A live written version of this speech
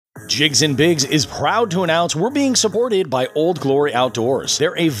Jigs and Bigs is proud to announce we're being supported by Old Glory Outdoors.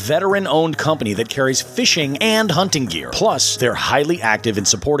 They're a veteran-owned company that carries fishing and hunting gear. Plus, they're highly active in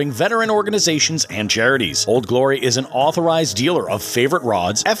supporting veteran organizations and charities. Old Glory is an authorized dealer of favorite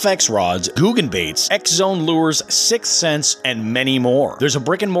rods, FX rods, Guggen baits, X-Zone lures, Sixth Sense, and many more. There's a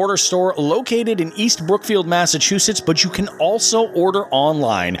brick-and-mortar store located in East Brookfield, Massachusetts, but you can also order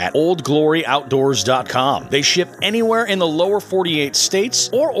online at oldgloryoutdoors.com. They ship anywhere in the lower 48 states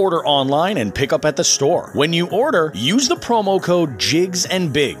or order online and pick up at the store. When you order, use the promo code JIGS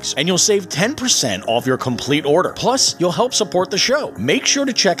and Bigs and you'll save 10% off your complete order. Plus, you'll help support the show. Make sure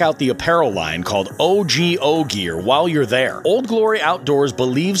to check out the apparel line called OGO Gear while you're there. Old Glory Outdoors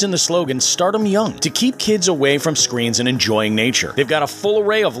believes in the slogan "Start 'em young" to keep kids away from screens and enjoying nature. They've got a full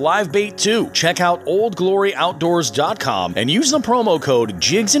array of live bait too. Check out oldgloryoutdoors.com and use the promo code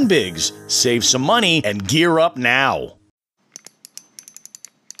JIGS and Bigs. Save some money and gear up now.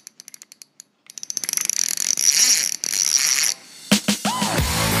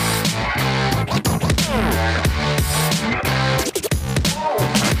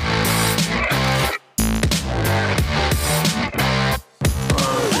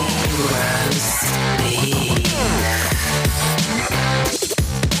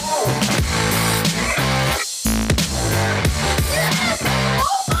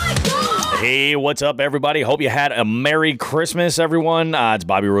 Hey, what's up, everybody? Hope you had a Merry Christmas, everyone. It's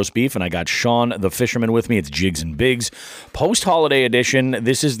Bobby Roast Beef, and I got Sean the Fisherman with me. It's Jigs and Bigs, post-holiday edition.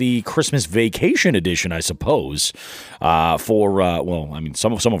 This is the Christmas vacation edition, I suppose. Well, I mean,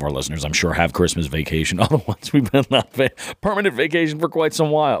 some of our listeners, I'm sure, have Christmas vacation. Other ones, we've been on permanent vacation for quite a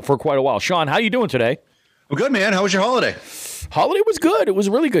while. Sean, how you doing today? Well, good, man. How was your holiday? Holiday was good. It was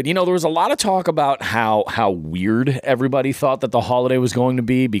really good. You know, there was a lot of talk about how weird everybody thought that the holiday was going to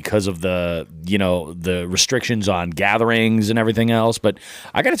be because of the restrictions on gatherings and everything else. But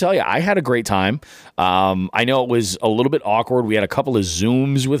I got to tell you, I had a great time. I know it was a little bit awkward. We had a couple of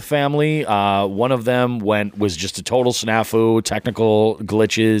Zooms with family. One of them was just a total snafu, technical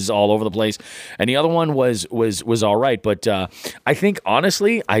glitches all over the place, and the other one was all right. But I think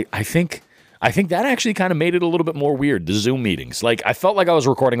honestly, I think that actually kind of made it a little bit more weird, the Zoom meetings. Like, I felt like I was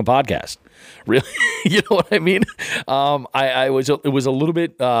recording a podcast. Really? You know what I mean? It was a little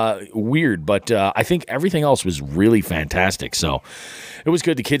bit weird, but I think everything else was really fantastic. So it was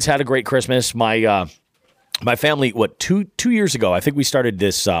good. The kids had a great Christmas. My family, two years ago, I think we started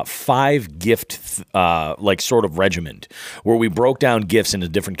this 5-gift sort of regimen where we broke down gifts into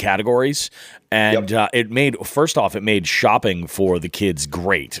different categories. And it made shopping for the kids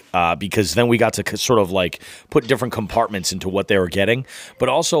great because then we got to sort of like put different compartments into what they were getting. But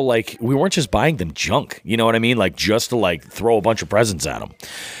also, like, we weren't just buying them junk. You know what I mean? Like, just to like throw a bunch of presents at them.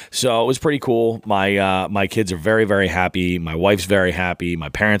 So it was pretty cool. My kids are very, very happy. My wife's very happy. My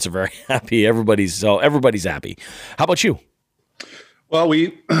parents are very happy. Everybody's happy. How about you? Well,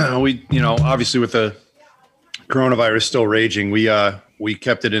 we obviously with the coronavirus still raging, we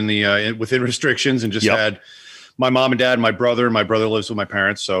kept it in the within restrictions and just had my mom and dad and my brother. My brother lives with my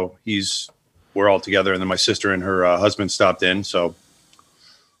parents, so we're all together. And then my sister and her husband stopped in. So,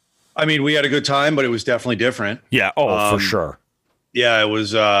 I mean, we had a good time, but it was definitely different. Yeah. Oh, for sure. Yeah, it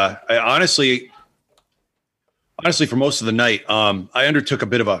was. Honestly, for most of the night, I undertook a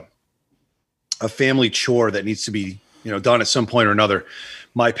bit of a family chore that needs to be done at some point or another.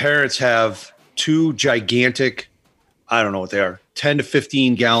 My parents have 2 gigantic, I don't know what they are, 10 to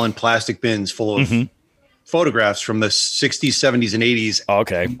 15 gallon plastic bins full of photographs from the 60s, 70s, and 80s.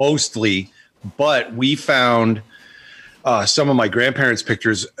 Okay. Mostly. But we found some of my grandparents'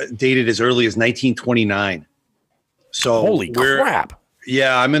 pictures dated as early as 1929. So holy crap.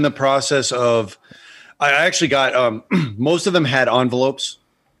 Yeah, I'm in the process of, I actually got, most of them had envelopes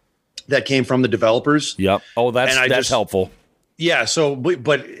that came from the developers. Yep. Oh, that's helpful. Yeah. So,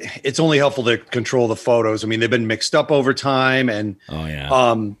 but it's only helpful to control the photos. I mean, they've been mixed up over time and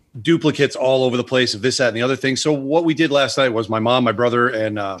duplicates all over the place of this, that, and the other thing. So what we did last night was my mom, my brother,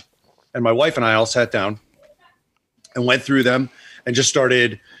 and my wife and I all sat down and went through them and just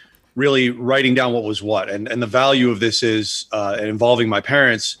started really writing down what was what. And the value of this is involving my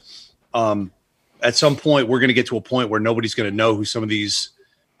parents. At some point, we're going to get to a point where nobody's going to know who some of these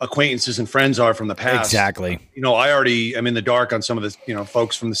acquaintances and friends are from the past. Exactly. I already am in the dark on some of the,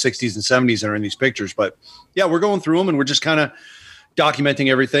 folks from the 60s and 70s that are in these pictures, but yeah, we're going through them and we're just kind of documenting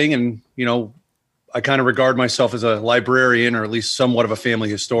everything. And, I kind of regard myself as a librarian or at least somewhat of a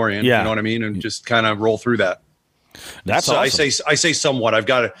family historian. Yeah. You know what I mean? And just kind of roll through that. That's so awesome. I say somewhat. I've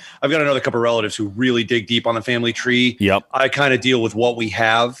got another couple of relatives who really dig deep on the family tree. Yep. I kind of deal with what we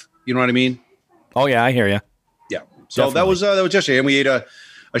have. You know what I mean? Oh yeah, I hear you. Yeah. So that was yesterday, and we ate a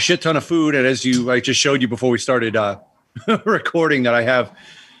a shit ton of food. And I just showed you before we started recording that I have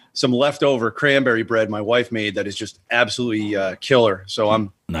some leftover cranberry bread my wife made that is just absolutely killer. So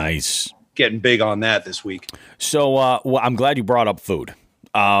I'm nice getting big on that this week. So well, I'm glad you brought up food.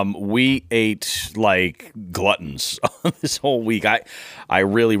 We ate like gluttons this whole week. I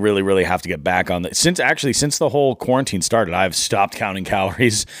really, really, really have to get back on that. Since the whole quarantine started, I've stopped counting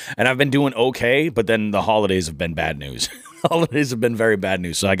calories and I've been doing okay, but then the holidays have been bad news. Holidays have been very bad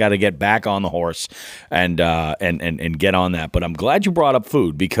news. So I got to get back on the horse and get on that. But I'm glad you brought up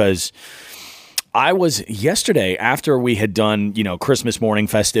food because I was yesterday after we had done, Christmas morning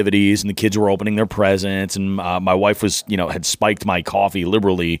festivities and the kids were opening their presents and my wife was, had spiked my coffee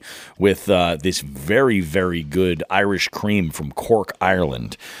liberally with this very, very good Irish cream from Cork,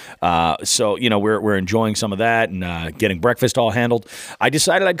 Ireland. So, we're enjoying some of that and getting breakfast all handled. I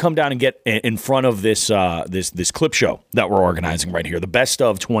decided I'd come down and get in front of this clip show that we're organizing right here, the best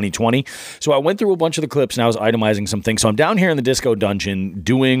of 2020. So I went through a bunch of the clips and I was itemizing some things. So I'm down here in the disco dungeon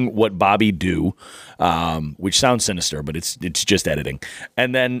doing what Bobby do. Which sounds sinister, but it's just editing.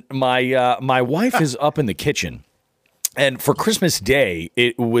 And then my wife is up in the kitchen. And for Christmas Day,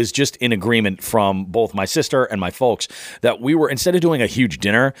 it was just in agreement from both my sister and my folks that we were, instead of doing a huge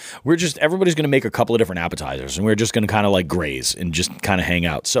dinner, everybody's going to make a couple of different appetizers. And we're just going to kind of like graze and just kind of hang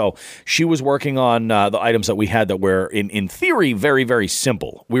out. So she was working on the items that we had that were, in theory, very, very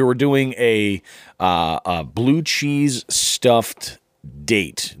simple. We were doing a blue cheese stuffed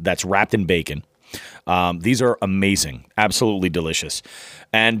date that's wrapped in bacon. These are amazing, absolutely delicious.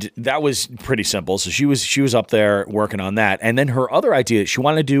 And that was pretty simple. So she was up there working on that. And then her other idea, she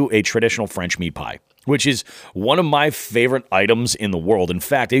wanted to do a traditional French meat pie, which is one of my favorite items in the world. In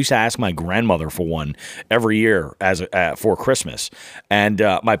fact, I used to ask my grandmother for one every year for Christmas. And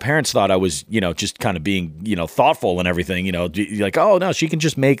my parents thought I was, just kind of being, thoughtful and everything, like, oh, no, she can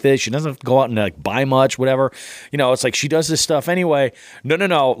just make this. She doesn't have to go out and like buy much, whatever. It's like she does this stuff anyway.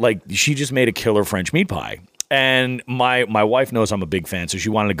 No. Like she just made a killer French meat pie. And my wife knows I'm a big fan, so she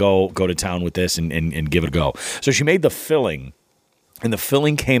wanted to go to town with this and give it a go. So she made the filling. And the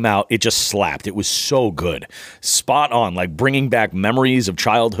filling came out, it just slapped. It was so good. Spot on, like bringing back memories of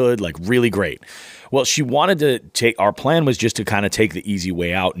childhood, like really great. Well, she wanted to our plan was just to kind of take the easy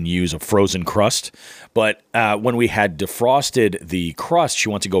way out and use a frozen crust. But when we had defrosted the crust, she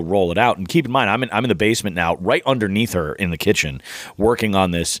wanted to go roll it out. And keep in mind, I'm in the basement now, right underneath her in the kitchen, working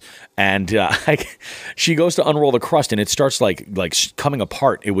on this. And she goes to unroll the crust, and it starts like coming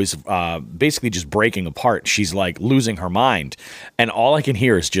apart. It was basically just breaking apart. She's like losing her mind. And all I can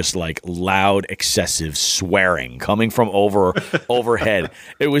hear is just like loud, excessive swearing coming from overhead.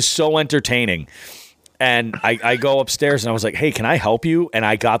 It was so entertaining. And I go upstairs and I was like, hey, can I help you? And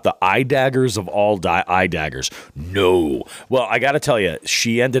I got the eye daggers of all eye daggers. No. Well, I got to tell you,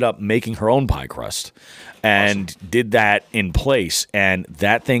 she ended up making her own pie crust and did that in place. And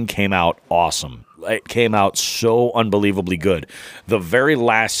that thing came out awesome. It came out so unbelievably good. The very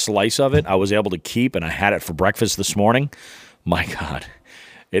last slice of it I was able to keep, and I had it for breakfast this morning. My God,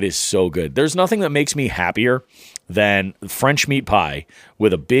 it is so good. There's nothing that makes me happier than French meat pie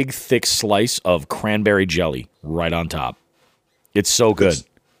with a big, thick slice of cranberry jelly right on top. It's so good.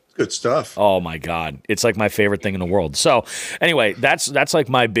 Good stuff. Oh, my God. It's like my favorite thing in the world. So anyway, that's like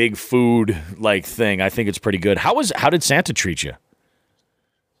my big food like thing. I think it's pretty good. How did Santa treat you?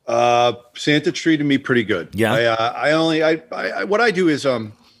 Santa treated me pretty good. Yeah. I what I do is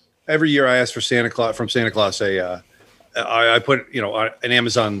every year I ask for Santa Claus I put an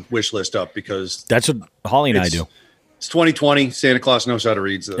Amazon wish list up because that's what Holly and I do. It's 2020. Santa Claus knows how to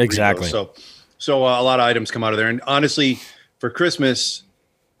read. Exactly. So a lot of items come out of there. And honestly, for Christmas,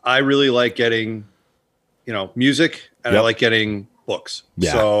 I really like getting, music, and I like getting books.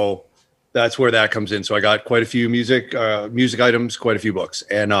 Yeah. So that's where that comes in. So I got quite a few music items, quite a few books,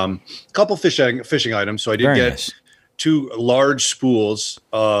 and a couple fishing items. So I did get 2 large spools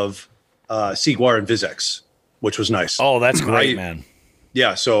of Seaguar and Vizex, which was nice. Oh, that's great, man.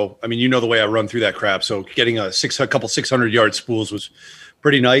 Yeah. So, I mean, the way I run through that crap. So getting a couple 600-yard spools was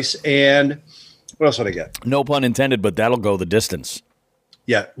pretty nice. And what else did I get? No pun intended, but that'll go the distance.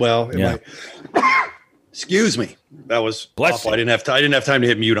 Yeah. Well, excuse me. That was awful. I didn't have time to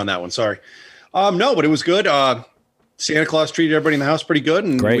hit mute on that one. Sorry. No, but it was good. Santa Claus treated everybody in the house pretty good,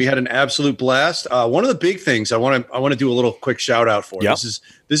 and we had an absolute blast. One of the big things I want to do a little quick shout out for. Yep.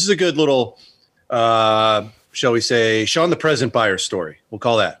 This is a good little, shall we say, Sean the Present Buyer story. We'll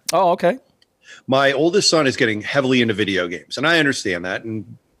call that. Oh, okay. My oldest son is getting heavily into video games, and I understand that.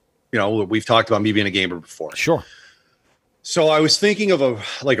 And, we've talked about me being a gamer before. Sure. So I was thinking of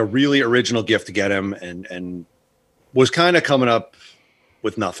a really original gift to get him, and was kind of coming up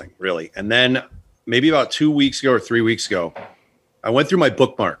with nothing really. And then maybe about 2 weeks ago or 3 weeks ago, I went through my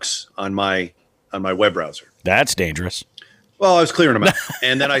bookmarks on my web browser. That's dangerous. Well, I was clearing them out.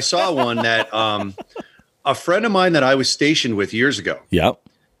 And then I saw one that a friend of mine that I was stationed with years ago. Yep.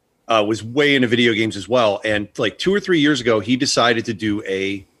 Was way into video games as well. And like 2 or 3 years ago, he decided to do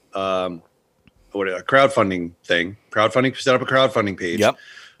a crowdfunding thing. Set up a crowdfunding page. Yep.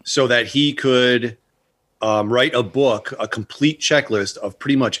 So that he could write a book, a complete checklist of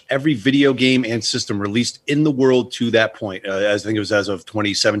pretty much every video game and system released in the world to that point. As I think it was as of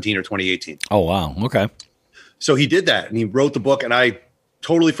 2017 or 2018. Oh, wow. Okay. So he did that and he wrote the book, and I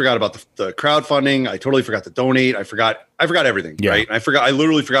totally forgot about the crowdfunding. I totally forgot to donate. I forgot everything. Yeah. Right. And I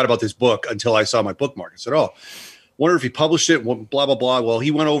literally forgot about this book until I saw my bookmark. I said, oh, wonder if he published it, blah, blah, blah. Well,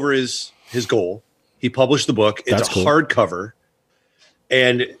 he went over his goal. He published the book. It's a hardcover.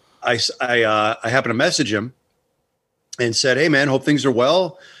 And I happened to message him and said, hey man, hope things are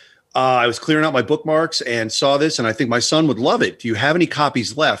well. I was clearing out my bookmarks and saw this, and I think my son would love it. Do you have any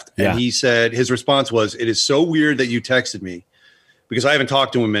copies left? Yeah. And he said, his response was, it is so weird that you texted me, because I haven't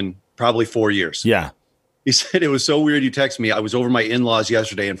talked to him in probably 4 years. Yeah. He said, it was so weird you texted me. I was over my in-laws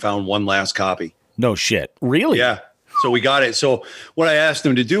yesterday and found one last copy. No shit. Really? Yeah. So we got it. So what I asked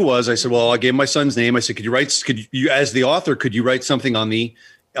him to do was, I said, well, I gave my son's name. I said, could you, as the author, could you write something on the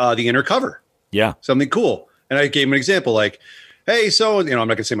inner cover? Yeah. Something cool. And I gave him an example like, hey, so, I'm not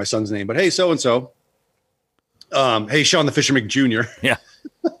going to say my son's name, but hey, so-and-so. Hey, Sean the Fisherman Jr. Yeah.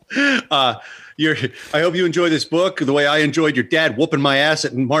 I hope you enjoy this book the way I enjoyed your dad whooping my ass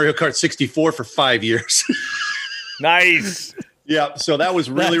at Mario Kart 64 for 5 years. Nice. Yeah. So that was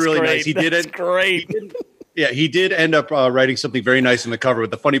really nice. He did it. Great. He did end up writing something very nice in the cover. But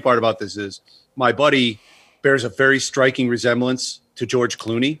the funny part about this is my buddy bears a very striking resemblance to George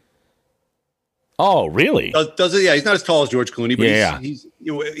Clooney. Oh, really? Does it? Yeah, he's not as tall as George Clooney, but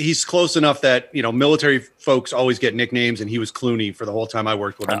he's close enough that, military folks always get nicknames, and he was Clooney for the whole time I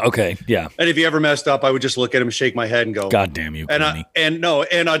worked with him. Okay, yeah. And if he ever messed up, I would just look at him, shake my head, and go, "God damn you, Clooney!" And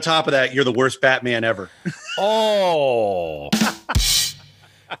on top of that, you're the worst Batman ever. Oh,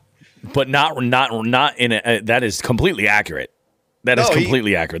 but not in a. That is completely accurate. That is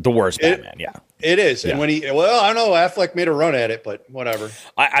completely accurate. The worst Batman, yeah. It is. Yeah. And when I don't know, Affleck made a run at it, but whatever.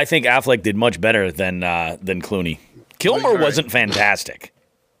 I think Affleck did much better than Clooney. Kilmer wasn't fantastic.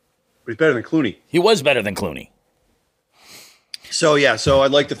 But he's better than Clooney. He was better than Clooney. So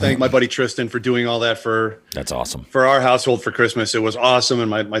I'd like to thank my buddy Tristan for doing all that That's awesome. For our household for Christmas. It was awesome,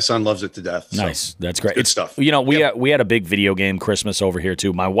 and my son loves it to death. Nice. So that's great. It's good stuff. We had a big video game Christmas over here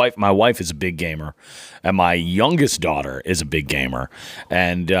too. My wife is a big gamer, and my youngest daughter is a big gamer.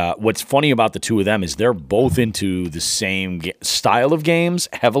 And what's funny about the two of them is they're both into the same style of games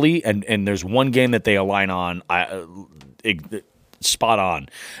heavily, and there's one game that they align on spot on,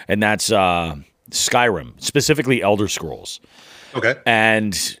 and that's Skyrim, specifically Elder Scrolls. Okay.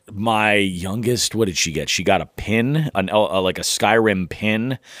 And my youngest, what did she get? She got a pin, like a Skyrim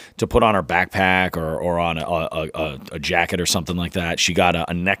pin to put on her backpack or on a jacket or something like that. She got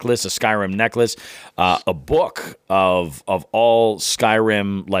a necklace, a Skyrim necklace, a book of all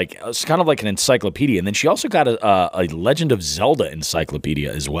Skyrim, like it's kind of like an encyclopedia. And then she also got a Legend of Zelda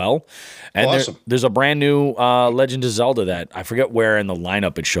encyclopedia as well. And awesome. There's a brand new Legend of Zelda that I forget where in the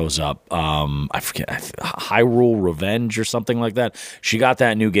lineup it shows up. I forget, Hyrule Revenge or something like that. She got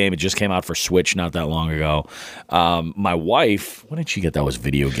that new game. It just came out for Switch not that long ago. My wife, when did she get that? Was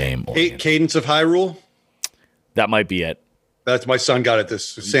video game. Cadence of Hyrule? That might be it. That's my son got it.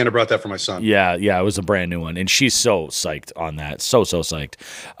 Santa brought that for my son. Yeah, it was a brand new one, and she's so psyched on that. So psyched.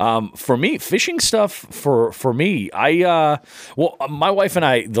 For me, fishing stuff. For me, my wife and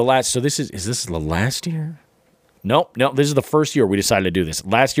I. Is this the last year? No, this is the first year we decided to do this.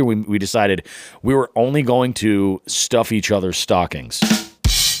 Last year we decided we were only going to stuff each other's stockings.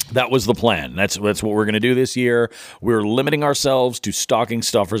 That was the plan. That's what we're going to do this year. We're limiting ourselves to stocking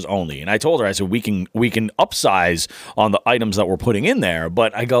stuffers only. And I told her, I said, we can upsize on the items that we're putting in there.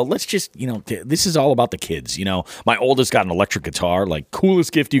 But I go, let's just, this is all about the kids. My oldest got an electric guitar, like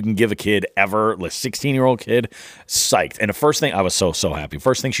coolest gift you can give a kid ever, like 16-year-old kid, psyched. And the first thing, I was so happy.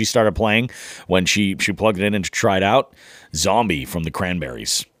 First thing she started playing when she plugged it in and tried out, Zombie from the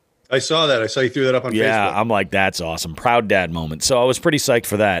Cranberries. I saw that. I saw you threw that up on Facebook. Yeah, I'm like, that's awesome. Proud dad moment. So I was pretty psyched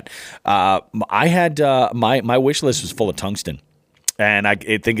for that. I had my wish list was full of tungsten. And I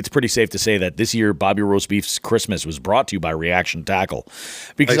think it's pretty safe to say that this year Bobby Roast Beef's Christmas was brought to you by Reaction Tackle,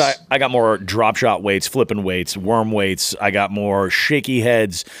 because Nice. I got more drop shot weights, flipping weights, worm weights. I got more shaky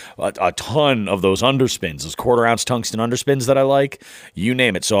heads, a ton of those underspins, those quarter-ounce tungsten underspins that I like, you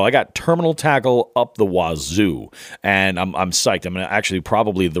name it. So I got terminal tackle up the wazoo, and I'm psyched. I'm going to actually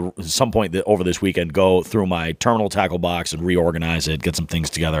probably some point over this weekend go through my terminal tackle box and reorganize it, get some things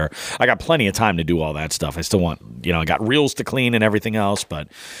together. I got plenty of time to do all that stuff. I still want, I got reels to clean and everything else, and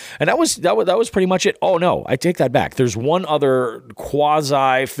that was pretty much it. Oh no, I take that back. There's one other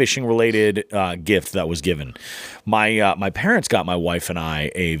quasi fishing related gift that was given. My parents got my wife and I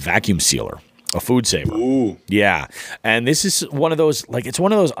a vacuum sealer. A food saver. Ooh. Yeah. And this is one of those, it's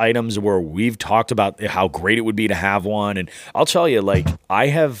one of those items where we've talked about how great it would be to have one. And I'll tell you,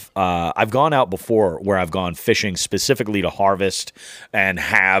 I've gone out before where I've gone fishing specifically to harvest and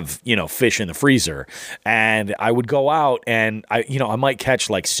have, fish in the freezer. And I would go out and I might catch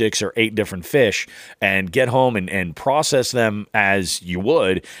 6 or 8 different fish and get home and process them as you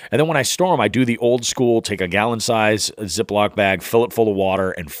would. And then when I store them, I do the old school, take a gallon size Ziploc bag, fill it full of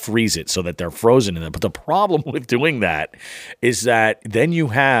water and freeze it so that they're frozen in it. But the problem with doing that is that then you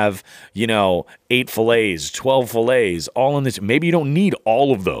have, 8 fillets, 12 fillets, all in this. Maybe you don't need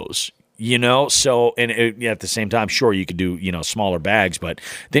all of those. So, and at the same time, sure, you could do, smaller bags, but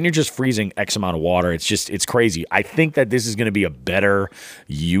then you're just freezing X amount of water. It's crazy. I think that this is going to be a better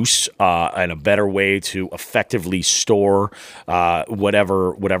use and a better way to effectively store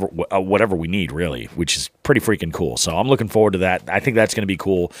whatever we need, really, which is pretty freaking cool. So I'm looking forward to that. I think that's going to be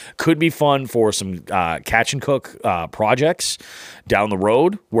cool. Could be fun for some catch and cook projects down the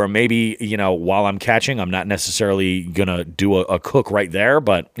road where maybe, while I'm catching, I'm not necessarily going to do a cook right there,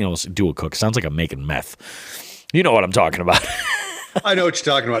 but, do a cook. Sounds like I'm making meth. You know what I'm talking about. I know what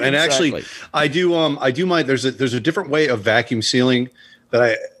you're talking about. And Exactly. actually, I do mind. There's a different way of vacuum sealing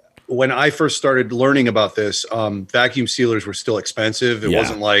that when I first started learning about this, vacuum sealers were still expensive. It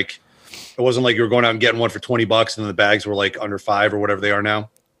wasn't like you were going out and getting one for $20 and then the bags were under $5 or whatever they are now.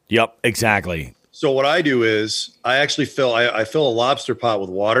 Yep, exactly. So what I do is I actually fill a lobster pot with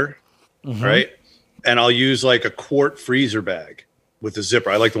water, right? And I'll use a quart freezer bag with a zipper.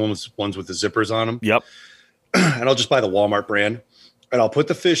 I like the ones with the zippers on them. Yep. And I'll just buy the Walmart brand, and I'll put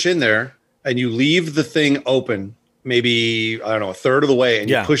the fish in there, and you leave the thing open, maybe, I don't know, a third of the way, and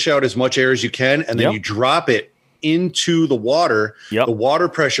you push out as much air as you can, and then you drop it into the water. The water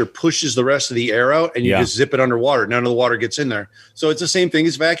pressure pushes the rest of the air out, and you just zip it underwater. None of the water gets in there. So it's the same thing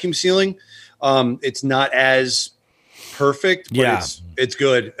as vacuum sealing. It's not as perfect, but it's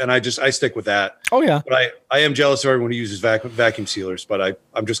good, and I stick with that. Oh yeah. But I am jealous of everyone who uses vacuum sealers, but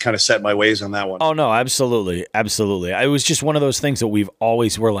I'm just kind of set my ways on that one. Oh no, absolutely. It was just one of those things that we've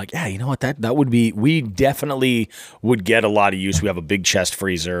always were like, yeah, you know what, that would be, we definitely would get a lot of use. We have a big chest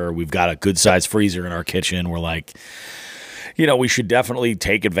freezer. We've got a good sized freezer in our kitchen. We're like, we should definitely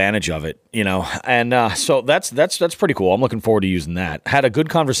take advantage of it, and so that's pretty cool. I'm looking forward to using that. Had a good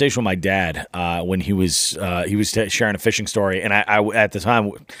conversation with my dad when he was sharing a fishing story, and I at the time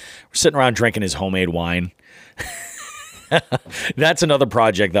we're sitting around drinking his homemade wine. That's another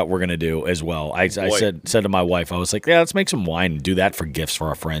project that we're gonna do as well. I said to my wife, I was like, yeah, let's make some wine and do that for gifts for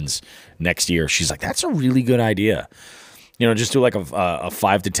our friends next year. She's like, that's a really good idea. Just do a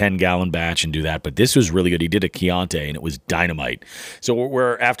 5 to 10 gallon batch and do that. But this was really good. He did a Chianti and it was dynamite. So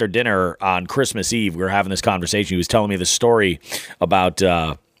we're after dinner on Christmas Eve, we were having this conversation. He was telling me the story about,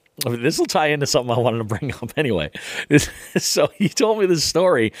 this will tie into something I wanted to bring up anyway. So he told me this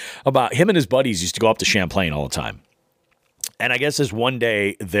story about him and his buddies used to go up to Champlain all the time. And I guess this one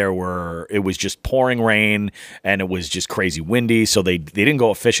day it was just pouring rain and it was just crazy windy. So they didn't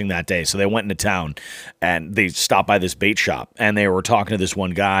go fishing that day. So they went into town and they stopped by this bait shop and they were talking to this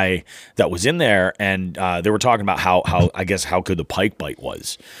one guy that was in there. And they were talking about how good the pike bite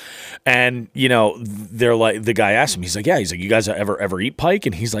was. And, they're like, the guy asked him, he's like, you guys ever eat pike?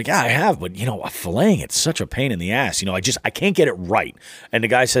 And he's like, yeah, I have. But, filleting, it's such a pain in the ass. I can't get it right. And the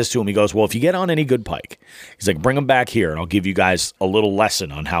guy says to him, he goes, well, if you get on any good pike, he's like, bring them back here and I'll give you guys a little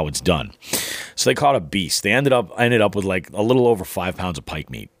lesson on how it's done. So they caught a beast. They ended up with a little over 5 pounds of pike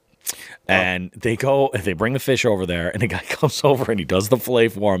meat. And they bring the fish over there, and the guy comes over and he does the fillet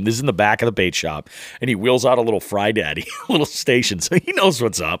for him. This is in the back of the bait shop, and he wheels out a little Fry Daddy, a little station, so he knows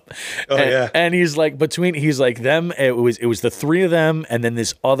what's up. And he's like, them. It was the three of them, and then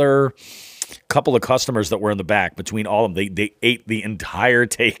this other couple of customers that were in the back. Between all of them, they ate the entire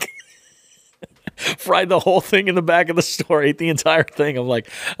take. Fried the whole thing in the back of the store, ate the entire thing. I'm like,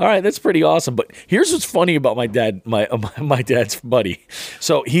 all right, that's pretty awesome. But here's what's funny about my dad, my dad's buddy.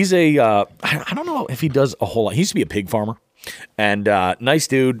 So he's I don't know if he does a whole lot. He used to be a pig farmer. and nice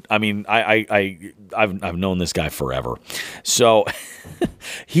dude. I mean, I've known this guy forever, so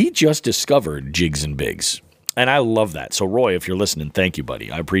he just discovered Jigs and Bigs. And I love that. So, Roy, if you're listening, thank you,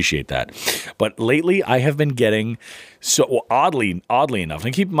 buddy. I appreciate that. But lately, I have been getting oddly enough,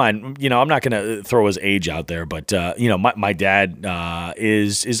 and keep in mind, I'm not going to throw his age out there, but, my dad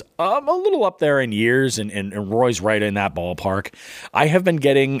is a little up there in years, and Roy's right in that ballpark. I have been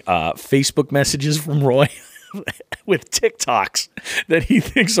getting Facebook messages from Roy with TikToks that he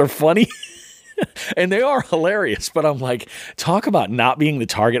thinks are funny. And they are hilarious, but I'm like, talk about not being the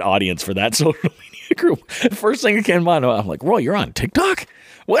target audience for that social media group. First thing that came to mind, I'm like, Roy, you're on TikTok?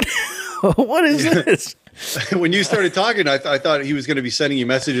 What? What is this? When you started talking, I thought he was going to be sending you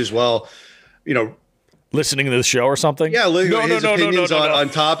messages while, listening to the show or something. Yeah, his opinions on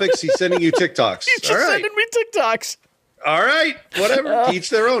topics. He's sending you TikToks. He's just sending me TikToks. All right, whatever.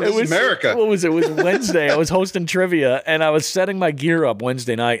 Each their own. This is America. What was it? It was Wednesday. I was hosting trivia, and I was setting my gear up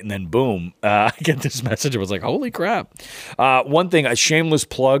Wednesday night, and then boom, I get this message. I was like, holy crap. One thing, a shameless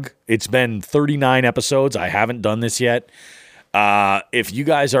plug. It's been 39 episodes. I haven't done this yet. If you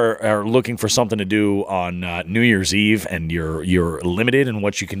guys are looking for something to do on New Year's Eve and you're limited in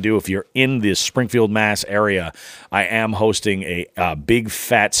what you can do, if you're in the Springfield, Mass area, I am hosting a big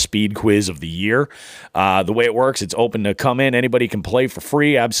fat speed quiz of the year. The way it works, it's open to come in. Anybody can play for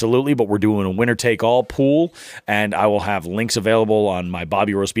free, absolutely, but we're doing a winner-take-all pool, and I will have links available on my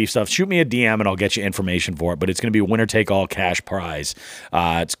Bobby Roast Beef stuff. Shoot me a DM, and I'll get you information for it, but it's going to be a winner-take-all cash prize.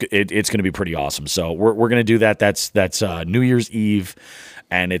 It's going to be pretty awesome. So we're going to do that. That's New Year's Eve,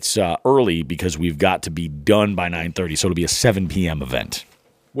 and it's early because we've got to be done by 9:30, so it'll be a 7 p.m. event.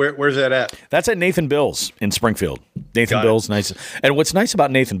 Where's that at? That's at Nathan Bill's in Springfield. Nathan Bill's, nice. And what's nice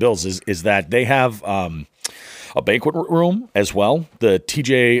about Nathan Bill's is that they have a banquet room as well, the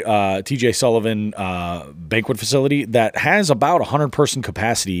TJ Sullivan banquet facility that has about 100-person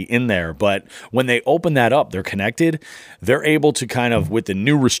capacity in there. But when they open that up, they're connected. They're able to kind of, with the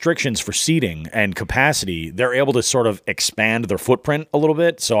new restrictions for seating and capacity, they're able to sort of expand their footprint a little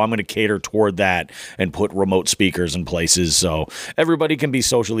bit. So I'm going to cater toward that and put remote speakers in places so everybody can be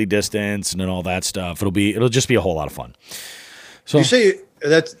socially distanced and all that stuff. It'll just be a whole lot of fun. So you say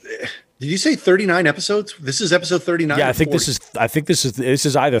that's. Did you say 39 episodes? This is episode 39. Yeah, I think this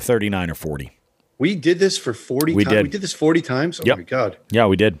is either 39 or 40. We did this for 40 times. We did this 40 times. Oh my God. Yeah,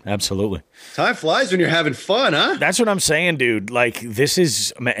 we did. Absolutely. Time flies when you're having fun, huh? That's what I'm saying, dude. Like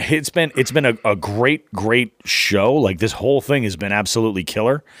it's been a great show. Like this whole thing has been absolutely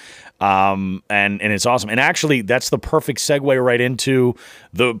killer. And it's awesome. And actually, that's the perfect segue right into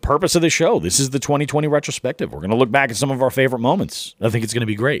the purpose of the show. This is the 2020 retrospective. We're going to look back at some of our favorite moments. I think it's going to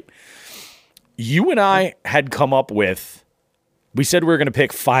be great. You and I had come up with, we said we were going to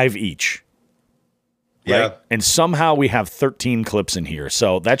pick 5 each. Right? Yeah. And somehow we have 13 clips in here.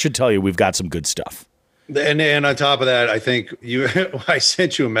 So that should tell you we've got some good stuff. And on top of that, I think I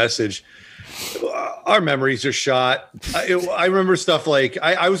sent you a message. Our memories are shot. I remember stuff like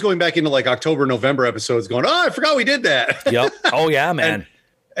I was going back into like October, November episodes going, oh, I forgot we did that. Yep. Oh yeah, man.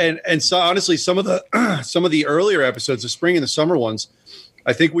 and so honestly, some of the earlier episodes, the spring and the summer ones,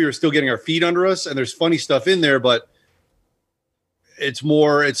 I think we were still getting our feet under us, and there's funny stuff in there, but it's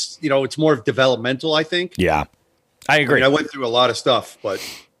more developmental, I think. Yeah, I agree. I went through a lot of stuff, but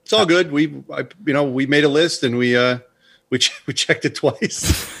it's all good. We made a list and we checked it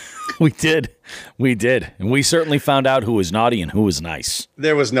twice. We did. And we certainly found out who was naughty and who was nice.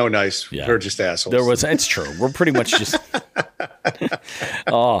 There was no nice. Yeah. We're just assholes. It's true. We're pretty much just.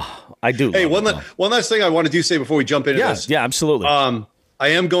 Oh, I do. Hey, one last thing I want to say before we jump into this. Yeah, absolutely. I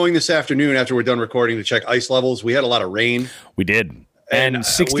am going this afternoon after we're done recording to check ice levels. We had a lot of rain. We did. And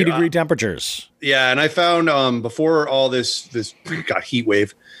 60-degree temperatures. Yeah, and I found before all this heat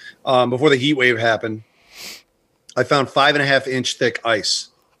wave, before the heat wave happened, I found 5.5-inch thick ice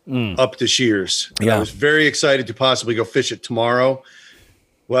up to Shears. Yeah. I was very excited to possibly go fish it tomorrow.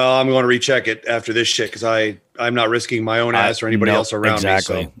 Well, I'm going to recheck it after this shit because I'm not risking my own ass or anybody else around me.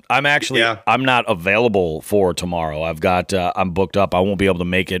 So. I'm not available for tomorrow. I'm booked up. I won't be able to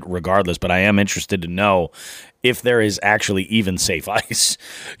make it regardless, but I am interested to know if there is actually even safe ice,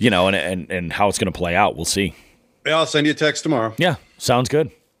 and how it's going to play out. We'll see. Yeah, I'll send you a text tomorrow. Yeah, sounds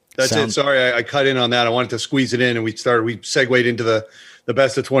good. That's it. Sorry, I cut in on that. I wanted to squeeze it in, and we segued into the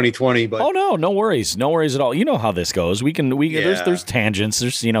best of 2020. But no worries at all. You know how this goes. There's tangents.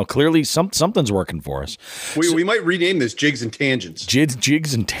 There's clearly something's working for us. We might rename this Jigs and Tangents.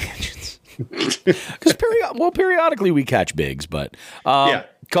 Jigs and Tangents. Because periodically we catch bigs, but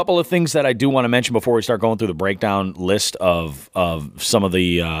Couple of things that I do want to mention before we start going through the breakdown list of some of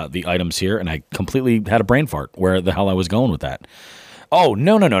the items here, and I completely had a brain fart where the hell I was going with that. Oh,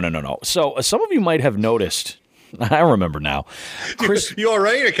 no. So some of you might have noticed. I remember now. You all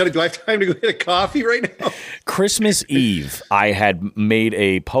right? Do I have time to go get a coffee right now? Christmas Eve, I had made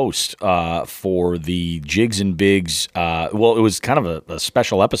a post for the Jigs and Bigs. Well, it was kind of a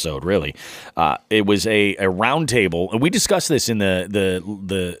special episode, really. It was a roundtable, and we discussed this in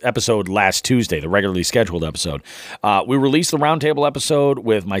the episode last Tuesday, the regularly scheduled episode. We released the roundtable episode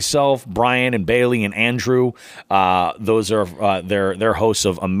with myself, Brian, and Bailey, and Andrew. Those are they're hosts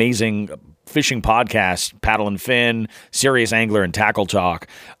of amazing fishing podcast, Paddle and Fin, Serious Angler, and Tackle Talk.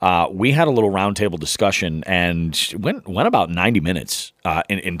 We had a little roundtable discussion and went about 90 minutes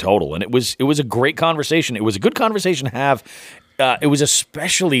in total, and it was a great conversation. It was a good conversation to have. It was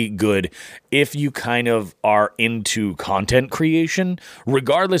especially good if you kind of are into content creation,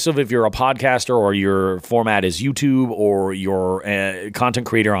 regardless of if you're a podcaster or your format is YouTube or you're a content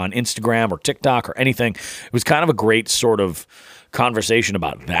creator on Instagram or TikTok or anything. It was kind of a great sort of conversation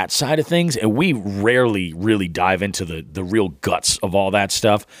about that side of things, and we rarely really dive into the real guts of all that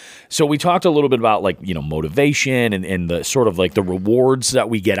stuff. So we talked a little bit about motivation and the sort of like the rewards that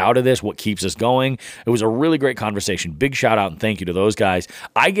we get out of this, what keeps us going. It was a really great conversation. Big shout out and thank you to those guys.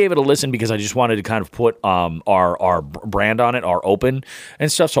 I gave it a listen because I just wanted to kind of put our brand on it, our open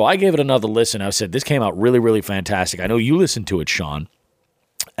and stuff. So I gave it another listen. I said, this came out really, really fantastic. I know you listened to it, Sean,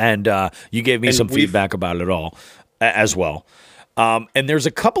 and you gave me some feedback about it all as well. And there's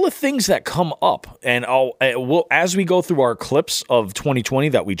a couple of things that come up, and as we go through our clips of 2020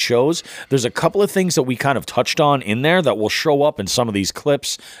 that we chose, there's a couple of things that we kind of touched on in there that will show up in some of these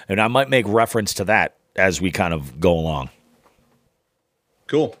clips, and I might make reference to that as we kind of go along.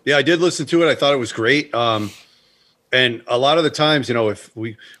 Cool. Yeah, I did listen to it. I thought it was great. And a lot of the times, if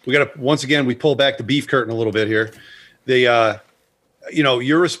we got to, once again, we pull back the beef curtain a little bit here.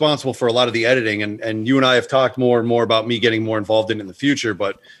 You're responsible for a lot of the editing, and you and I have talked more and more about me getting more involved in the future.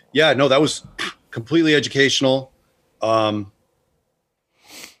 But yeah, no, that was completely educational. I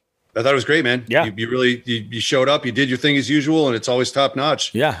thought it was great, man. Yeah, you really you showed up, you did your thing as usual, and it's always top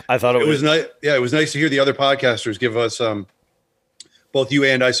notch. Yeah, I thought it was nice. Yeah, it was nice to hear the other podcasters give us both you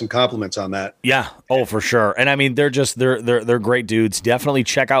and I some compliments on that. Yeah. Oh, for sure. And I mean, they're great dudes. Definitely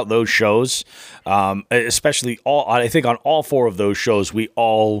check out those shows. Especially I think on all four of those shows, we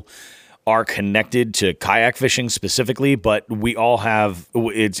all are connected to kayak fishing specifically, but we all have,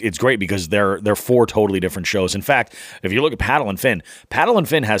 it's great because they're four totally different shows. In fact, if you look at Paddle and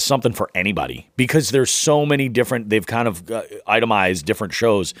Fin has something for anybody because there's so many different, they've kind of itemized different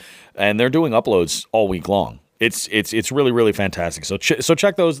shows and they're doing uploads all week long. It's really, really fantastic. So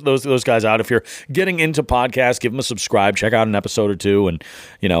check those guys out. If you're getting into podcasts, give them a subscribe. Check out an episode or two, and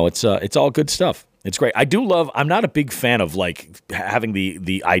it's all good stuff. It's great. I do love. I'm not a big fan of having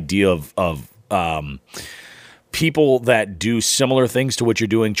the idea of people that do similar things to what you're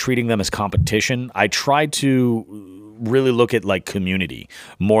doing, treating them as competition. I try to really look at community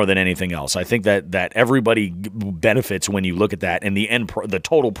more than anything else. I think that everybody benefits when you look at that, and the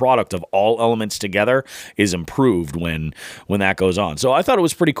total product of all elements together is improved when that goes on. So I thought it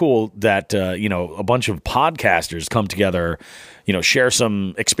was pretty cool that a bunch of podcasters come together, share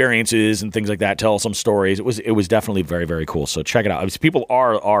some experiences and things like that, tell some stories. It was definitely very, very cool. So check it out. People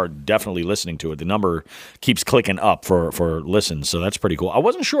are definitely listening to it. The number keeps clicking up for listens, so that's pretty cool. I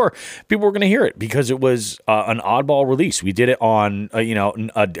wasn't sure if people were going to hear it because it was an oddball release. We did it on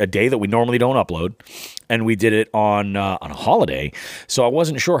a day that we normally don't upload, and we did it on a holiday. So I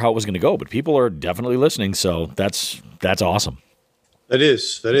wasn't sure how it was going to go, but people are definitely listening. So that's awesome. That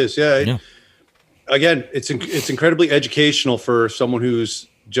is. Yeah. Again, it's incredibly educational for someone who's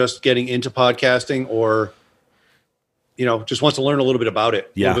just getting into podcasting or, just wants to learn a little bit about it,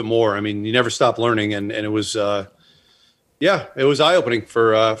 a little bit more. I mean, you never stop learning, and it was, it was eye-opening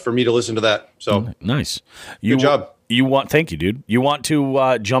for me to listen to that. So nice. Good job. Thank you, dude. You want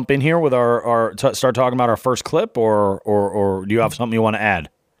to jump in here with start talking about our first clip, or do you have something you want to add?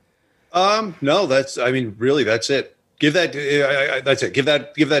 No, that's it. Give that. That's it. Give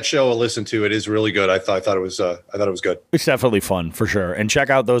that show a listen to. It is really good. I thought it was good. It's definitely fun for sure. And check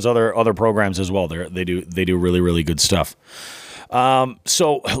out those other programs as well. They do really, really good stuff.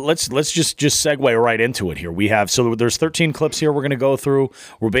 So let's just segue right into it here. There's 13 clips here we're going to go through.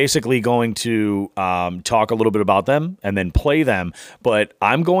 We're basically going to talk a little bit about them and then play them. But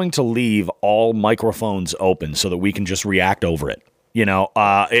I'm going to leave all microphones open so that we can just react over it.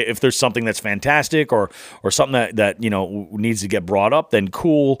 If there's something that's fantastic or something that needs to get brought up, then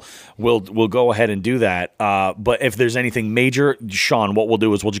cool, we'll go ahead and do that. But if there's anything major, Sean, what we'll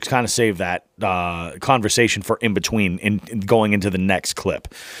do is we'll just kind of save that conversation for in between in going into the next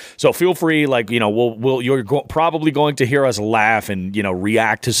clip. So feel free, you're probably going to hear us laugh and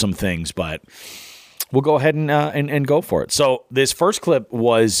react to some things, but we'll go ahead and go for it. So this first clip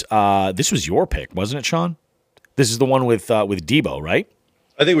was this was your pick, wasn't it, Sean? This is the one with Debo, right?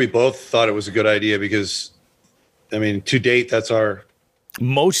 I think we both thought it was a good idea because, to date, that's our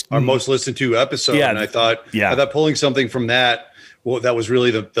most listened to episode. Yeah, and I thought pulling something from that, that was really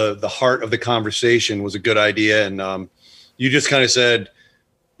the heart of the conversation was a good idea. And you just kind of said,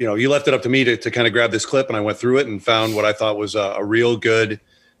 you left it up to me to kind of grab this clip, and I went through it and found what I thought was a real good,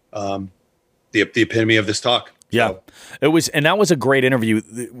 the epitome of this talk. Yeah, so. It was, and that was a great interview.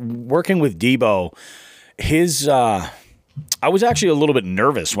 Working with Debo. I was actually a little bit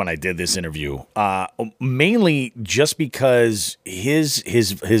nervous when I did this interview, mainly just because his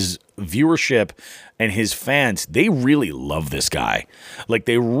viewership and his fans, they really love this guy. Like,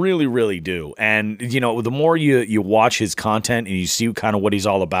 they really, really do. And, the more you watch his content and you see kind of what he's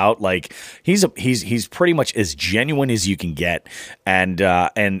all about, like, he's pretty much as genuine as you can get. And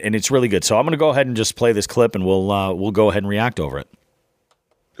it's really good. So I'm going to go ahead and just play this clip, and we'll go ahead and react over it.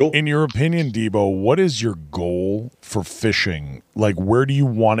 Cool. In your opinion, Debo, what is your goal for fishing? Like, where do you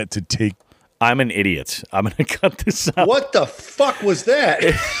want it to take? I'm an idiot. I'm going to cut this out. What the fuck was that?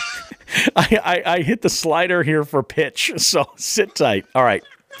 I hit the slider here for pitch, so sit tight. All right,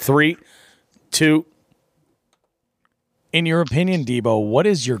 3, 2. In your opinion, Debo, what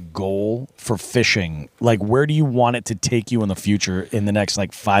is your goal for fishing? Like, where do you want it to take you in the future in the next,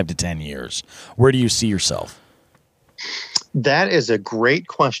 5 to 10 years? Where do you see yourself? That is a great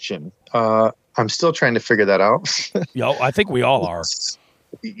question. I'm still trying to figure that out. I think we all are.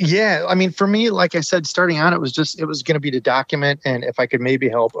 Yeah. For me, like I said, starting out, it was going to be to document. And if I could maybe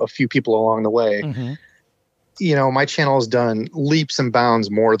help a few people along the way, my channel has done leaps and bounds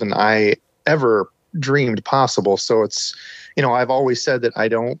more than I ever dreamed possible. So it's, I've always said that I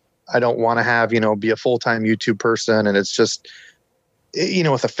don't want to have, be a full-time YouTube person. And it's just,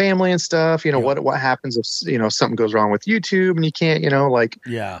 with a family and stuff, what happens if, something goes wrong with YouTube and you can't,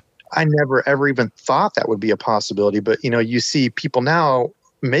 I never ever even thought that would be a possibility. But, you see people now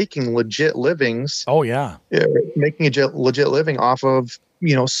making legit livings. Oh, yeah. Making a legit living off of,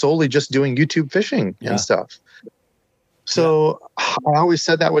 solely just doing YouTube fishing and stuff. So I always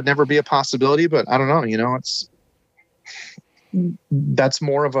said that would never be a possibility, but I don't know, that's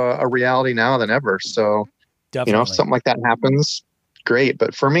more of a reality now than ever. So, definitely. If something like that happens, great.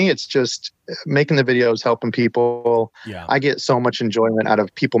 But for me, it's just making the videos, helping people. Yeah. I get so much enjoyment out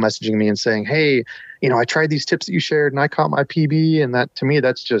of people messaging me and saying, hey, I tried these tips that you shared and I caught my PB. And that, to me,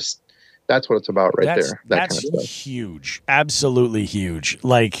 that's what it's about there. That's kind of stuff. Huge. Absolutely huge.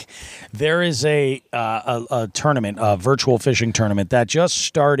 Like, there is a tournament, a virtual fishing tournament that just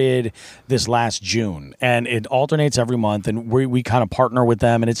started this last June, and it alternates every month, and we kind of partner with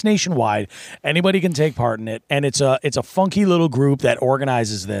them, and it's nationwide. Anybody can take part in it, and it's a funky little group that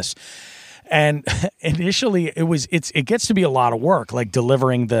organizes this. And initially, it gets to be a lot of work, like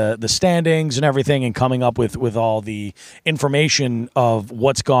delivering the standings and everything, and coming up with all the information of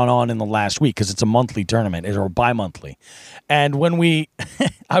what's gone on in the last week, because it's a monthly tournament or bi-monthly. And when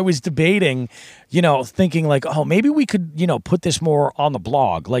I was debating, thinking like, oh, maybe we could, put this more on the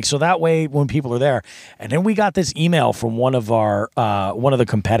blog, like, so that way when people are there. And then we got this email from one of the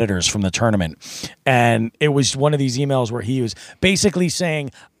competitors from the tournament, and it was one of these emails where he was basically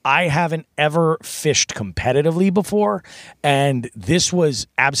saying, I haven't ever fished competitively before, and this was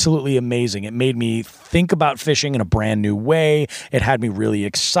absolutely amazing. It made me think about fishing in a brand new way. It had me really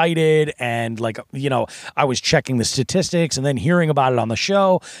excited, and I was checking the statistics and then hearing about it on the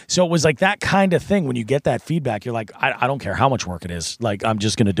show. So it was like that kind of thing. When you get that feedback, you're like, I don't care how much work it is. Like, I'm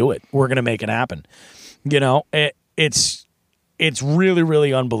just going to do it. We're going to make it happen. It's really,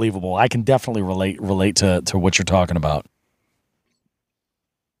 really unbelievable. I can definitely relate to what you're talking about.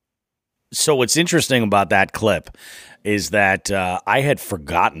 So what's interesting about that clip is that I had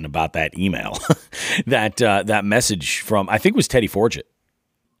forgotten about that email, that message from, I think it was Teddy Forget.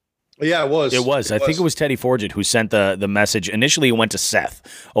 Yeah, it was. It was. I think it was Teddy Forget who sent the message. Initially, it went to Seth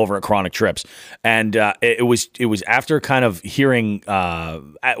over at Chronic Trips, and it was after kind of hearing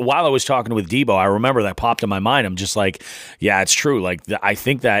while I was talking with Debo, I remember that popped in my mind. I'm just like, yeah, it's true. Like I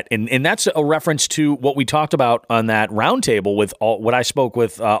think that, and that's a reference to what we talked about on that roundtable with what I spoke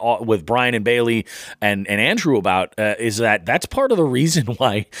with Brian and Bailey and Andrew about is that's part of the reason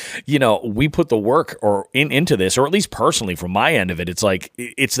why we put the work into this, or at least personally from my end of it. It's like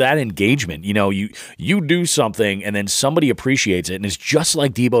it's that engagement. You do something and then somebody appreciates it, and it's just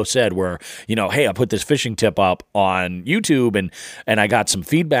like Debo said, where hey, I put this fishing tip up on YouTube and I got some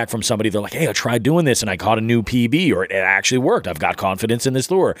feedback from somebody. They're like, hey, I tried doing this and I caught a new PB, or it actually worked. I've got confidence in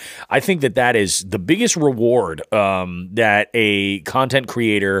this lure. I think that is the biggest reward that a content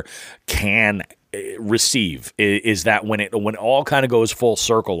creator can receive is that when it all kind of goes full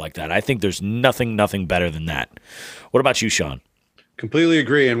circle like that. I think there's nothing better than that. What about you, Sean? Completely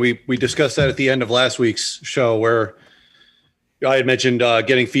agree. And we discussed that at the end of last week's show, where I had mentioned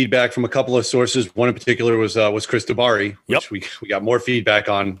getting feedback from a couple of sources. One in particular was Chris Dabari, which we got more feedback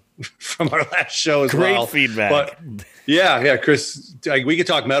on from our last show as well. Great feedback. But yeah, Chris, we could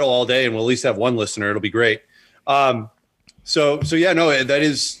talk metal all day and we'll at least have one listener. It'll be great. So yeah, no, it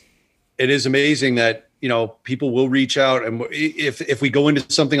is amazing that, people will reach out, and if we go into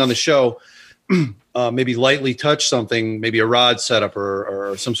something on the show, maybe lightly touch something, maybe a rod setup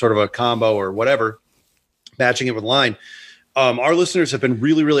or some sort of a combo or whatever, matching it with line. Our listeners have been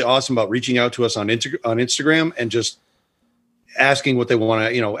really, really awesome about reaching out to us on Instagram and just asking what they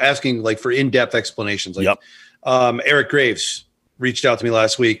want to, asking like for in-depth explanations. Like, Eric Graves reached out to me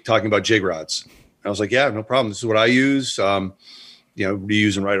last week talking about jig rods. I was like, yeah, no problem. This is what I use. Are you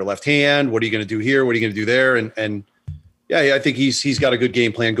using right or left hand? What are you going to do here? What are you going to do there? And yeah, I think he's got a good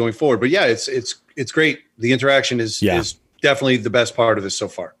game plan going forward. But yeah, it's great. The interaction is definitely the best part of this so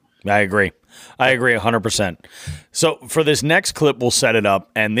far. I agree 100%. So for this next clip, we'll set it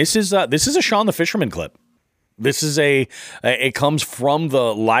up, and this is a Sean the Fisherman clip. This is it comes from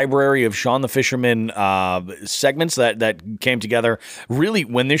the library of Sean the Fisherman segments that came together really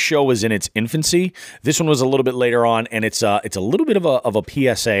when this show was in its infancy. This one was a little bit later on, and it's a little bit of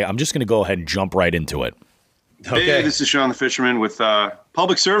a PSA. I'm just going to go ahead and jump right into it. Okay. Hey, this is Sean the Fisherman with a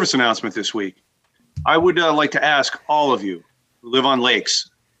public service announcement this week. I would like to ask all of you who live on lakes,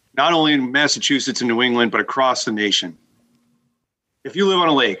 not only in Massachusetts and New England, but across the nation. If you live on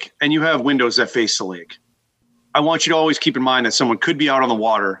a lake and you have windows that face the lake, I want you to always keep in mind that someone could be out on the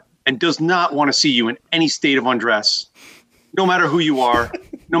water and does not want to see you in any state of undress, no matter who you are,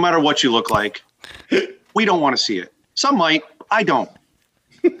 no matter what you look like. We don't want to see it. Some might. I don't.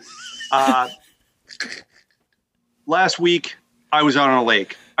 Last week, I was out on a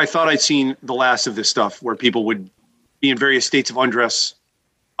lake. I thought I'd seen the last of this stuff where people would be in various states of undress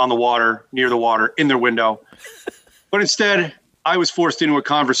on the water, near the water, in their window. But instead, I was forced into a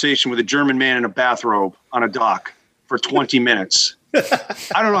conversation with a German man in a bathrobe on a dock for 20 minutes.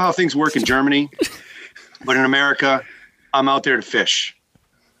 I don't know how things work in Germany, but in America, I'm out there to fish.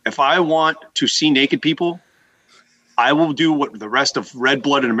 If I want to see naked people, I will do what the rest of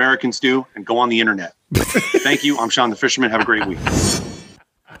red-blooded Americans do and go on the internet. Thank you. I'm Sean the Fisherman. Have a great week.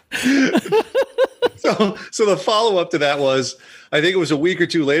 So the follow-up to that was, I think it was a week or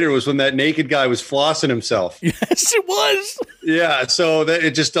two later, was when that naked guy was flossing himself. Yes, it was. Yeah, so that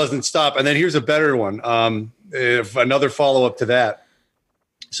it just doesn't stop. And then here's a better one. If another follow-up to that.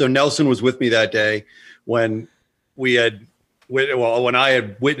 So Nelson was with me that day when when I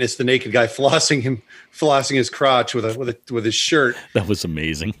had witnessed the naked guy flossing his crotch with his shirt. That was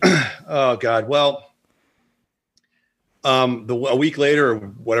amazing. Oh God. Well, a week later or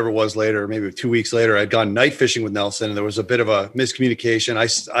whatever it was later, maybe 2 weeks later, I'd gone night fishing with Nelson, and there was a bit of a miscommunication.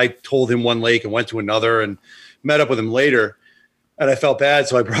 I told him one lake and went to another and met up with him later, and I felt bad.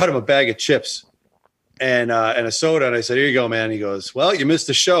 So I brought him a bag of chips and a soda. And I said, here you go, man. He goes, well, you missed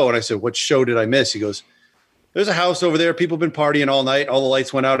the show. And I said, what show did I miss? He goes, there's a house over there. People have been partying all night. All the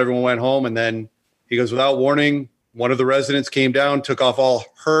lights went out. Everyone went home. And then he goes, without warning, one of the residents came down, took off all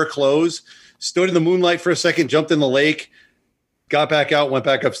her clothes, stood in the moonlight for a second, jumped in the lake, got back out, went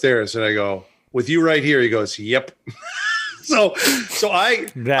back upstairs. And I go, with you right here? He goes, yep. So I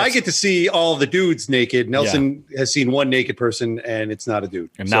get to see all the dudes naked. Nelson has seen one naked person, and it's not a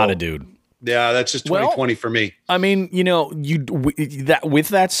dude. Not a dude. Yeah, that's just 2020 for me. I mean, with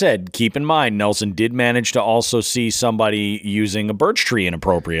that said, keep in mind, Nelson did manage to also see somebody using a birch tree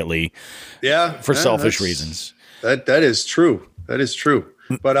inappropriately. Yeah, for selfish reasons. That is true. That is true.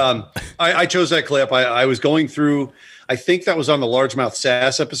 But I chose that clip. I was going through. I think that was on the Largemouth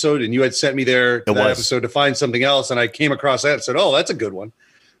Sass episode, and you had sent me there to that episode to find something else, and I came across that and said, "Oh, that's a good one."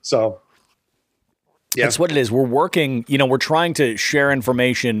 So. Yeah. That's what it is. We're working, we're trying to share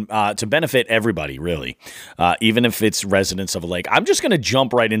information to benefit everybody, really, even if it's residents of a lake. I'm just going to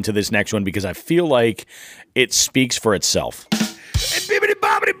jump right into this next one because I feel like it speaks for itself. And bibbidi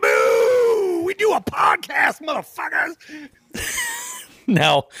bobbidi boo! We do a podcast, motherfuckers!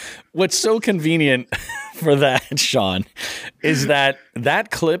 Now, what's so convenient for that, Sean, is that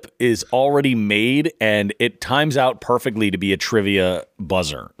clip is already made and it times out perfectly to be a trivia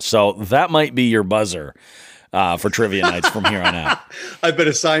buzzer. So that might be your buzzer for trivia nights from here on out. I've been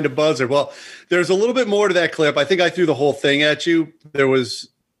assigned a buzzer. Well, there's a little bit more to that clip. I think I threw the whole thing at you. There was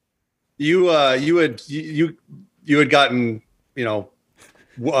you had gotten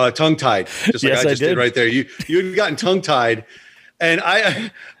tongue-tied, just like yes, I just did right there. You had gotten tongue-tied. And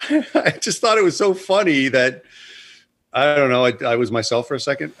I just thought it was so funny that, I don't know, I was myself for a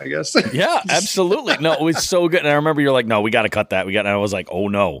second, I guess. Yeah, absolutely. No, it was so good. And I remember you're like, no, we got to cut that. And I was like, oh,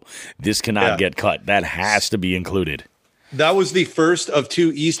 no, this cannot get cut. That has to be included. That was the first of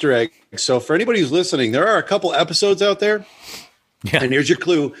 2 Easter eggs. So for anybody who's listening, there are a couple episodes out there. Yeah. And here's your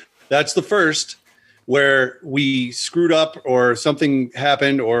clue. That's the first where we screwed up or something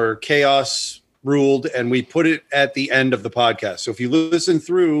happened or chaos ruled, and we put it at the end of the podcast. So if you listen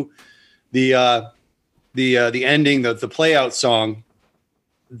through the ending, the play out song,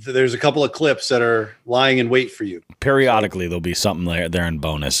 there's a couple of clips that are lying in wait for you. Periodically, there'll be something there in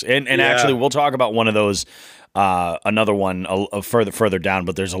bonus, and actually, we'll talk about one of those, another one further down.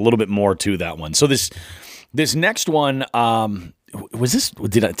 But there's a little bit more to that one. So this next one, was this?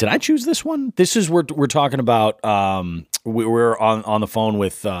 Did I choose this one? This is we're talking about. We're on the phone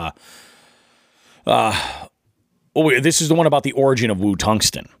with. This is the one about the origin of Woo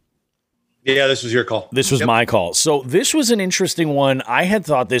Tungsten. Yeah, this was your call. This was my call. So this was an interesting one. I had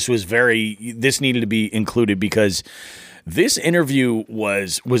thought this needed to be included because this interview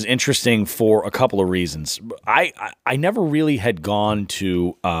was interesting for a couple of reasons. I never really had gone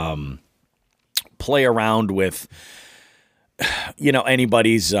to play around with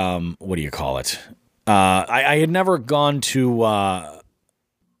anybody's what do you call it? I had never gone to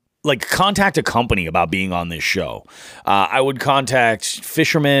contact a company about being on this show. I would contact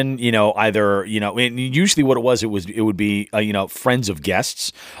fishermen, and usually what it would be, friends of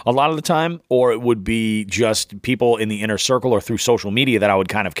guests a lot of the time, or it would be just people in the inner circle or through social media that I would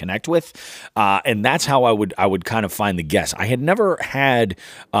kind of connect with. And that's how I would kind of find the guests. I had never had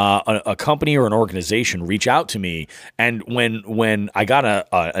a company or an organization reach out to me. And when I got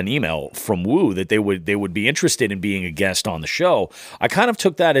an email from Woo that they would be interested in being a guest on the show, I kind of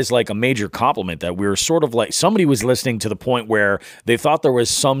took that as like a major compliment that we were sort of like somebody was listening to the point where they thought there was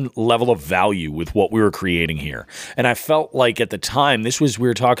some level of value with what we were creating here. And I felt like at the time, we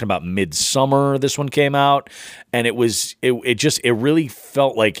were talking about midsummer, this one came out, and it really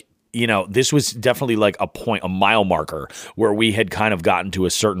felt like, this was definitely like a mile marker where we had kind of gotten to a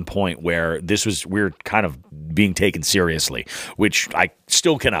certain point where we're kind of being taken seriously, which I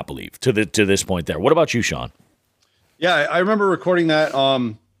still cannot believe to this point there. What about you, Sean? Yeah, I remember recording that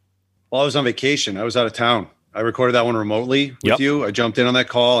while I was on vacation. I was out of town. I recorded that one remotely with you. I jumped in on that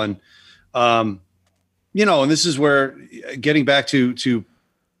call, and and this is where getting back to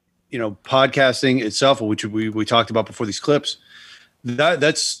podcasting itself, which we talked about before these clips.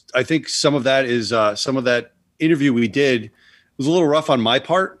 That's I think some of that is some of that interview we did was a little rough on my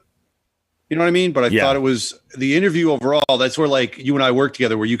part. You know what I mean? But I thought it was the interview overall. That's where like you and I worked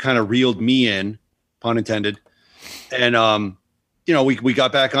together, where you kind of reeled me in, pun intended, and we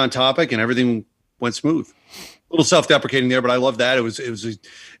got back on topic and everything went smooth. A little self-deprecating there, but I love that. It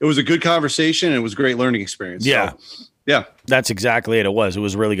was a good conversation and it was a great learning experience. Yeah. So, yeah. That's exactly it. It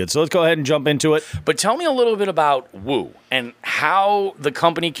was really good. So let's go ahead and jump into it. But tell me a little bit about Woo and how the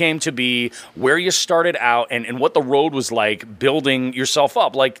company came to be, where you started out, and what the road was like building yourself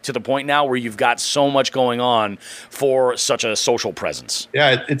up, like to the point now where you've got so much going on for such a social presence.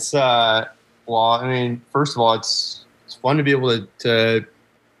 Yeah, it's first of all, it's fun to be able to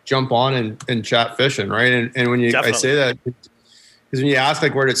jump on and chat fishing, right? And when I say that, because when you ask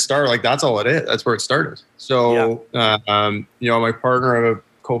like where did it start, like that's all it is. That's where it started. So, my partner, a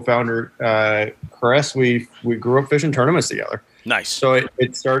co-founder, Chris, we grew up fishing tournaments together. Nice. So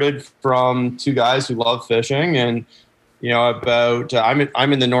it started from 2 guys who love fishing, and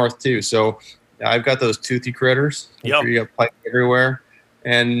I'm in the north too, so I've got those toothy critters. Yep. You got pike everywhere,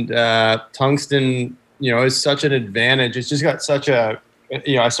 and tungsten. Is such an advantage. It's just got such a,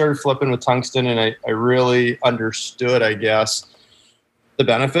 I started flipping with tungsten and I really understood, I guess, the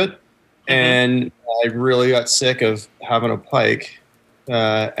benefit. Mm-hmm. And I really got sick of having a pike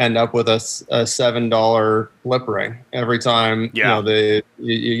end up with a $7 lip ring every time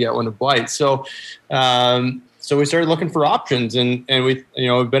you get one to bite. So so we started looking for options, and we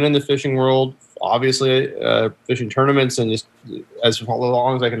we've been in the fishing world, obviously, fishing tournaments, and just as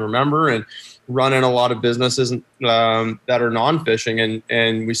long as I can remember, and running a lot of businesses that are non-fishing,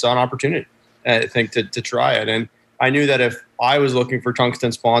 and we saw an opportunity, I think, to try it. And I knew that if I was looking for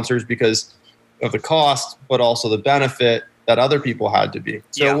tungsten sponsors because of the cost, but also the benefit, that other people had to be.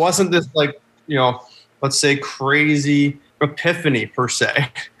 So it wasn't this let's say crazy epiphany per se.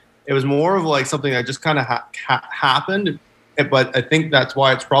 It was more of like something that just kind of happened. But I think that's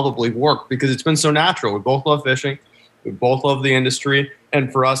why it's probably worked, because it's been so natural. We both love fishing. We both love the industry.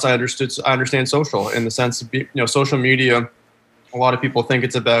 And for us, I understand social in the sense of, social media. A lot of people think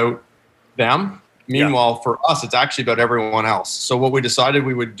it's about them. Meanwhile, for us, it's actually about everyone else. So what we decided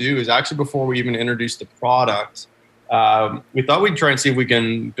we would do is actually, before we even introduced the product, we thought we'd try and see if we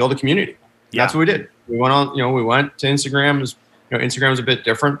can build a community. That's what we did. We went on, we went to Instagram. Instagram's a bit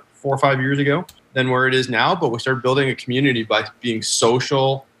different 4 or 5 years ago than where it is now, but we started building a community by being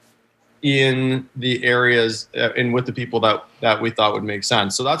social in the areas and with the people that we thought would make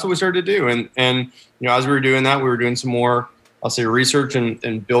sense. So that's what we started to do. And as we were doing that, we were doing some more, I'll say, research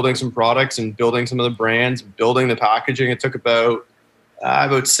and building some products and building some of the brands, building the packaging. It took about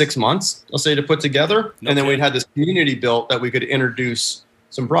 6 months, I'll say, to put together. And then we'd had this community built that we could introduce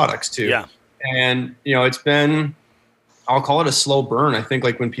some products to. Yeah. And, it's been, I'll call it a slow burn. I think,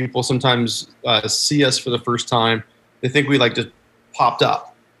 like, when people sometimes see us for the first time, they think we just popped up.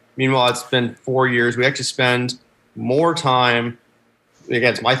 Meanwhile, it's been 4 years. We actually spend more time,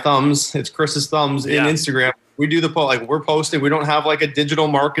 again, it's my thumbs, it's Chris's thumbs in Instagram. We do the we're posting. We don't have a digital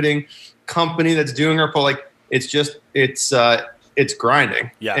marketing company that's doing our post. It's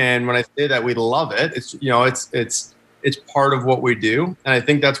grinding. Yeah. And when I say that, we love it. It's part of what we do. And I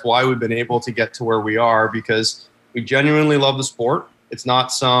think that's why we've been able to get to where we are, because we genuinely love the sport. It's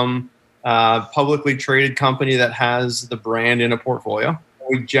not some publicly traded company that has the brand in a portfolio.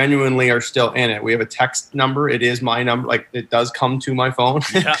 We genuinely are still in it. We have a text number. It is my number. It does come to my phone.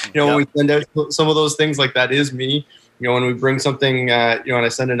 When we send out some of those things, that is me. When we bring something, and I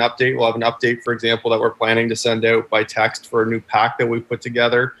send an update, we'll have an update, for example, that we're planning to send out by text for a new pack that we put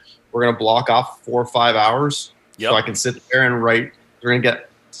together. We're going to block off 4 or 5 hours so I can sit there and write. We're going to get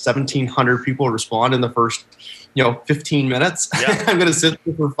 1,700 people respond in the first 15 minutes. I'm going to sit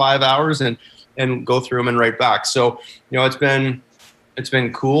there for 5 hours and go through them and write back. So, it's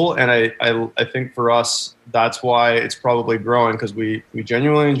been cool. And I think for us, that's why it's probably growing, because we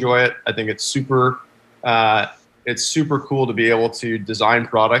genuinely enjoy it. I think it's super cool to be able to design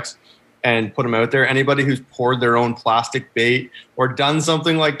products and put them out there. Anybody who's poured their own plastic bait or done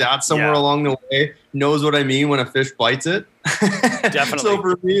something like that somewhere along the way knows what I mean when a fish bites it. Definitely. So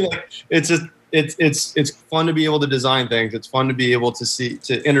for me, it's just, it's fun to be able to design things. It's fun to be able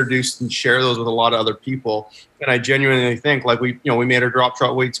to introduce and share those with a lot of other people. And I genuinely think, we made our drop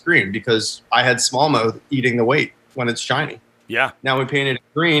shot weights green because I had smallmouth eating the weight when it's shiny. Yeah. Now we painted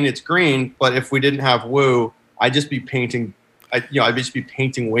it green. It's green, but if we didn't have Woo, I'd just be painting. I'd just be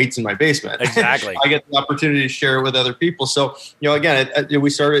painting weights in my basement. Exactly. I get the opportunity to share it with other people. So again, we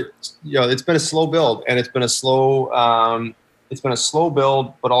started. It's been a slow build, and it's been a slow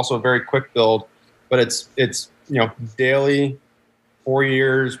build, but also a very quick build. But it's daily, 4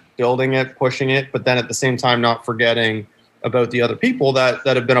 years building it, pushing it, but then at the same time not forgetting about the other people that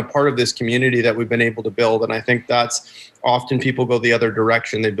have been a part of this community that we've been able to build. And I think that's often people go the other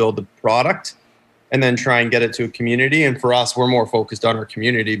direction. They build the product and then try and get it to a community. And for us, we're more focused on our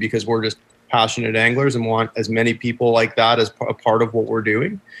community because we're just passionate anglers and want as many people like that as a part of what we're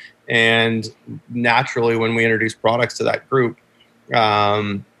doing. And naturally, when we introduce products to that group,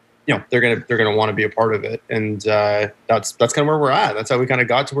 they're gonna want to be a part of it. And that's kind of where we're at. That's how we kind of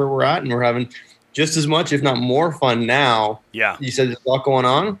got to where we're at, and we're having just as much, if not more, fun now. Yeah, you said there's a lot going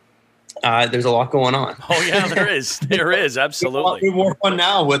on. There's a lot going on. Oh yeah, there is. There is, absolutely. We're more fun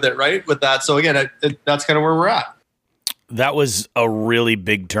now with it, right? With that. So again, that's kind of where we're at. That was a really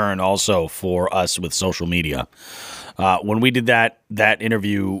big turn also for us with social media. When we did that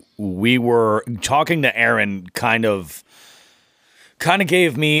interview, we were talking to Aaron, kind of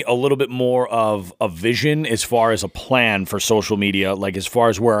gave me a little bit more of a vision as far as a plan for social media, as far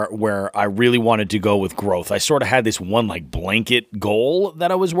as where I really wanted to go with growth. I sort of had this one blanket goal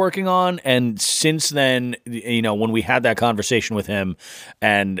that I was working on, and since then, when we had that conversation with him,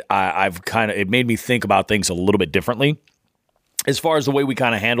 and it made me think about things a little bit differently. as far as the way we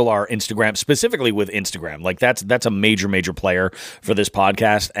kind of handle our Instagram, specifically with Instagram, like that's a major player for this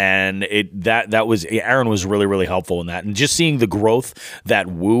podcast, and Aaron was really helpful in that, and just seeing the growth that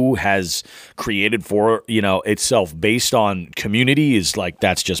Woo has created for itself based on community is like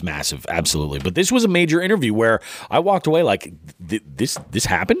that's just massive, absolutely. But this was a major interview where I walked away like this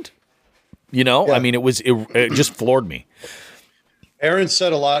happened, Yeah. I mean, it just floored me. Aaron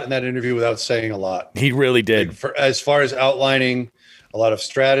said a lot in that interview without saying a lot. He really did. As far as outlining a lot of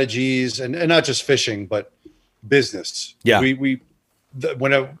strategies and not just fishing, but business. Yeah.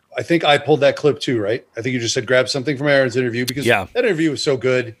 I think I pulled that clip too, right? I think you just said grab something from Aaron's interview because that interview was so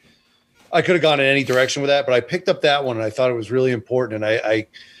good. I could have gone in any direction with that, but I picked up that one and I thought it was really important. And I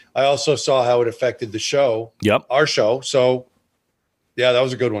also saw how it affected the show. Yep. Our show. So yeah, that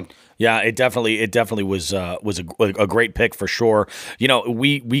was a good one. Yeah, it definitely was a great pick for sure.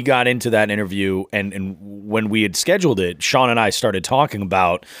 We got into that interview, and when we had scheduled it, Sean and I started talking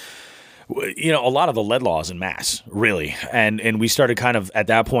about a lot of the lead laws in Mass, really, and we started kind of at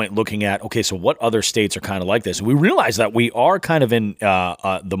that point looking at, okay, so what other states are kind of like this? And we realized that we are kind of in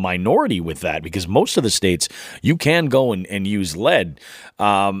the minority with that, because most of the states you can go and use lead.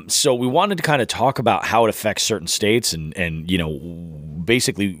 So we wanted to kind of talk about how it affects certain states and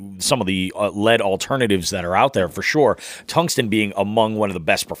basically some of the lead alternatives that are out there for sure. Tungsten being among one of the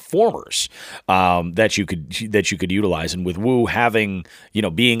best performers that you could utilize, and with Woo having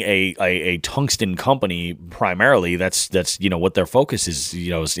being a tungsten company primarily, that's what their focus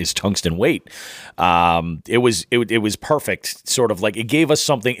is tungsten weight. It was perfect, sort of like it gave us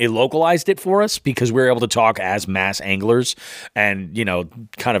something, it localized it for us because we were able to talk as Mass anglers and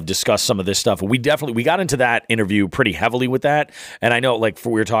kind of discuss some of this stuff. We got into that interview pretty heavily with that, and I know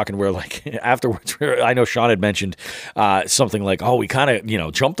we were talking, we're like afterwards, I know Sean had mentioned something like, oh, we kind of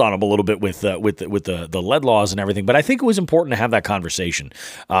jumped on him a little bit with the lead laws and everything, but I think it was important to have that conversation.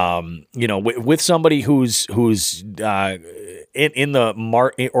 With somebody who's in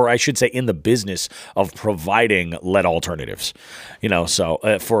the business of providing lead alternatives,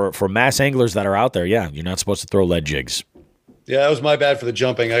 so for Mass anglers that are out there, you're not supposed to throw lead jigs. Yeah, that was my bad for the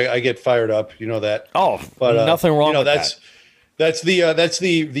jumping. I get fired up, that. Oh, but nothing wrong with that. That's the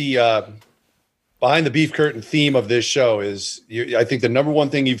behind the beef curtain theme of this show is. I think the number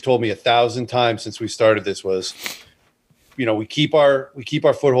one thing you've told me 1,000 times since we started this was, we keep our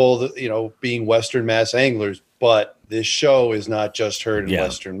foothold, being Western Mass anglers, but this show is not just heard in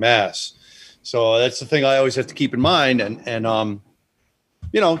Western Mass. So that's the thing I always have to keep in mind. And I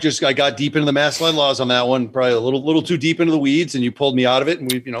got deep into the Mass lead laws on that one, probably a little too deep into the weeds, and you pulled me out of it,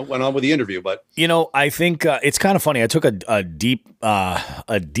 and we went on with the interview. But I think it's kind of funny. I took a deep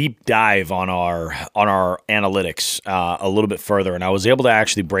dive on our analytics a little bit further, and I was able to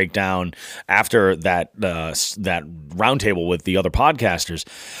actually break down after that roundtable with the other podcasters.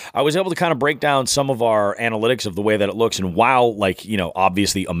 I was able to kind of break down some of our analytics of the way that it looks, and while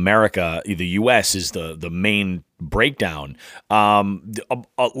obviously America, the U.S. is the main breakdown,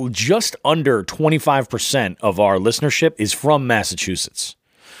 just under 25% of our listenership is from Massachusetts.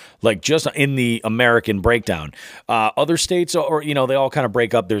 Like just in the American breakdown. Other states, or they all kind of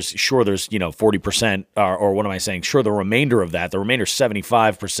break up. There's 40%, or what am I saying? Sure, the remainder of that, the remainder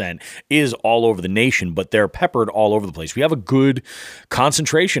 75% is all over the nation, but they're peppered all over the place. We have a good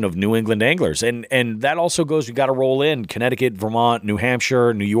concentration of New England anglers, and that also goes. We got to roll in Connecticut, Vermont, New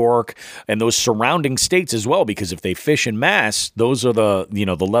Hampshire, New York, and those surrounding states as well. Because if they fish in Mass, those are the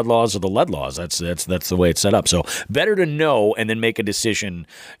the lead laws are the lead laws. That's the way it's set up. So better to know and then make a decision.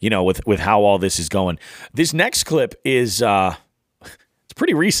 With how all this is going. This next clip is it's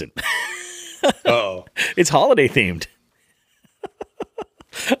pretty recent. Uh-oh. It's holiday themed.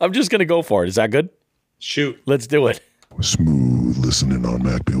 I'm just gonna go for it. Is that good? Shoot. Let's do it. Smooth listening on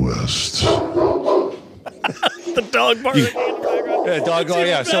MacB West. The dog barking in the background. Yeah, dog going,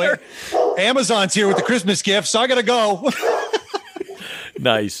 yeah. So Amazon's here with the Christmas gift, so I gotta go.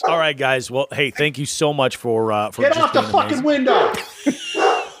 Nice. All right, guys. Well, hey, thank you so much for get off the fucking window.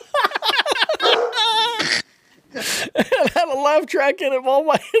 It had a laugh track in it all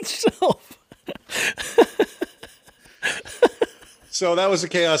by itself. So that was the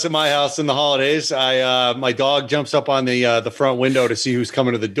chaos in my house in the holidays. My dog jumps up on the front window to see who's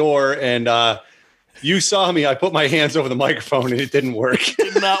coming to the door, and you saw me. I put my hands over the microphone, and it didn't work.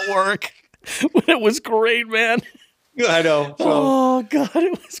 It did not work. But it was great, man. I know. So. Oh God,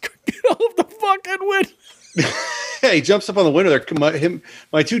 it was great. Get off the fucking window. Yeah, he jumps up on the window.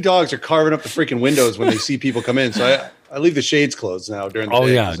 My two dogs are carving up the freaking windows when they see people come in. So I leave the shades closed now during the day. Oh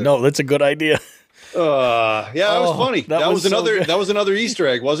yeah, no, that's a good idea. Yeah, that was funny. That was another. So that was another Easter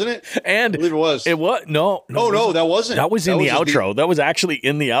egg, wasn't it? And I believe it was. It was no. No, that wasn't. That was in the outro. That was actually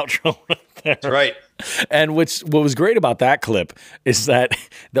in the outro. Right there. That's right. And what was great about that clip is that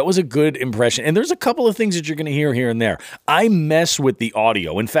was a good impression. And there's a couple of things that you're going to hear here and there. I mess with the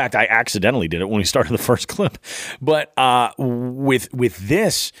audio. In fact, I accidentally did it when we started the first clip. But with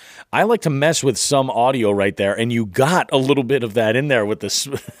this, I like to mess with some audio right there. And you got a little bit of that in there with this.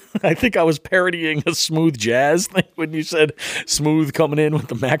 I think I was parodying a smooth jazz thing when you said smooth coming in with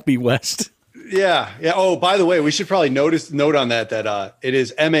the MacB West. Yeah. Oh, by the way, we should probably note on that it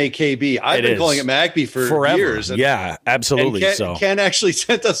is MAKB. I've been calling it MacB for forever. Years. Yeah, absolutely. And Ken actually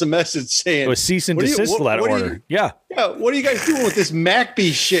sent us a message saying it was cease and desist order. Yeah. What are you guys doing with this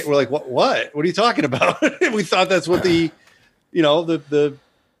MacB shit? We're like, what? What are you talking about? We thought that's what the I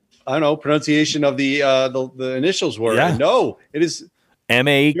don't know, pronunciation of the initials were. Yeah. No, it is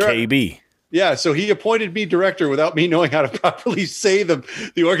MAKB. Yeah, so he appointed me director without me knowing how to properly say the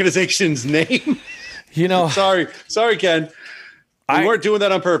organization's name. Sorry, Ken. We weren't doing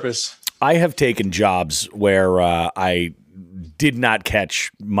that on purpose. I have taken jobs where I did not catch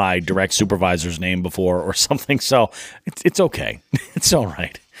my direct supervisor's name before or something, so it's okay. It's all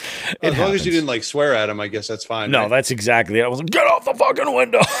right. As long as you didn't swear at him, I guess that's fine. No, right? That's exactly it. I was like, get off the fucking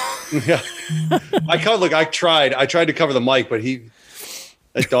window. Yeah. I tried to cover the mic, but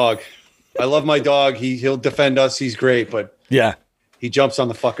that dog. I love my dog. He'll defend us. He's great, but yeah, he jumps on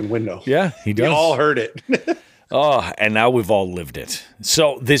the fucking window. Yeah, he does. We all heard it. And now we've all lived it.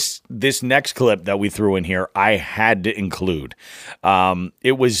 So this next clip that we threw in here, I had to include.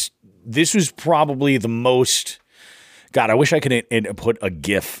 This was probably the most. God, I wish I could put a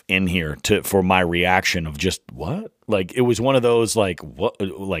GIF in here for my reaction of just what? It was one of those what?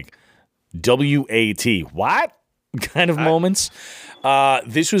 WAT what? Kind of moments.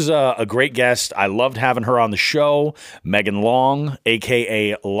 This was a great guest. I loved having her on the show, Megan Long,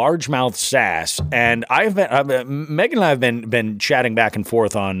 aka Largemouth Sass, and Megan and I have been chatting back and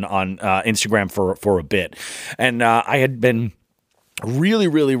forth on Instagram for a bit, and I had been really,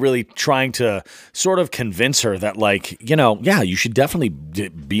 really, really trying to sort of convince her that you should definitely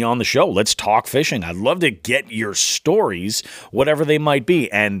be on the show. Let's talk fishing. I'd love to get your stories, whatever they might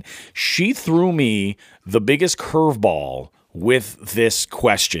be. And she threw me the biggest curveball with this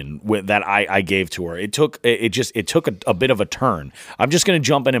question that I gave to her. It took a bit of a turn. I'm just going to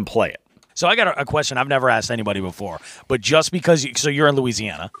jump in and play it. So I got a question I've never asked anybody before, but just because so you're in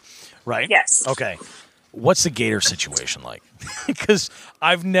Louisiana, right? Yes. Okay. What's the gator situation like? Because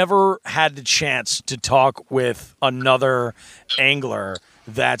I've never had the chance to talk with another angler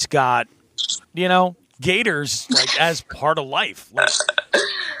that's got, gators as part of life.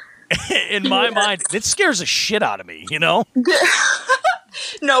 In my mind, it scares the shit out of me,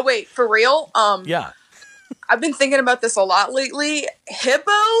 No, wait, for real? Yeah. I've been thinking about this a lot lately.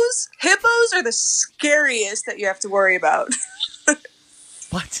 Hippos are the scariest that you have to worry about.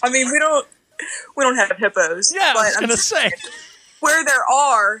 What? I mean, we don't have hippos. Yeah, I was going to say. Where there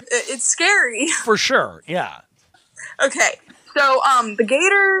are, it's scary. For sure, yeah. Okay, so the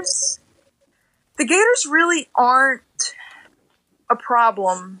gators really aren't a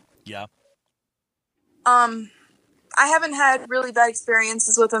problem. Yeah. I haven't had really bad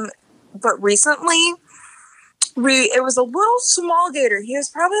experiences with them, but recently, it was a little small gator. He was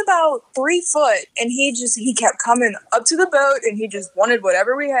probably about 3 foot, and he kept coming up to the boat, and he just wanted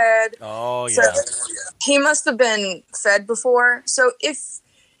whatever we had. Oh yeah. So he must have been fed before. So if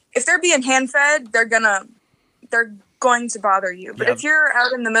they're being hand fed, they're going to bother you. But if you're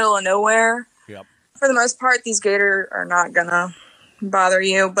out in the middle of nowhere, for the most part, these gators are not gonna bother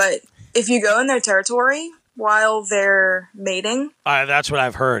you. But if you go in their territory while they're mating, that's what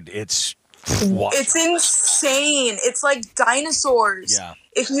I've heard. It's insane. It's like dinosaurs. Yeah.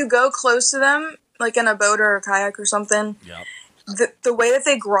 If you go close to them, like in a boat or a kayak or something, the way that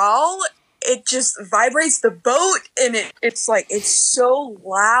they growl, it just vibrates the boat, and it's so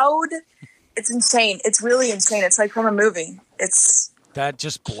loud. It's insane. It's really insane. It's like from a movie. That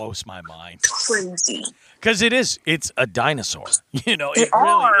just blows my mind. Crazy. Because it's a dinosaur. It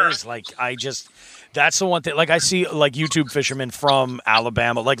really is. That's the one thing. I see YouTube fishermen from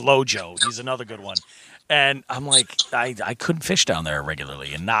Alabama, like Lojo. He's another good one. And I'm like, I couldn't fish down there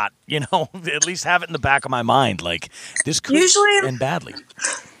regularly and not, at least have it in the back of my mind. This could end badly.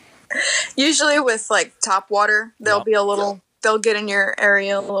 Usually with top water, they'll get in your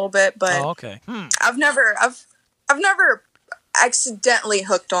area a little bit, but okay. I've never accidentally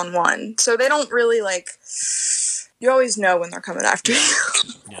hooked on one. So they don't really you always know when they're coming after you.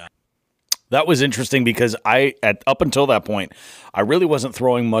 Yeah. That was interesting because up until that point, I really wasn't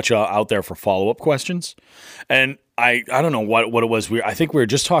throwing much out there for follow-up questions. And I don't know what it was. I think we were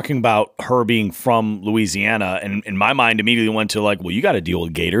just talking about her being from Louisiana, and in my mind immediately went to like, well, you got to deal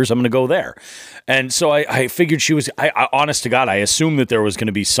with gators. I'm going to go there. And so I figured she was, honest to God, I assumed that there was going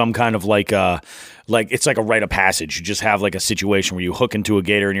to be some kind of like it's like a rite of passage. You just have like a situation where you hook into a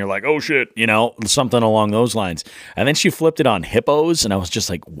gator and you're like, oh shit, something along those lines. And then she flipped it on hippos, and I was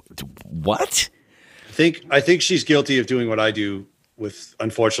just like, what? I think she's guilty of doing what I do with,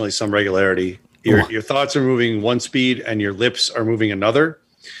 unfortunately, some regularity. Your thoughts are moving one speed and your lips are moving another.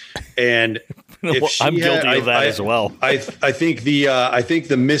 And I'm guilty of that as well. I think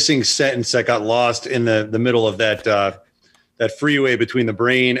the missing sentence that got lost in the middle of that freeway between the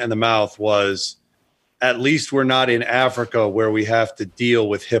brain and the mouth was, at least we're not in Africa where we have to deal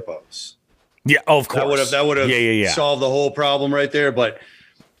with hippos. Yeah, of course. That would have solved the whole problem right there. But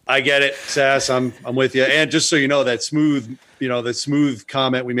I get it, Sass. I'm with you. And just so you know, that smooth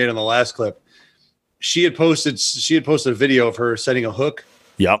comment we made on the last clip, she had posted a video of her setting a hook.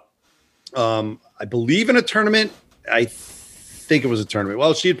 Yep. I believe in a tournament. I think it was a tournament.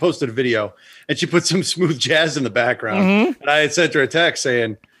 Well, she had posted a video and she put some smooth jazz in the background. Mm-hmm. And I had sent her a text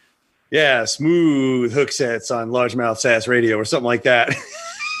saying, yeah, smooth hook sets on Largemouth Sass Radio or something like that.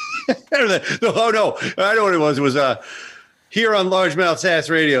 Oh no, I know what it was. It was here on Largemouth Sass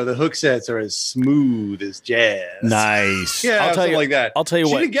Radio, the hook sets are as smooth as jazz. Nice. Yeah, I'll tell you, like that. I'll tell you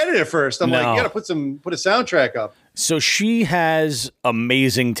she what. She didn't get it at first. I'm like, you got to put a soundtrack up. So she has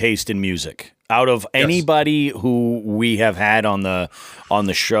amazing taste in music. Out of anybody who we have had on the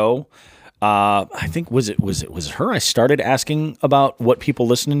show, I think was it her I started asking about what people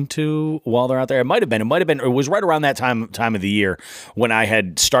listening to while they're out there. It might have been. It was right around that time of the year when I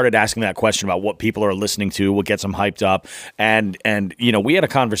had started asking that question about what people are listening to, what gets them hyped up, and we had a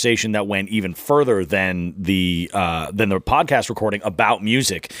conversation that went even further than the podcast recording about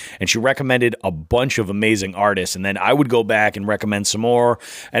music. And she recommended a bunch of amazing artists, and then I would go back and recommend some more,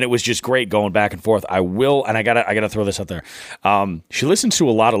 and it was just great going back and forth. I gotta throw this out there. She listens to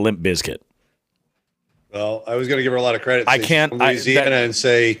a lot of Limp Bizkit. Well, I was going to give her a lot of credit. I can't. Louisiana and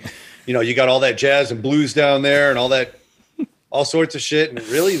say, you got all that jazz and blues down there and all that, all sorts of shit. And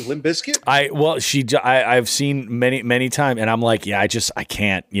really, Limp Bizkit? I've seen many times, and I'm like, yeah, I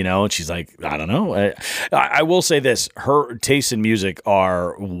can't, And she's like, I don't know. I will say this: her tastes in music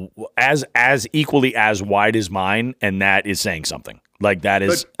are as equally as wide as mine, and that is saying something. Like, that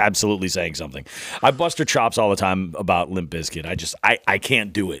is absolutely saying something. I bust her chops all the time about Limp Bizkit. I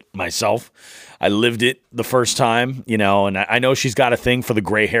can't do it myself. I lived it the first time, and I know she's got a thing for the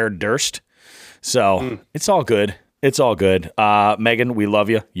gray-haired Durst. So it's all good. It's all good. Megan, we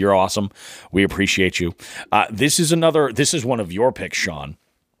love you. You're awesome. We appreciate you. This is one of your picks, Sean.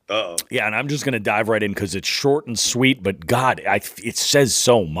 Uh-oh. Yeah, and I'm just going to dive right in because it's short and sweet, but God, it says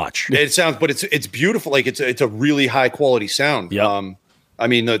so much. It sounds, but it's beautiful. Like it's a really high quality sound. Yep. I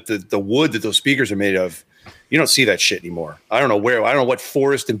mean, the wood that those speakers are made of, you don't see that shit anymore. I don't know what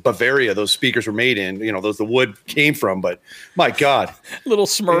forest in Bavaria those speakers were made in. The wood came from, but my God, little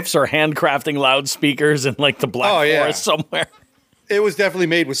Smurfs are handcrafting loudspeakers in like the Black Forest somewhere. It was definitely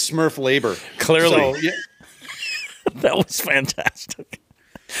made with Smurf labor. Clearly, so, yeah. That was fantastic.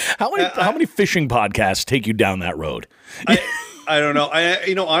 How many fishing podcasts take you down that road? I don't know.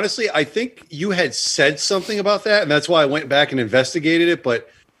 Honestly, I think you had said something about that, and that's why I went back and investigated it. But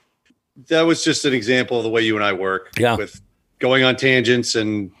that was just an example of the way you and I work. Yeah. With going on tangents,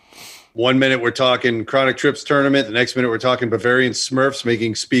 and 1 minute we're talking Chronic Trips tournament, the next minute we're talking Bavarian Smurfs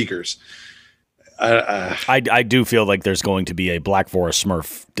making speakers. I do feel like there's going to be a Black Forest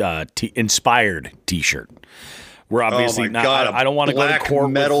Smurf inspired T-shirt. We're obviously not. God, I don't want to go to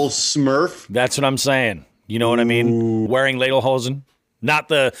court. Metal Smurf. That's what I'm saying. You know what I mean? Ooh. Wearing lederhosen, not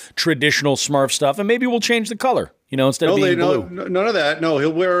the traditional Smurf stuff, and maybe we'll change the color. Instead of being blue. None of that. No,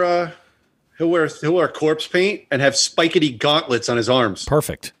 he'll wear corpse paint and have spikety gauntlets on his arms.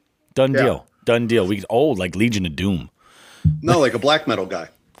 Perfect. Done deal. Done deal. Like Legion of Doom. No, like a black metal guy.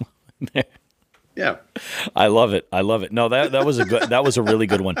 Yeah. I love it. No, that was a really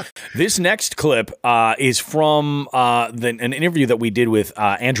good one. This next clip is from an interview that we did with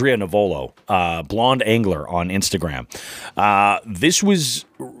Andrea Navolo, Blonde Angler on Instagram. This was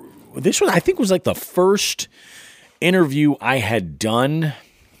I think was like the first interview I had done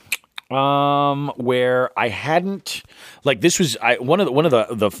Where I hadn't, like, this was one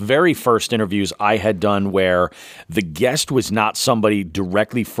of the very first interviews I had done where the guest was not somebody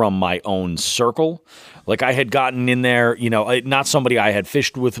directly from my own circle. Like, I had gotten in there, not somebody I had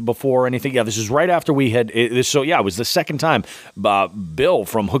fished with before or anything. Yeah, this is right after we had this. So yeah, it was the second time. Bill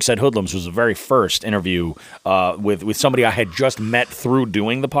from Hookside Hoodlums was the very first interview with somebody I had just met through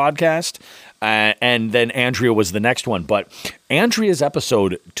doing the podcast. And then Andrea was the next one. But Andrea's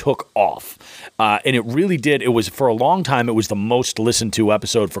episode took off. And it really did. It was, for a long time, it was the most listened to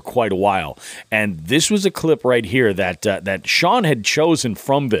episode for quite a while. And this was a clip right here that Sean had chosen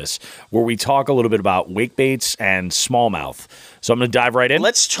from this, where we talk a little bit about wake baits and smallmouth. So I'm going to dive right in.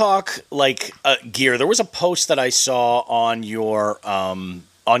 Let's talk gear. There was a post that I saw on your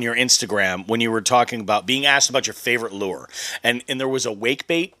Instagram when you were talking about being asked about your favorite lure. And there was a wake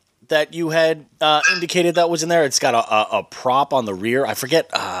bait that you had indicated that was in there. It's got a prop on the rear. I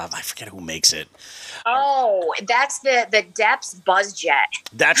forget who makes it. Oh, that's the Depths Buzz Jet.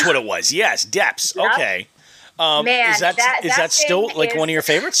 That's what it was. Yes, Depths. Yep. Okay. Man, is that still like one of your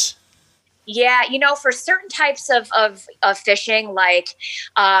favorites? Yeah, for certain types of fishing, to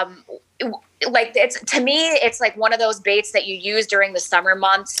me, it's like one of those baits that you use during the summer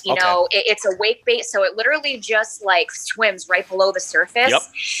months. It's a wake bait, so it literally just like swims right below the surface. Yep.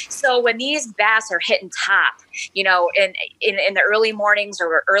 So when these bass are hitting top, in the early mornings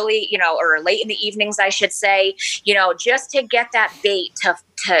or early, or late in the evenings, I should say, just to get that bait to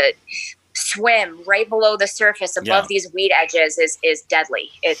swim right below the surface above these weed edges is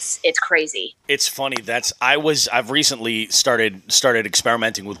deadly. It's crazy. It's funny. I've recently started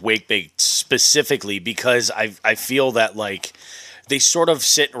experimenting with wake baits specifically because I feel that they sort of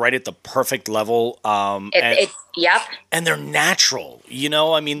sit right at the perfect level. Yep. And they're natural,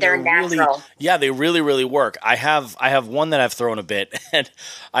 I mean, they're natural. They really, really work. I have one that I've thrown a bit, and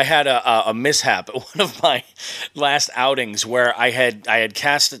I had a mishap at one of my last outings where I had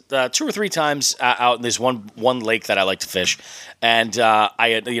cast it 2 or 3 times out in this one lake that I like to fish. And I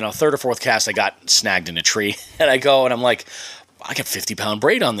had, third or fourth cast, I got snagged in a tree, and I go and I'm like, I got 50-pound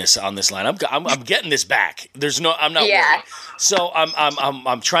braid on this line. I'm getting this back. I'm not worried. So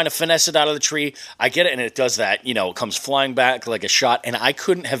I'm trying to finesse it out of the tree. I get it, and it does that. It comes flying back like a shot. And I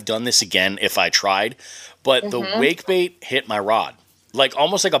couldn't have done this again if I tried. But the wake bait hit my rod,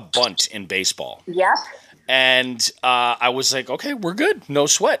 almost like a bunt in baseball. Yep. And I was like, okay, we're good. No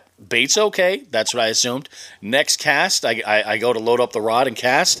sweat. Bait's okay. That's what I assumed. Next cast, I go to load up the rod and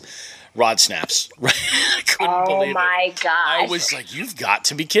cast. Rod snaps. I couldn't believe it. Oh my gosh. I was like, you've got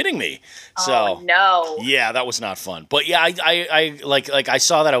to be kidding me. Oh no. Yeah, that was not fun. But yeah, I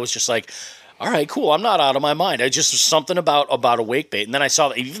saw that. I was just like, all right, cool. I'm not out of my mind. I just was something about a wake bait, and then I saw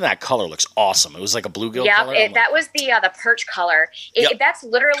that even that color looks awesome. It was like a bluegill color. Yeah, that was the perch color. That's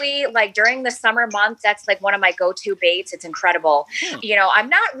literally during the summer months. That's one of my go-to baits. It's incredible. I'm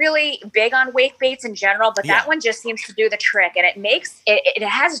not really big on wake baits in general, but that one just seems to do the trick, and it makes it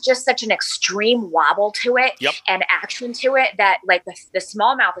has just such an extreme wobble to it and action to it that the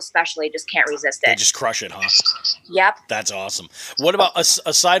smallmouth especially just can't resist it. They just crush it, huh? Yep. That's awesome. What about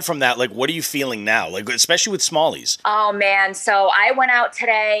aside from that? What are you feeling now, especially with smallies? Oh man, so I went out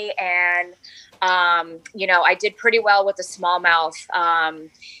today and I did pretty well with the smallmouth,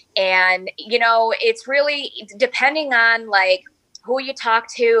 and it's really depending on who you talk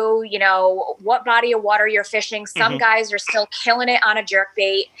to, what body of water you're fishing. Some guys are still killing it on a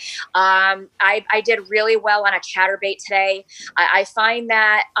jerkbait. I did really well on a chatterbait today. I find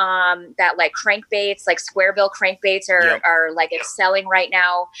that crankbaits, square bill crankbaits are excelling right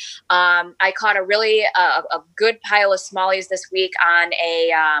now. I caught a really a good pile of smallies this week on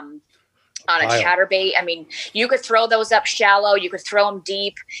a chatterbait. I mean, you could throw those up shallow. You could throw them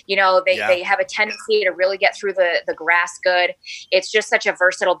deep. They have a tendency to really get through the grass good. It's just such a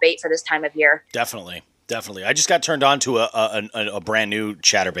versatile bait for this time of year. Definitely. I just got turned on to a brand new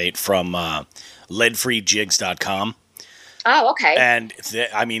chatterbait from leadfreejigs.com. Oh, okay. And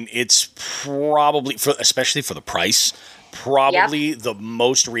it's probably, especially for the price, the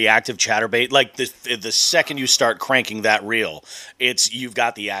most reactive chatterbait. The second you start cranking that reel, you've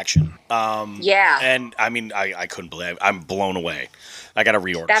got the action. And I couldn't believe it. I'm blown away. I got to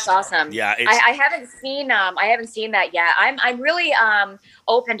reorder. That's awesome. Yeah, I haven't seen that yet. I'm really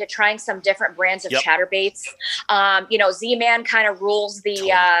open to trying some different brands of chatterbaits. Z-Man kind of rules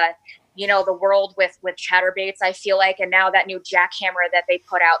the the world with chatterbaits, I feel like. And now that new jackhammer that they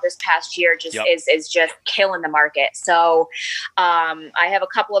put out this past year just is just killing the market. So I have a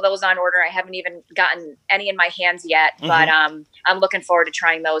couple of those on order. I haven't even gotten any in my hands yet, but I'm looking forward to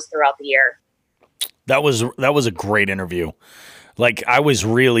trying those throughout the year. That was a great interview. I was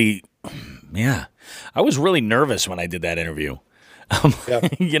really Yeah. I was really nervous when I did that interview.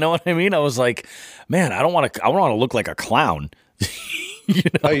 You know what I mean? I was like, man, I don't want to look like a clown. You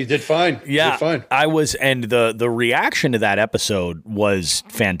know? Oh, you did fine. Yeah, you did fine. I was, and the reaction to that episode was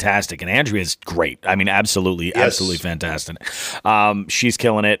fantastic, and Andrea's great. I mean, absolutely fantastic. She's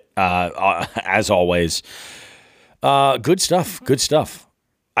killing it as always. Good stuff.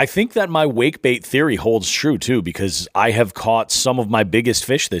 I think that my wake bait theory holds true too, because I have caught some of my biggest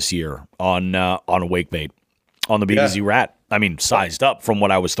fish this year on a wake bait on the BBZ Rat. I mean, sized up from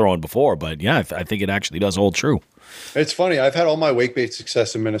what I was throwing before, but yeah, I think it actually does hold true. It's funny. I've had all my wake bait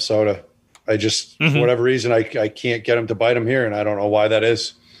success in Minnesota. I just, for whatever reason, I can't get them to bite them here, and I don't know why that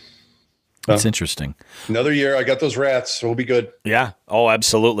is. That's interesting. Another year, I got those rats, so we'll be good. Yeah. Oh,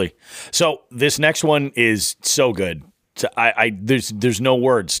 absolutely. So this next one is so good. So there's no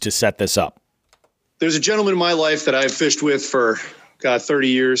words to set this up. There's a gentleman in my life that I've fished with for 30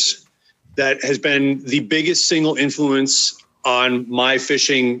 years that has been the biggest single influence on my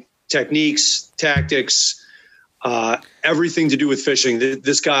fishing techniques, tactics, everything to do with fishing.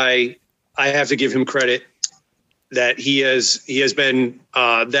 This guy, I have to give him credit that he has been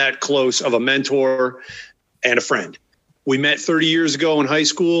that close of a mentor and a friend. We met 30 years ago in high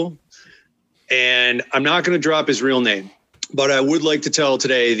school, and I'm not going to drop his real name, but I would like to tell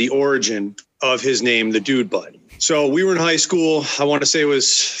today the origin of his name, the Dude Bud. So we were in high school. I want to say it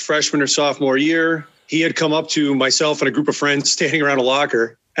was freshman or sophomore year. He had come up to myself and a group of friends standing around a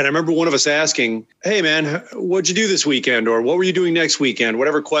locker. And I remember one of us asking, "Hey man, what'd you do this weekend?" Or "What were you doing next weekend?"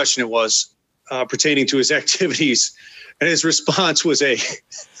 Whatever question it was pertaining to his activities. And his response was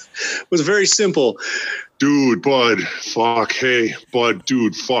very simple. Dude, bud, fuck, hey, bud,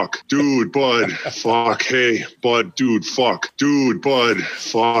 dude, fuck. Dude, bud, fuck, hey, bud, dude, fuck. Dude, bud,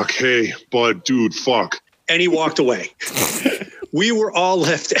 fuck, hey, bud, dude, fuck. And he walked away. We were all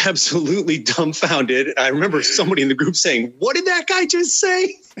left absolutely dumbfounded. I remember somebody in the group saying, "What did that guy just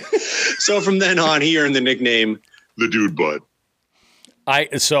say?" So from then on, he earned the nickname, the Dude Bud.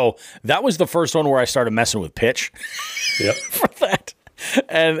 So that was the first one where I started messing with pitch. Yep. For that.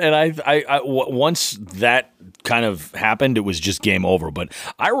 And I once that kind of happened, it was just game over. But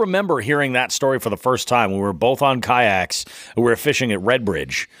I remember hearing that story for the first time. We were both on kayaks. We were fishing at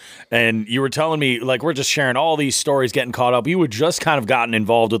Redbridge. And you were telling me, like, we're just sharing all these stories, getting caught up. You had just kind of gotten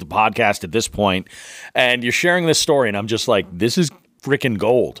involved with the podcast at this point. And you're sharing this story. And I'm just like, this is freaking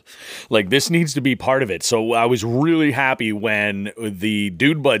gold. Like, this needs to be part of it. So I was really happy when the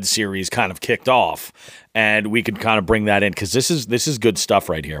Dude Bud series kind of kicked off, and we could kind of bring that in, because this is good stuff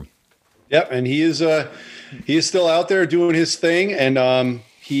right here. Yep, and he is still out there doing his thing, and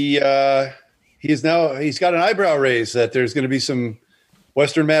he's got an eyebrow raise that there's going to be some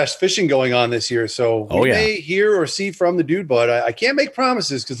Western Mass fishing going on this year. So we may hear or see from the Dude Bud. I can't make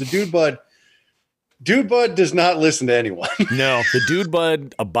promises, because the Dude Bud does not listen to anyone. No, the Dude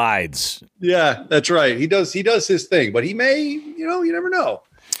Bud abides. Yeah, that's right. He does his thing, but he may, you never know.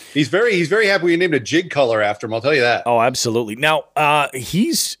 He's very happy we named a jig color after him. I'll tell you that. Oh, absolutely. Now,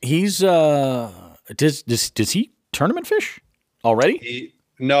 does he tournament fish already?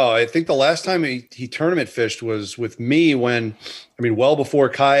 No, I think the last time he tournament fished was with me well before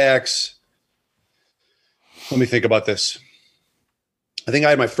kayaks. Let me think about this. I think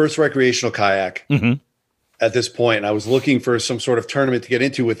I had my first recreational kayak at this point, and I was looking for some sort of tournament to get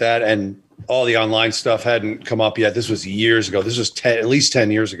into with that, and all the online stuff hadn't come up yet. This was years ago. This was at least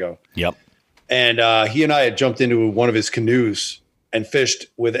 10 years ago. Yep. And he and I had jumped into one of his canoes and fished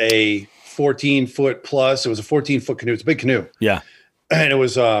with a 14-foot plus. It was a 14-foot canoe. It's a big canoe. Yeah. And it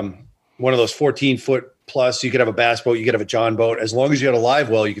was one of those 14-foot plus. You could have a bass boat. You could have a John boat. As long as you had a live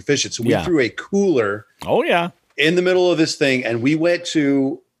well, you could fish it. So we threw a cooler. Oh, yeah. In the middle of this thing, and we went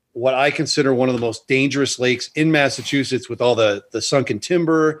to what I consider one of the most dangerous lakes in Massachusetts with all the sunken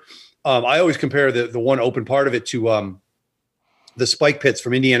timber. I always compare the one open part of it to the spike pits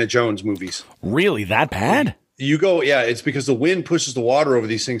from Indiana Jones movies. Really? That bad? You go, yeah, it's because the wind pushes the water over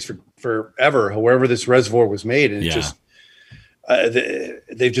these things for forever, however this reservoir was made. And it just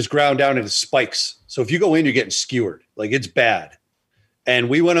they've just ground down into spikes. So if you go in, you're getting skewered. Like, it's bad. And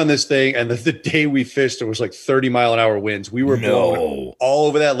we went on this thing, and the day we fished, it was like 30-mile-an-hour winds. We were blown all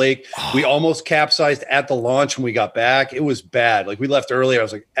over that lake. We almost capsized at the launch when we got back. It was bad. Like, we left early. I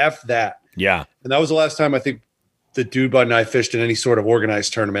was like, F that. Yeah. And that was the last time I think the Dude Bud and I fished in any sort of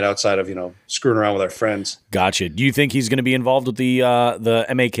organized tournament outside of, screwing around with our friends. Gotcha. Do you think he's going to be involved with the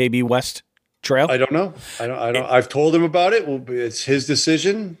MAKB West Trail? I don't know. I don't. I've told him about it. Well, it's his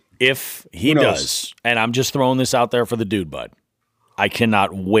decision. If he does, and I'm just throwing this out there for the Dude Bud, I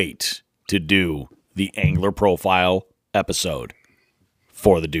cannot wait to do the angler profile episode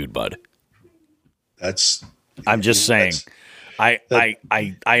for the Dude Bud. I'm just saying.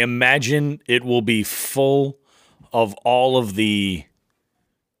 I imagine it will be full of all of the.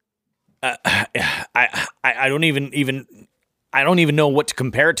 I don't even know what to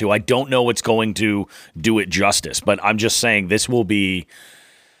compare it to. I don't know what's going to do it justice, but I'm just saying this will be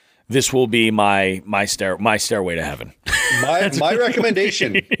my stairway to heaven. My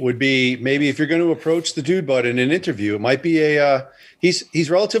recommendation would be maybe if you're going to approach the dude bud in an interview, it might be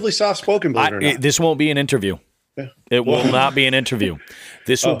he's relatively soft spoken. This won't be an interview. Yeah. It will not be an interview.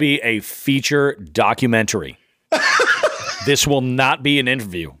 This will be a feature documentary. This will not be an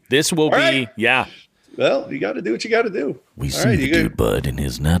interview. This will be yeah. Well, you got to do what you got to do. We see the dude bud in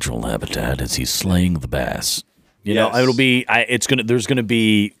his natural habitat as he's slaying the bass. You know, it'll be.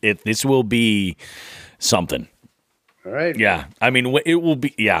 This will be something. All right. Yeah. I mean, it will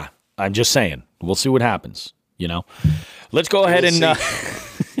be. Yeah. I'm just saying. We'll see what happens. You know. Let's go ahead and.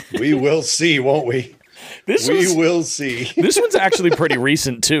 We will see, won't we? We will see. This one's actually pretty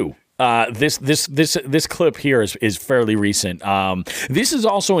recent too. This clip here is fairly recent. This is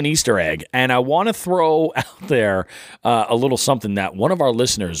also an Easter egg, and I want to throw out there a little something that one of our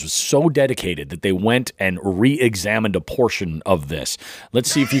listeners was so dedicated that they went and re-examined a portion of this.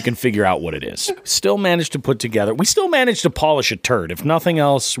 Let's see if you can figure out what it is. We still managed to polish a turd. If nothing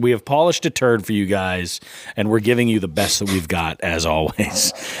else, we have polished a turd for you guys, and we're giving you the best that we've got as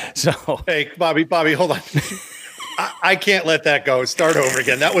always. So, hey, Bobby, hold on. I can't let that go. Start over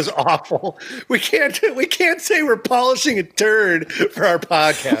again. That was awful. We can't say we're polishing a turd for our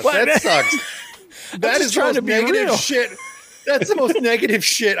podcast. That sucks. That is the most negative shit. That's the most negative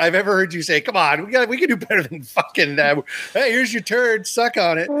shit I've ever heard you say. Come on, we can do better than fucking that. Hey, here's your turd. Suck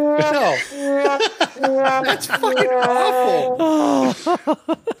on it. No, that's fucking awful.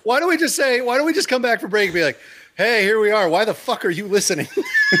 Why don't we just come back from break and be like, hey, here we are. Why the fuck are you listening?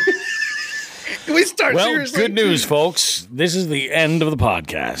 Can we start seriously? Good news, folks. This is the end of the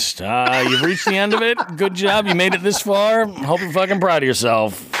podcast. You've reached the end of it. Good job. You made it this far. Hope you're fucking proud of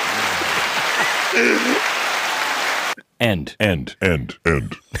yourself. End. Buy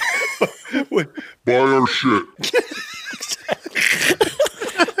our shit.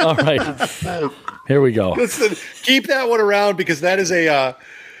 All right. Here we go. Listen, keep that one around because that is a...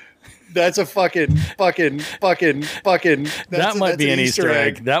 That's a fucking. That might be an Easter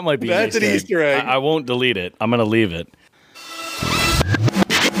egg. That might be. That's an Easter egg. I won't delete it. I'm gonna leave it.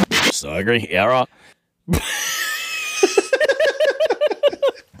 So I agree. Yeah.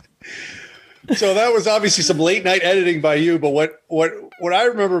 So that was obviously some late night editing by you. But what I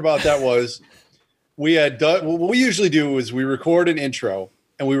remember about that was we had done. What we usually do is we record an intro.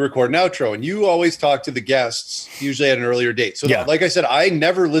 And we record an outro, and you always talk to the guests, usually at an earlier date. So, like I said, I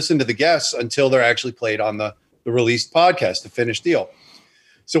never listen to the guests until they're actually played on the released podcast, the finished deal.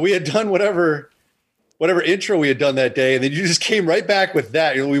 So we had done whatever intro we had done that day, and then you just came right back with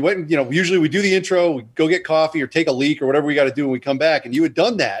that. We went, usually we do the intro, we go get coffee or take a leak or whatever we got to do when we come back, and you had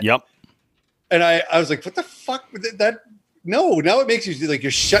done that. Yep. And I was like, what the fuck? No, now it makes you like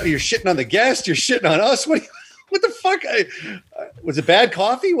you're shitting on the guest, you're shitting on us. What the fuck? Was it bad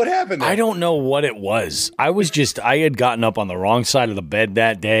coffee? What happened there? I don't know what it was. I had gotten up on the wrong side of the bed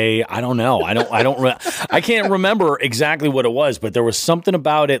that day. I don't know. I can't remember exactly what it was, but there was something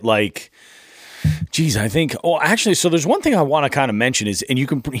about it like, geez, I think, actually, so there's one thing I want to kind of mention is, and you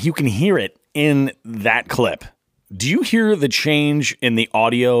can hear it in that clip. Do you hear the change in the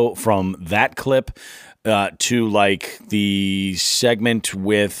audio from that clip to like the segment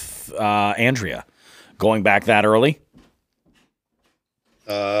with Andrea? Going back that early?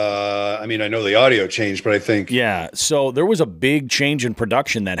 I mean, I know the audio changed, but I think... Yeah, so there was a big change in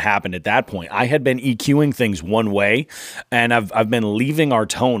production that happened at that point. I had been EQing things one way, and I've been leaving our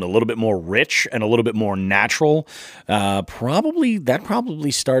tone a little bit more rich and a little bit more natural. That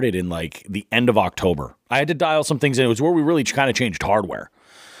probably started in like the end of October. I had to dial some things in. It was where we really kind of changed hardware.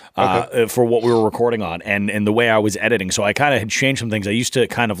 For what we were recording on and the way I was editing. So I kind of had changed some things. I used to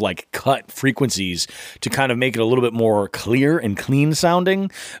kind of like cut frequencies to kind of make it a little bit more clear and clean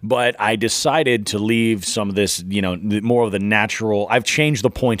sounding, but I decided to leave some of this, more of the natural. I've changed the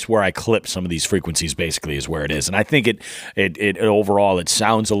points where I clip some of these frequencies basically is where it is. And I think it overall, it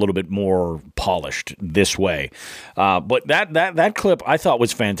sounds a little bit more polished this way. But that clip I thought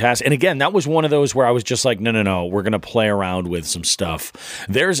was fantastic. And again, that was one of those where I was just like, no, we're going to play around with some stuff.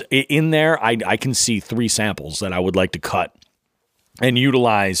 There's in there, I can see 3 samples that I would like to cut and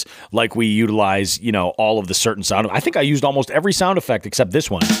utilize like we utilize, all of the certain sound. I think I used almost every sound effect except this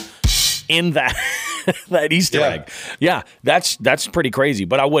one in that that Easter egg. Yeah, that's pretty crazy.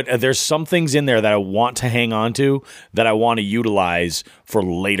 But there's some things in there that I want to hang on to, that I want to utilize for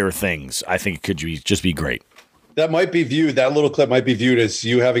later things. I think it could just be great. That little clip might be viewed as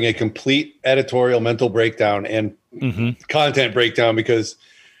you having a complete editorial mental breakdown and content breakdown, because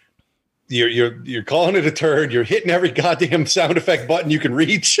you're calling it a turd. You're hitting every goddamn sound effect button you can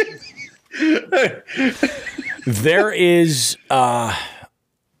reach. There is a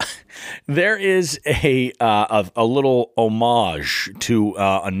little homage to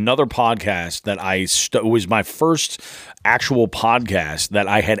another podcast that was my first actual podcast that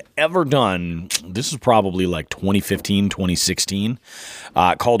I had ever done. This is probably like 2015, 2016,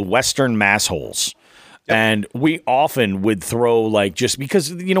 called Western Massholes. And we often would throw, like, just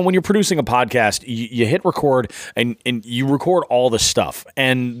because, when you're producing a podcast, you hit record and you record all the stuff.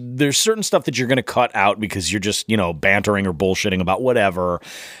 And there's certain stuff that you're going to cut out because you're just, bantering or bullshitting about whatever.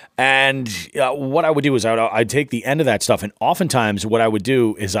 And what I would do is I'd take the end of that stuff, and oftentimes what I would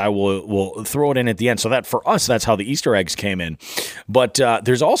do is I will throw it in at the end. So that for us, that's how the Easter eggs came in. But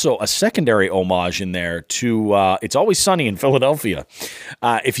there's also a secondary homage in there to It's Always Sunny in Philadelphia.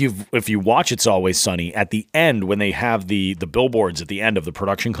 If you watch It's Always Sunny, at the end when they have the billboards at the end of the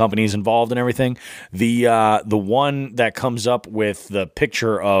production companies involved and everything, the one that comes up with the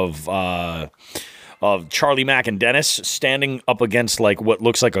picture of Charlie Mack and Dennis standing up against like what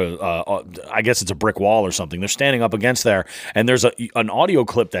looks like I guess it's a brick wall or something. They're standing up against there, and there's an audio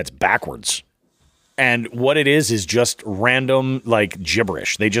clip that's backwards. And what it is just random, like,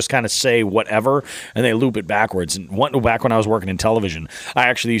 gibberish. They just kind of say whatever, and they loop it backwards. And back when I was working in television, I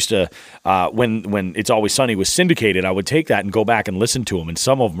actually used to, when It's Always Sunny was syndicated, I would take that and go back and listen to them, and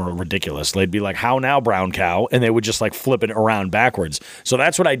some of them are ridiculous. They'd be like, "How now, brown cow?" And they would just, like, flip it around backwards. So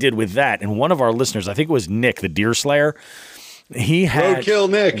that's what I did with that. And one of our listeners, I think it was Nick, the Deer Slayer, he had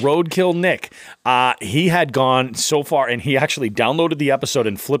Roadkill Nick. He had gone so far, and he actually downloaded the episode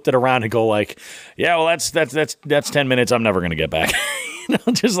and flipped it around and go like, "Yeah, well, that's 10 minutes. I'm never going to get back."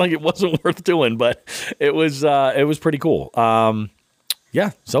 Just like it wasn't worth doing, but it was pretty cool.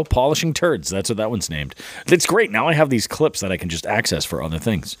 Yeah, so Polishing Turds, that's what that one's named. It's great. Now I have these clips that I can just access for other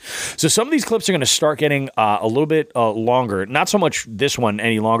things. So some of these clips are going to start getting a little bit longer. Not so much this one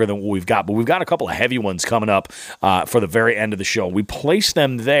any longer than what we've got, but we've got a couple of heavy ones coming up for the very end of the show. We place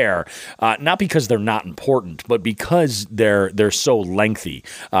them there, not because they're not important, but because they're so lengthy.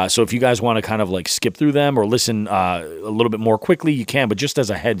 So if you guys want to kind of like skip through them or listen a little bit more quickly, you can, but just as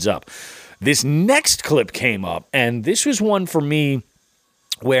a heads up. This next clip came up, and this was one for me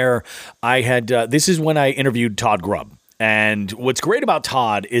where I had, this is when I interviewed Todd Grubb. And what's great about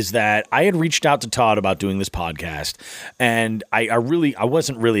Todd is that I had reached out to Todd about doing this podcast, and I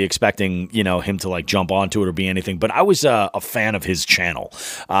wasn't really expecting, him to like jump onto it or be anything, but I was a fan of his channel.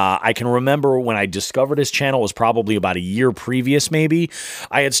 I can remember when I discovered his channel, it was probably about a year previous, maybe.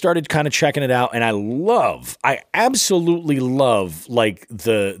 I had started kind of checking it out, and I absolutely love like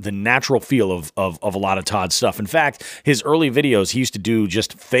the natural feel of a lot of Todd's stuff. In fact, his early videos, he used to do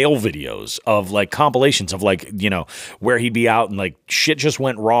just fail videos of like compilations of like, where he'd be out and like shit just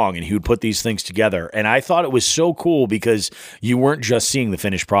went wrong, and he would put these things together. And I thought it was so cool because you weren't just seeing the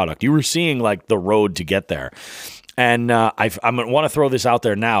finished product. You were seeing like the road to get there. And I want to throw this out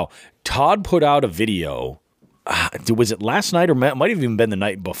there now. Todd put out a video. Was it last night or might have even been the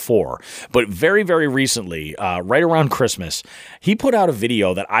night before? But very, very recently, right around Christmas, he put out a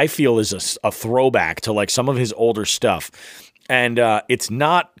video that I feel is a throwback to like some of his older stuff. And it's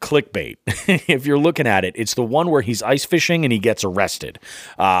not clickbait. If you're looking at it, it's the one where he's ice fishing and he gets arrested.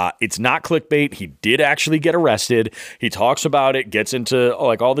 It's not clickbait. He did actually get arrested. He talks about it, gets into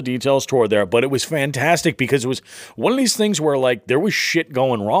like all the details toward there. But it was fantastic because it was one of these things where like there was shit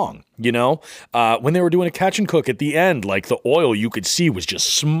going wrong. When they were doing a catch and cook at the end, like the oil you could see was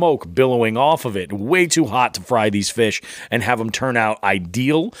just smoke billowing off of it. Way too hot to fry these fish and have them turn out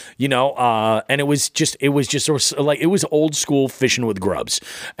ideal, and it was old school fishing with grubs.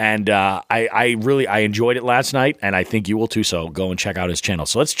 And I enjoyed it last night, and I think you will too. So go and check out his channel.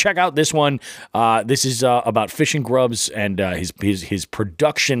 So let's check out this one. This is about fishing grubs and his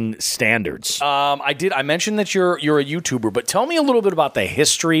production standards. I mentioned that you're a YouTuber, but tell me a little bit about the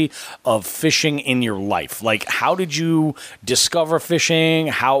history of fishing in your life. Like, how did you discover fishing?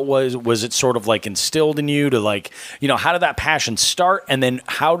 How was it sort of like instilled in you to like, how did that passion start? And then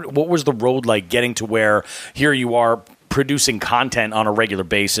what was the road like getting to where here you are producing content on a regular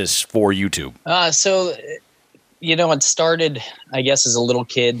basis for YouTube? It started, I guess, as a little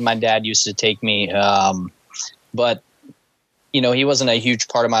kid. My dad used to take me, but he wasn't a huge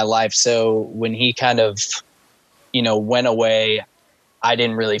part of my life. So when he kind of, went away, I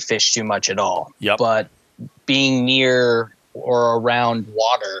didn't really fish too much at all. Yep. But being near or around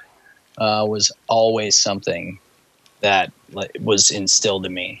water was always something that was instilled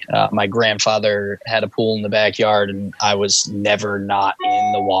in me. My grandfather had a pool in the backyard, and I was never not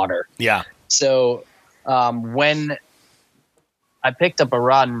in the water. Yeah. So when I picked up a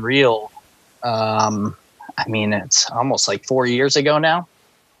rod and reel, I mean, it's almost like 4 years ago now.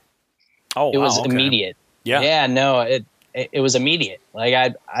 Oh, it was wow, okay. immediate. Yeah. Yeah, no, it was immediate. Like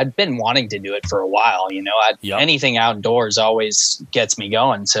I'd been wanting to do it for a while, you know, anything outdoors always gets me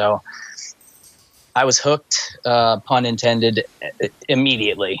going. So I was hooked, pun intended,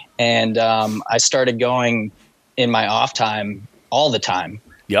 immediately. And I started going in my off time all the time.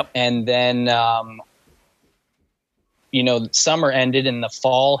 Yep. And then, you know, summer ended and the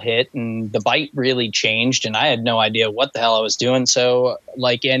fall hit and the bite really changed, and I had no idea what the hell I was doing. So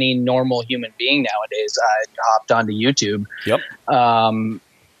like any normal human being nowadays, I hopped onto YouTube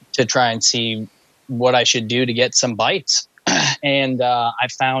to try and see what I should do to get some bites. And I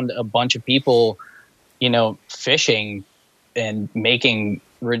found a bunch of people, you know, fishing and making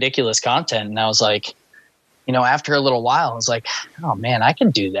ridiculous content. And I was like, you know, after a little while, I was like, oh man, I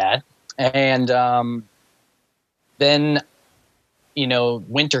can do that. And then, you know,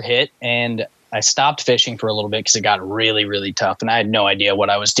 winter hit and I stopped fishing for a little bit because it got really, really tough and I had no idea what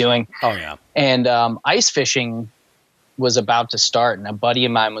I was doing. Oh, yeah. And ice fishing was about to start, and a buddy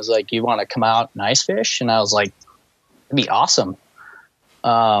of mine was like, you want to come out and ice fish? And I was like, it'd be awesome.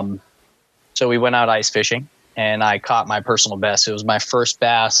 So we went out ice fishing and I caught my personal best. It was my first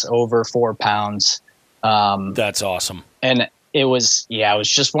bass over 4 pounds. That's awesome. And it was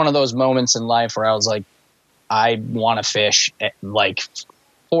just one of those moments in life where I was like, I want to fish like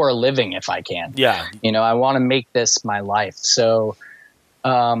for a living if I can. Yeah. You know, I want to make this my life. So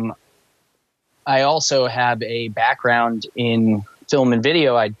I also have a background in film and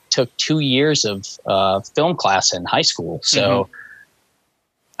video. I took 2 years of film class in high school. So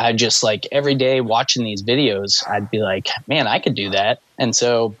I just like every day watching these videos, I'd be like, man, I could do that. And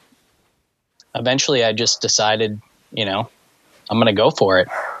so eventually I just decided, you know, I'm going to go for it.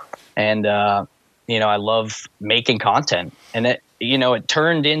 And, you know, I love making content, and it, you know, it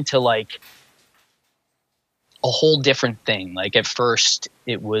turned into like a whole different thing. Like at first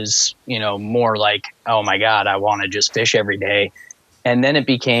it was, you know, more like, oh my God, I want to just fish every day. And then it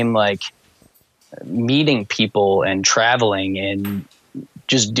became like meeting people and traveling and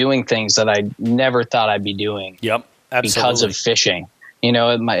just doing things that I never thought I'd be doing. Yep. Absolutely. Because of fishing. You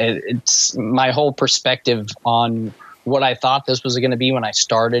know, it's my whole perspective on what I thought this was going to be when I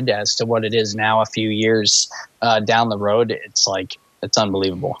started as to what it is now a few years down the road. It's like, it's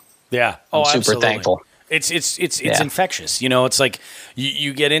unbelievable. Yeah. I'm super thankful. It's infectious. You know, it's like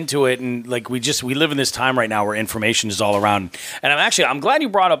you get into it, and like we live in this time right now where information is all around. And I'm glad you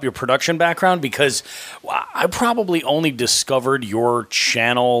brought up your production background, because I probably only discovered your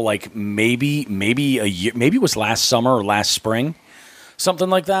channel like maybe a year, maybe it was last summer or last spring,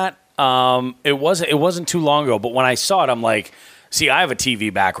 something like that. It wasn't too long ago, but when I saw it, I'm like, see, I have a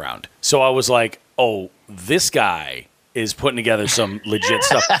TV background. So I was like, oh, this guy is putting together some legit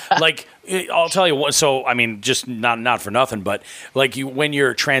stuff. Like, I'll tell you what, so, I mean, just not for nothing, but like when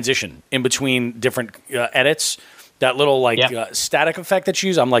you're transition in between different edits, that little static effect that you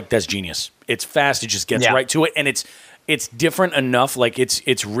use, I'm like, that's genius. It's fast. It just gets right to it. And it's different enough. Like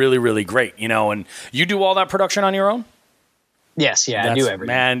it's really, really great, you know, and you do all that production on your own? Yes, I do everything.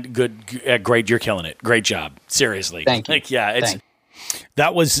 Man, good, great. You're killing it. Great job. Seriously. Thank you.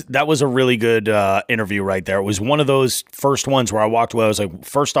 That was a really good interview right there. It was one of those first ones where I walked away. I was like,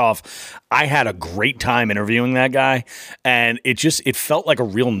 first off, I had a great time interviewing that guy, and it felt like a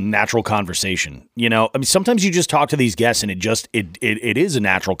real natural conversation. You know, I mean, sometimes you just talk to these guests and it is a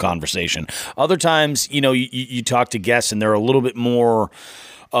natural conversation. Other times, you know, you talk to guests and they're a little bit more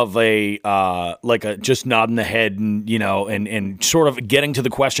of a just nodding the head and, you know, and sort of getting to the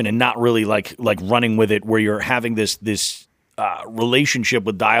question and not really like running with it, where you're having this relationship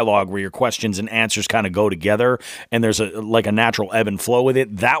with dialogue where your questions and answers kind of go together and there's a natural ebb and flow with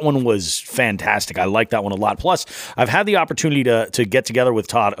it. That one was fantastic. I like that one a lot. Plus, I've had the opportunity to get together with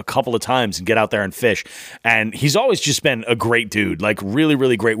Todd a couple of times and get out there and fish. And he's always just been a great dude, like really,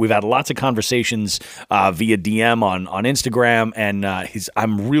 really great. We've had lots of conversations via DM on Instagram, and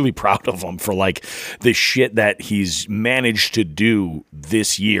I'm really proud of him for like the shit that he's managed to do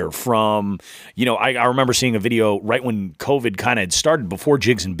this year. From, you know, I remember seeing a video right when COVID had kind of started before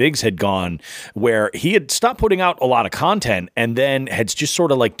Jigs and Bigs had gone, where he had stopped putting out a lot of content and then had just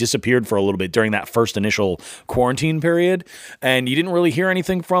sort of like disappeared for a little bit during that first initial quarantine period. And you didn't really hear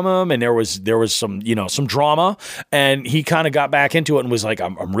anything from him. And there was some, some drama, and he kind of got back into it and was like,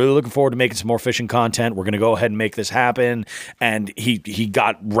 I'm really looking forward to making some more fishing content. We're going to go ahead and make this happen. And he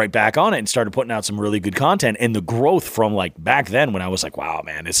got right back on it and started putting out some really good content. And the growth from like back then, when I was like, wow,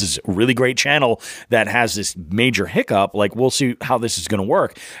 man, this is a really great channel that has this major hiccup. Like, we'll see how this is going to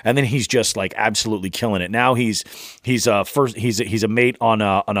work. And then he's just like absolutely killing it. Now he's a mate on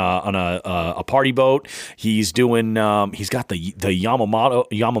a party boat. He's doing he's got the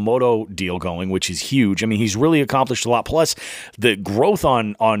Yamamoto deal going, which is huge. I mean, he's really accomplished a lot. Plus, the growth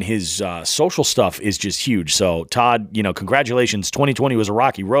on his social stuff is just huge. So Todd, congratulations. 2020 was a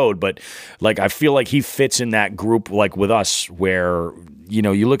rocky road, but like I feel like he fits in that group like with us, where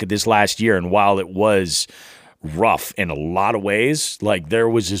you look at this last year, and while it was rough in a lot of ways, like there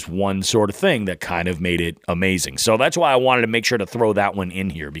was this one sort of thing that kind of made it amazing. So that's why I wanted to make sure to throw that one in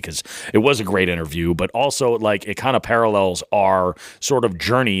here, because it was a great interview, but also like it kind of parallels our sort of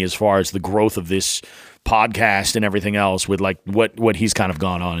journey as far as the growth of this podcast and everything else, with like what he's kind of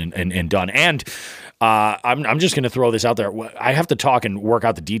gone on and done. And I'm just going to throw this out there. I have to talk and work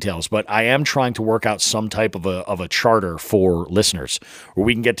out the details, but I am trying to work out some type of a charter for listeners where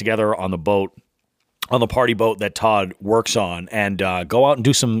we can get together on the boat, on the party boat that Todd works on, and go out and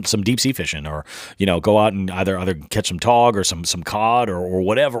do some deep sea fishing, or go out and either catch some tog or some cod or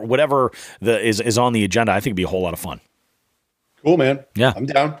whatever is on the agenda. I think it'd be a whole lot of fun. Cool, man. Yeah, I'm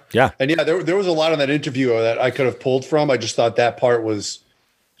down. Yeah, and yeah, there was a lot on that interview that I could have pulled from. I just thought that part was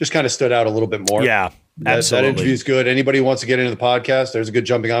just kind of stood out a little bit more. Yeah, absolutely. That interview is good. Anybody who wants to get into the podcast, there's a good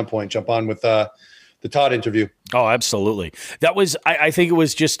jumping on point. Jump on with the Todd interview. Oh, absolutely. That was, I think it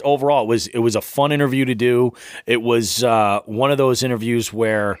was just overall, it was a fun interview to do. It was one of those interviews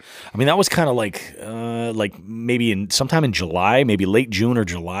where, I mean, that was kind of like maybe sometime in July, maybe late June or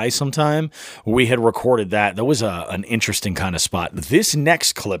July sometime, we had recorded that. That was an interesting kind of spot. This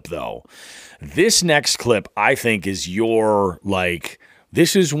next clip, I think is your, like,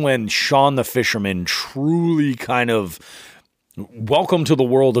 this is when Sean the Fisherman truly kind of, welcome to the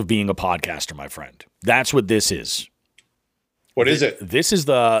world of being a podcaster, my friend. That's what this is. What is it? This is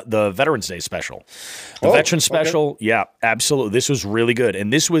the Veterans Day special. The Veteran special. Okay. Yeah, absolutely. This was really good.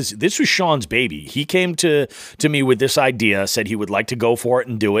 And this was Sean's baby. He came to me with this idea, said he would like to go for it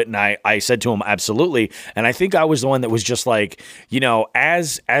and do it. And I said to him, absolutely. And I think I was the one that was just like,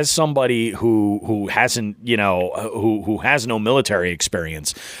 as somebody who hasn't, who has no military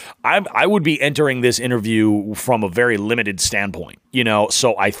experience, I would be entering this interview from a very limited standpoint,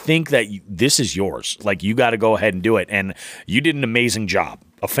 so I think that this is yours. Like, you got to go ahead and do it. And you did an amazing job.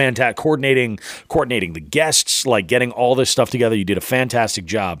 A fantastic coordinating the guests, like getting all this stuff together. You did a fantastic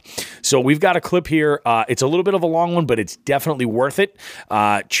job. So we've got a clip here. It's a little bit of a long one, but it's definitely worth it.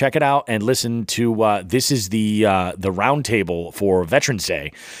 Check it out and listen to. This is the roundtable for Veterans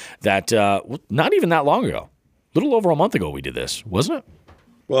Day. That not even that long ago, a little over a month ago, we did this, wasn't it?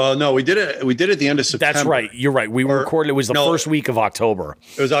 Well, no, we did it. We did it at the end of September. That's right. You're right. We recorded. It was the first week of October.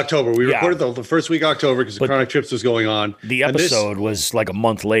 It was October. We recorded the first week of October because the Chronic Trips was going on. The episode was like a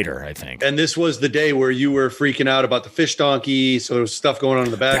month later, I think. And this was the day where you were freaking out about the fish donkey. So there was stuff going on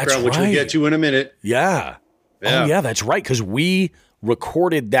in the background, which we'll get to in a minute. Yeah. Oh, yeah, that's right. Because we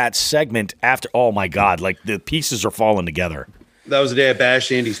recorded that segment after. Oh my God! Like the pieces are falling together. That was the day I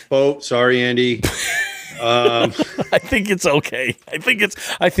bashed Andy's boat. Sorry, Andy. I think it's okay.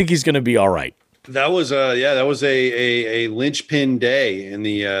 I think he's going to be all right. That was a linchpin day in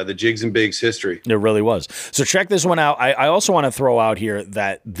the Jigs and Bigs history. It really was. So check this one out. I also want to throw out here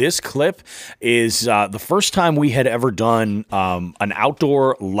that this clip is the first time we had ever done an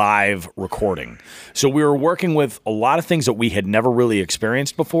outdoor live recording. So we were working with a lot of things that we had never really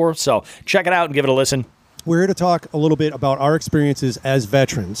experienced before. So check it out and give it a listen. We're here to talk a little bit about our experiences as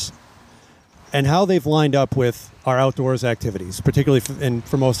veterans and how they've lined up with our outdoors activities, particularly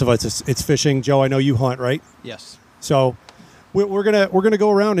for most of us, it's fishing. Joe, I know you hunt, right? Yes. So we're gonna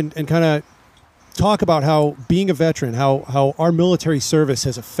go around and kind of talk about how being a veteran, how our military service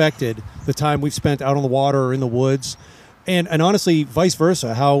has affected the time we've spent out on the water or in the woods, and honestly, vice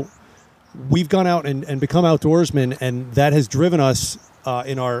versa, how we've gone out and become outdoorsmen, and that has driven us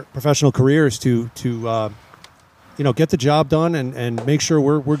in our professional careers to get the job done and make sure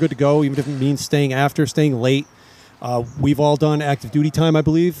we're good to go, even if it means staying late. We've all done active duty time, I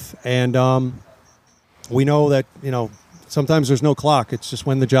believe, and we know that sometimes there's no clock. It's just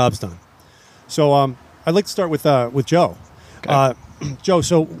when the job's done. So I'd like to start with Joe. Okay. Joe,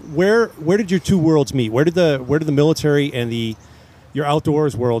 so where did your two worlds meet? Where did the military and your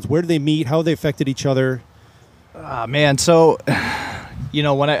outdoors worlds, where did they meet? How they affected each other? Man, so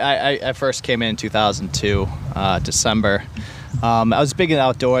when I first came in 2002, December, I was big in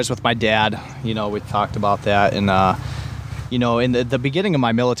outdoors with my dad. We talked about that, and in the beginning of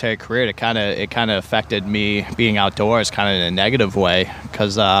my military career, it kind of affected me being outdoors kind of in a negative way,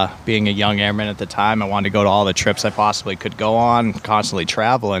 because being a young airman at the time, I wanted to go to all the trips I possibly could go on, constantly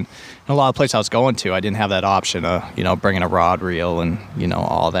traveling. And a lot of places I was going to, I didn't have that option of bringing a rod reel and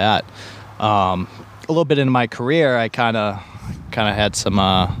all that. A little bit into my career, I kind of had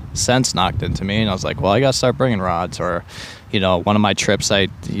some sense knocked into me, and I was like, well, I gotta start bringing rods. Or one of my trips, a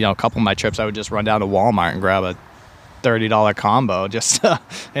couple of my trips, I would just run down to Walmart and grab a $30 combo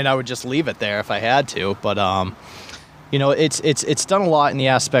and I would just leave it there if I had to. But it's done a lot in the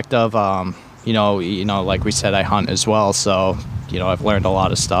aspect of like we said, I hunt as well, so I've learned a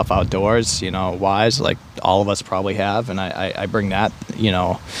lot of stuff outdoors wise, like all of us probably have, and I bring that,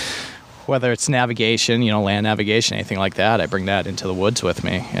 whether it's navigation, land navigation, anything like that, I bring that into the woods with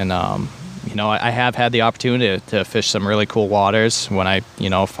me. And I have had the opportunity to fish some really cool waters when I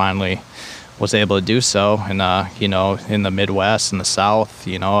finally was able to do so. And in the Midwest and the South,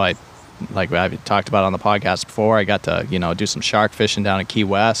 like I've talked about on the podcast before, I got to do some shark fishing down in Key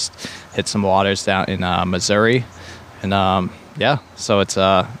West, hit some waters down in Missouri, and so it's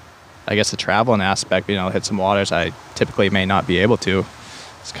I guess the traveling aspect, hit some waters I typically may not be able to.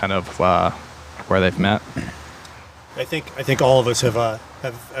 It's kind of where they've met. I think all of us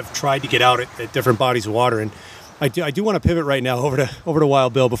have tried to get out at different bodies of water, and I do want to pivot right now over to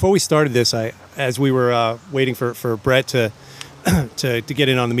Wild Bill. Before we started this, as we were waiting for Brett to get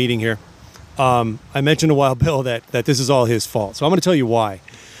in on the meeting here, I mentioned to Wild Bill that this is all his fault. So I'm going to tell you why.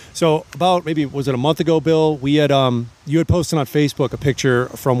 So about maybe, was it a month ago, Bill? We had you had posted on Facebook a picture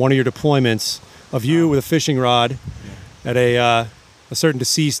from one of your deployments of you with a fishing rod at a certain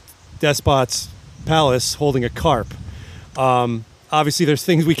deceased despot's palace holding a carp. Obviously, there's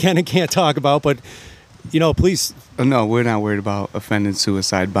things we can and can't talk about, but please. No, we're not worried about offending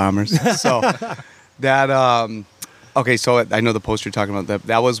suicide bombers. So that okay. So I know the post you're talking about.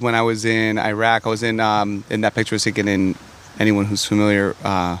 That was when I was in Iraq. I was in that picture was taken in. Anyone who's familiar,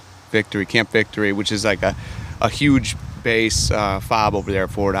 Camp Victory, which is like a huge base, FOB over there,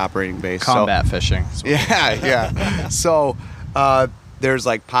 forward operating base. Combat fishing. Yeah. So there's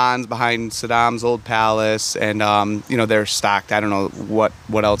like ponds behind Saddam's old palace, and they're stocked. I don't know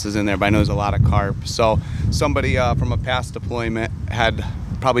what else is in there, but I know there's a lot of carp. So somebody from a past deployment had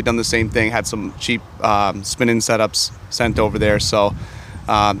probably done the same thing, had some cheap spinning setups sent over there. So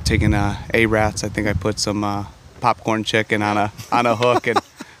taking A-rats, I think I put some popcorn chicken on a hook and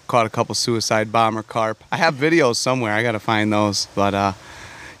caught a couple suicide bomber carp. I have videos somewhere. I got to find those. But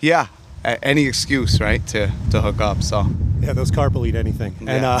yeah, any excuse, right, to hook up. So yeah, those carp will eat anything.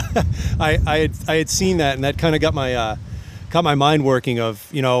 Yeah. And I had seen that, and that kind of got my mind working.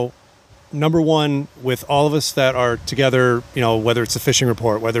 Of number one, with all of us that are together, whether it's the fishing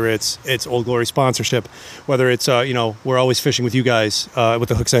report, whether it's Old Glory sponsorship, whether it's we're always fishing with you guys with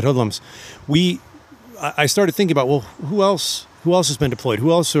the Hookside Hoodlums. I started thinking about, well, who else has been deployed? Who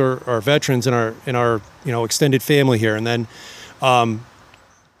else are veterans in our extended family here? And then,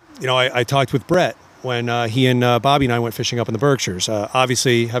 I talked with Brett when he and Bobby and I went fishing up in the Berkshires.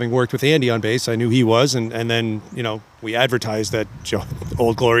 Obviously, having worked with Andy on base, I knew he was, and then we advertised that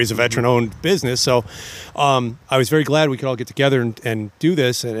Old Glory is a veteran-owned business. So I was very glad we could all get together and do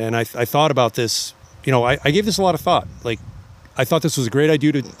this. And I thought about this. I gave this a lot of thought. Like, I thought this was a great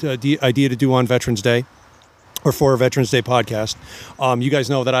idea to do on Veterans Day, or for a Veterans Day podcast. You guys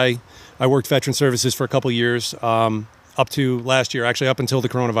know that I worked veteran services for a couple of years, up to last year, actually up until the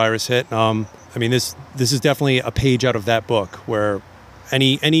coronavirus hit. This is definitely a page out of that book, where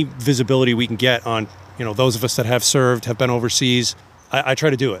any visibility we can get on those of us that have served, have been overseas, I try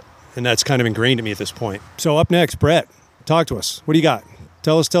to do it, and that's kind of ingrained in me at this point. So up next, Brett, talk to us. What do you got?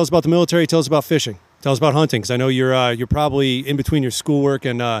 Tell us about the military. Tell us about fishing. Tell us about hunting, because I know you're probably in between your schoolwork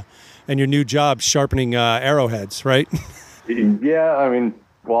and your new job sharpening arrowheads, right? Yeah,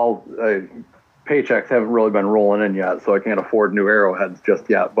 paychecks haven't really been rolling in yet, so I can't afford new arrowheads just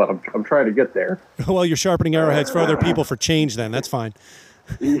yet, but I'm trying to get there. Well, you're sharpening arrowheads for other people for change then. That's fine.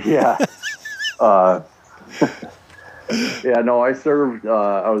 Yeah. Yeah, no, I served,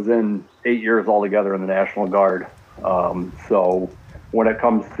 I was in 8 years altogether in the National Guard. So when it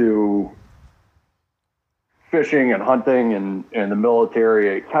comes to fishing and hunting and the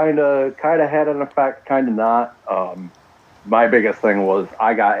military, it kind of had an effect, kind of not. My biggest thing was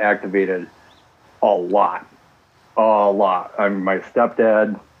I got activated a lot A lot. My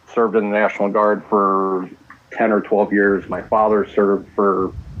stepdad served in the National Guard for 10 or 12 years. My father served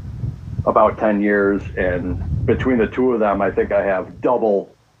for about 10 years. And between the two of them, I think I have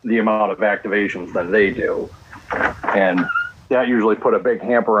double the amount of activations that they do. And that usually put a big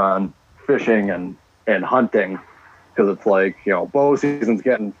hamper on fishing and hunting, because it's like, bow season's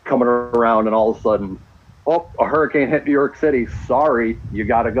coming around, and all of a sudden, a hurricane hit New York City. Sorry, you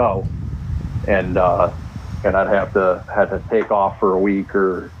got to go. And I'd have to take off for a week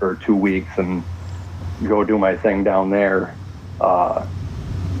or 2 weeks and go do my thing down there. But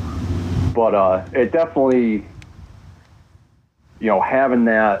it definitely, having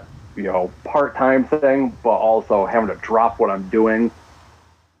that, part-time thing, but also having to drop what I'm doing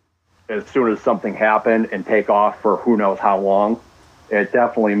as soon as something happened and take off for who knows how long, it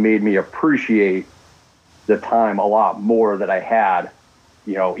definitely made me appreciate the time a lot more that I had,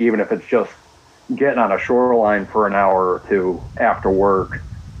 even if it's just getting on a shoreline for an hour or two after work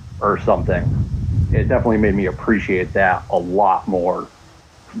or something. It definitely made me appreciate that a lot more,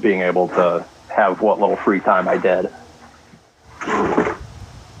 being able to have what little free time I did.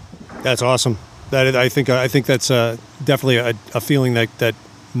 That's awesome. I think that's definitely a feeling that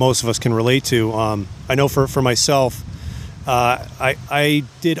most of us can relate to. I know for myself, I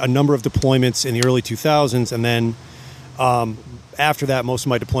did a number of deployments in the early 2000s, and then after that, most of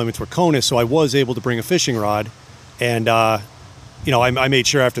my deployments were CONUS, so I was able to bring a fishing rod, and I made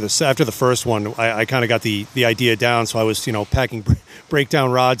sure after the first one, I kind of got the idea down. So I was packing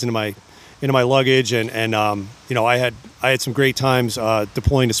breakdown rods into my luggage, and I had some great times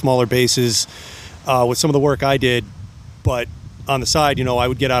deploying to smaller bases with some of the work I did. But on the side, I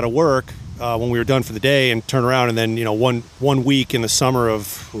would get out of work when we were done for the day and turn around, and then one week in the summer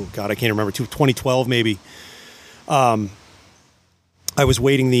of I can't remember, 2012 maybe. I was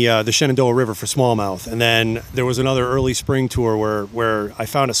wading the Shenandoah River for smallmouth, and then there was another early spring tour where I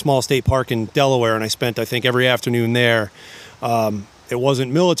found a small state park in Delaware, and I spent, I think, every afternoon there. It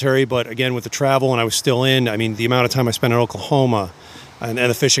wasn't military, but again, with the travel, and I was still in. I mean, the amount of time I spent in Oklahoma and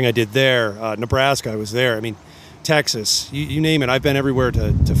the fishing I did there, Nebraska, I was there. I mean, Texas, you name it. I've been everywhere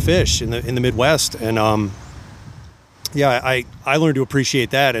to fish in the Midwest, and I learned to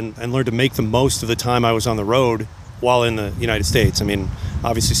appreciate that and learned to make the most of the time I was on the road while in the United States. I mean,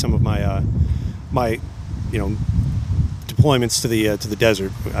 obviously some of my deployments to the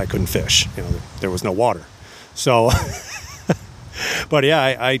desert, I couldn't fish. There was no water, so. But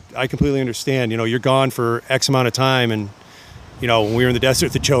yeah, I completely understand. You're gone for X amount of time, and when we were in the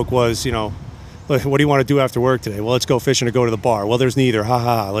desert, the joke was, what do you want to do after work today? Well, let's go fishing or go to the bar. Well, there's neither. Ha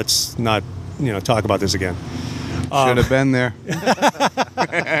ha. Let's not talk about this again. Should have been there.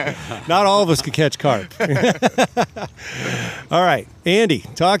 Not all of us could catch carp. All right, Andy,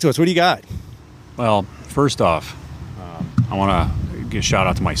 talk to us. What do you got? Well, first off, I want to give a shout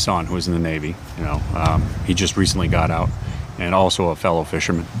out to my son, who was in the Navy. He just recently got out, and also a fellow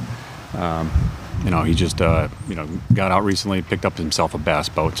fisherman. He just got out recently, picked up himself a bass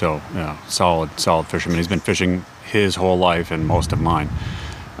boat. So solid fisherman. He's been fishing his whole life and most of mine.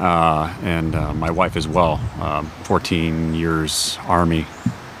 And my wife as well, 14 years Army,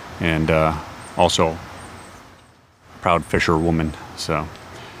 and also proud fisherwoman. So,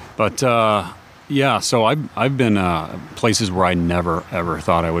 but so I've been places where I never ever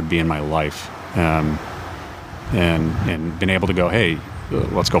thought I would be in my life, and been able to go, hey,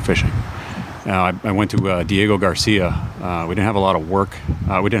 let's go fishing. I went to Diego Garcia. We didn't have a lot of work.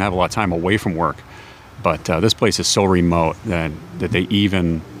 We didn't have a lot of time away from work. But this place is so remote that they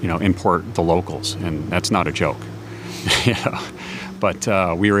even, import the locals, and that's not a joke. But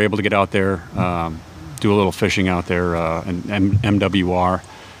we were able to get out there, do a little fishing out there in MWR,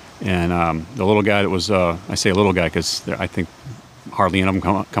 and the little guy that was, I say little guy because I think hardly any of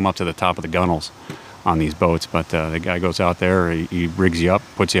them come up to the top of the gunnels on these boats. But the guy goes out there, he rigs you up,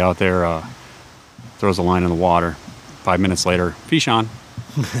 puts you out there, throws a line in the water. 5 minutes later, fish on.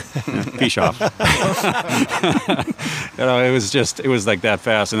 Fish off. It was like that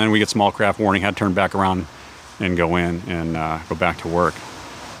fast, and then we get small craft warning, had to turn back around and go in and go back to work.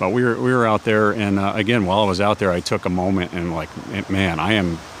 But we were out there, and again, while I was out there, I took a moment and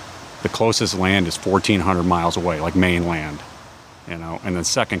the closest land is 1,400 miles away, like mainland, and the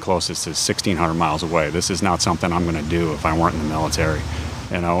second closest is 1,600 miles away. This is not something I'm going to do if I weren't in the military,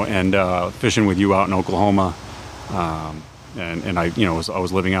 and fishing with you out in Oklahoma. And I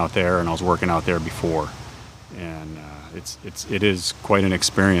was living out there, and I was working out there before, and it is quite an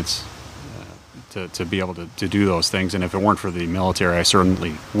experience to be able to do those things. And if it weren't for the military, I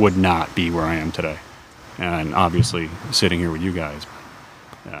certainly would not be where I am today, and obviously sitting here with you guys.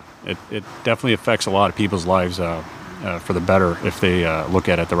 Yeah, it definitely affects a lot of people's lives for the better if they look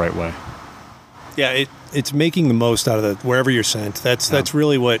at it the right way. Yeah, it's making the most out of the wherever you're sent. That's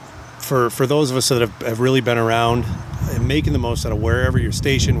really what, for those of us that have really been around, making the most out of wherever you're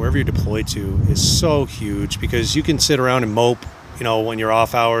stationed, wherever you're deployed to is so huge, because you can sit around and mope, you know, when you're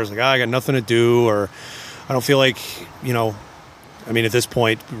off hours, like, I got nothing to do, or I don't feel like, you know, I mean, at this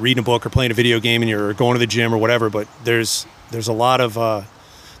point, reading a book or playing a video game and you're going to the gym or whatever, but there's a lot of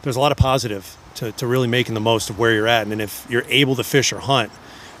positive to really making the most of where you're at. And if you're able to fish or hunt,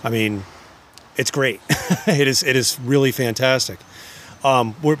 I mean, it's great. It is really fantastic.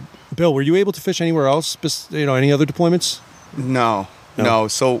 Bill, were you able to fish anywhere else? You know, any other deployments? No.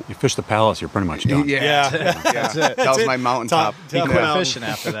 So you fish the Palace, you're pretty much done. Yeah. That's it. That was my mountaintop. He quit fishing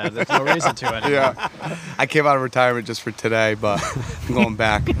after that. There's no reason to anymore. Yeah. I came out of retirement just for today, but I'm going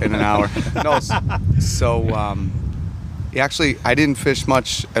back in an hour. No. So, actually, I didn't fish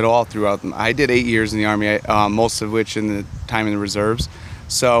much at all throughout them. I did 8 years in the Army, most of which in the time in the reserves.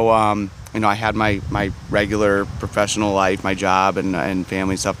 So, you know, I had my regular professional life, my job and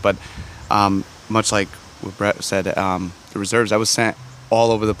family stuff. But much like what Brett said, the reserves, I was sent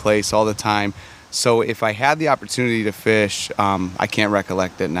all over the place all the time. So if I had the opportunity to fish, I can't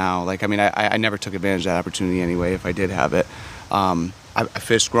recollect it now. Like, I mean, I never took advantage of that opportunity anyway, if I did have it. I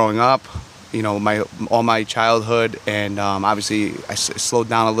fished growing up, you know, all my childhood, and obviously I slowed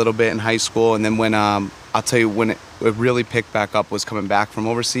down a little bit in high school. And then when, I'll tell you, when it really picked back up was coming back from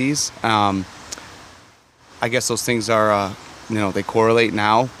overseas. I guess those things are, you know, they correlate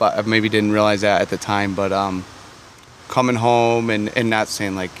now, but I maybe didn't realize that at the time. But coming home and not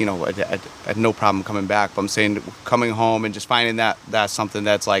saying, like, you know, I had no problem coming back, but I'm saying coming home and just finding that's something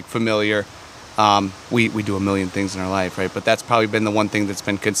that's like familiar. We do a million things in our life, right? But that's probably been the one thing that's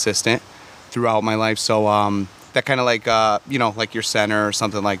been consistent throughout my life. So that kind of like, you know, like your center or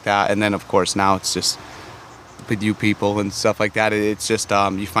something like that. And then, of course, now it's just with you people and stuff like that. It's just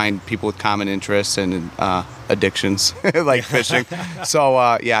you find people with common interests and addictions like fishing.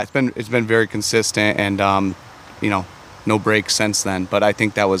 So yeah, it's been very consistent, and you know, no breaks since then. But I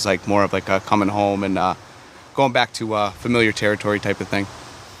think that was like more of like a coming home and going back to familiar territory type of thing.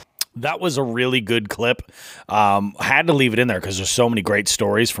 That was a really good clip. Had to leave it in there because there's so many great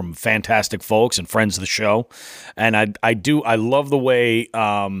stories from fantastic folks and friends of the show. And I love the way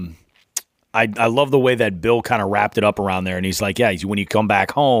I love the way that Bill kind of wrapped it up around there. And he's like, yeah, when you come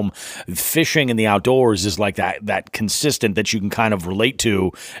back home, fishing in the outdoors is like that consistent that you can kind of relate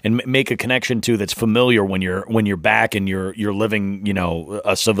to and make a connection to, that's familiar when you're back and you're living, you know,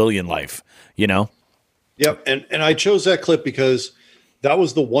 a civilian life, you know? Yep. And I chose that clip because that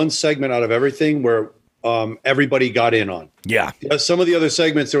was the one segment out of everything where everybody got in on. Yeah. Some of the other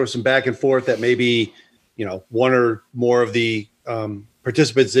segments, there was some back and forth that maybe, you know, one or more of the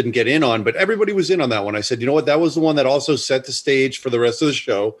participants didn't get in on, but everybody was in on that one. I said, you know what, that was the one that also set the stage for the rest of the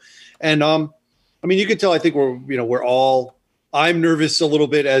show. And I mean, you could tell, I think we're all, I'm nervous a little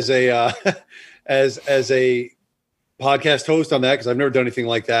bit as a as a podcast host on that, because I've never done anything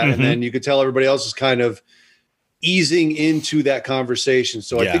like that. Mm-hmm. And then you could tell everybody else is kind of easing into that conversation.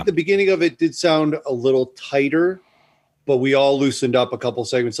 So I think the beginning of it did sound a little tighter, but we all loosened up a couple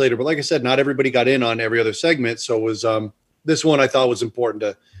segments later. But like I said, not everybody got in on every other segment. So it was this one I thought was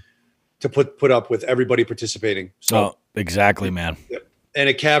important to put up with everybody participating. So exactly, man. And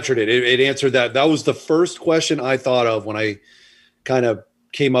it captured it. It answered that. That was the first question I thought of when I kind of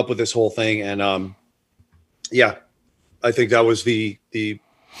came up with this whole thing. And yeah, I think that was the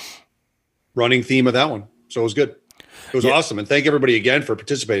running theme of that one. So it was good. It was awesome. And thank everybody again for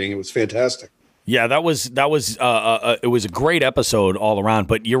participating. It was fantastic. Yeah, that was it was a great episode all around.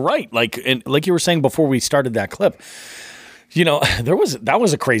 But you're right. Like you were saying before we started that clip, you know, that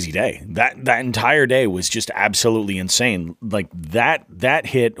was a crazy day. That entire day was just absolutely insane. Like that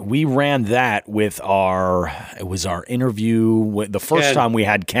hit, we ran that with our interview, the first time we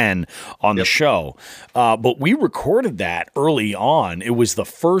had Ken on the show. But we recorded that early on. It was the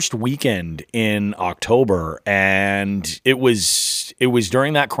first weekend in October, and it was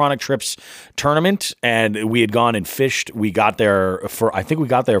during that Chronic Trips tournament, and we had gone and fished. We got there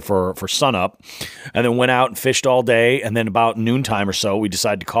for sunup, and then went out and fished all day, and then about noontime or so, we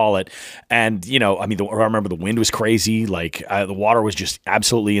decided to call it. And, you know, I mean, I remember the wind was crazy. Like the water was just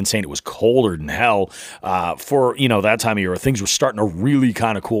absolutely insane. It was colder than hell for, you know, that time of year. Things were starting to really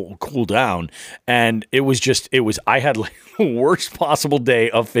kind of cool down. And I had like the worst possible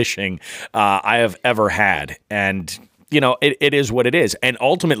day of fishing I have ever had. And, you know, it is what it is. And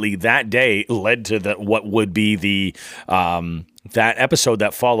ultimately that day led to what would be the that episode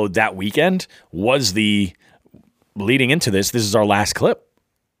that followed that weekend was the leading into this is our last clip.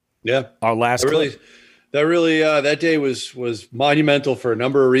 Yeah. Our last that day was monumental for a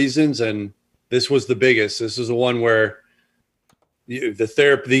number of reasons, and this was the biggest. This is the one where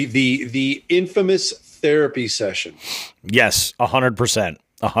the infamous therapy session. Yes, 100%.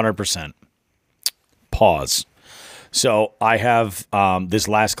 100%. Pause. So I have this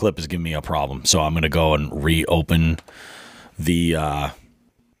last clip is giving me a problem. So I'm going to go and reopen the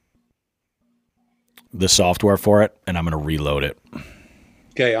software for it, and I'm going to reload it.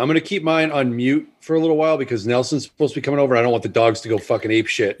 Okay, I'm going to keep mine on mute for a little while because Nelson's supposed to be coming over. I don't want the dogs to go fucking ape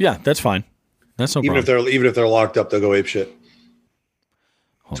shit. Yeah, that's fine. That's no problem. Even if they're locked up, they'll go ape shit.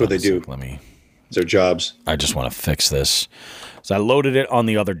 That's what they do. It's their jobs. I just want to fix this. So I loaded it on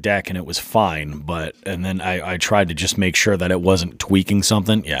the other deck and it was fine, and then I tried to just make sure that it wasn't tweaking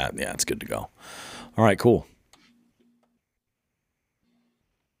something. Yeah, it's good to go. All right, cool.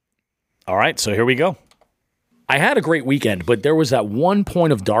 All right, so here we go. I had a great weekend, but there was that one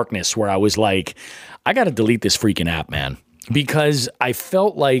point of darkness where I was like, I got to delete this freaking app, man. Because I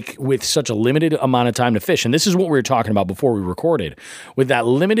felt like with such a limited amount of time to fish, and this is what we were talking about before we recorded, with that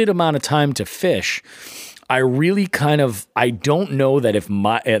limited amount of time to fish, I really I don't know that if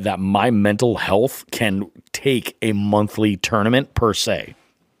my mental health can take a monthly tournament per se.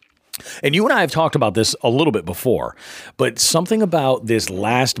 And you and I have talked about this a little bit before, but something about this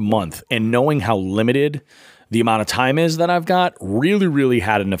last month and knowing how limited the amount of time is that I've got really, really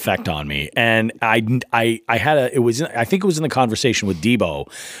had an effect on me. And I think it was in the conversation with Debo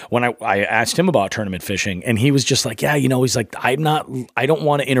when I asked him about tournament fishing, and he was just like, yeah, he's like, I don't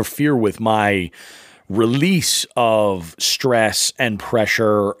want to interfere with my release of stress and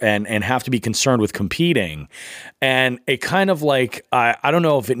pressure and have to be concerned with competing. And it kind of like, I don't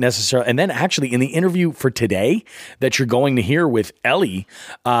know if it necessarily, and then actually in the interview for today that you're going to hear with Ellie,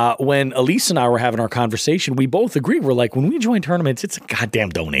 when Elise and I were having our conversation, we both agreed. We're like, when we join tournaments, it's a goddamn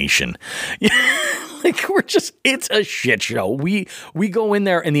donation. Like it's a shit show. We go in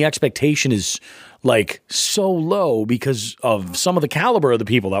there and the expectation is like so low because of some of the caliber of the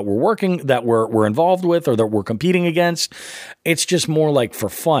people that we're involved with or that we're competing against. It's just more like for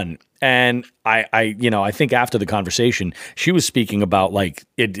fun. And I think after the conversation, she was speaking about like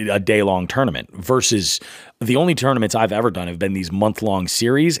a day-long tournament versus the only tournaments I've ever done have been these month-long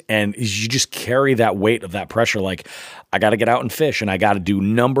series. And you just carry that weight of that pressure. Like I got to get out and fish and I got to do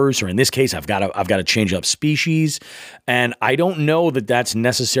numbers, or in this case, I've got to change up species. And I don't know that that's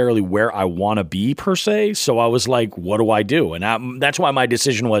necessarily where I want to be per se. So I was like, what do I do? And that's why my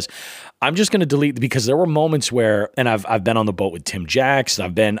decision was, I'm just going to delete, because there were moments where, and I've been on the boat with Tim Jacks,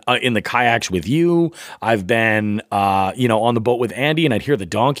 I've been in the kayaks with you, I've been, on the boat with Andy, and I'd hear the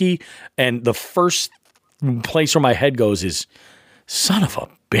donkey, and the first place where my head goes is, son of a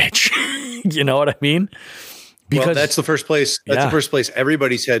bitch. You know what I mean? Because that's the first place. That's the first place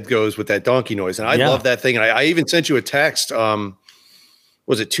everybody's head goes with that donkey noise, and I love that thing. And I even sent you a text.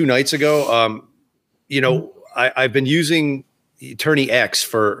 Was it 2 nights ago? I've been using Tourney X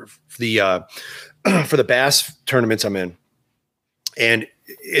for the bass tournaments I'm in, and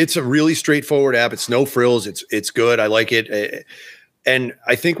it's a really straightforward app. It's no frills. It's good. I like it. And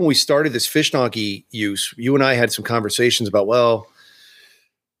I think when we started this Fish Donkey use, you and I had some conversations about,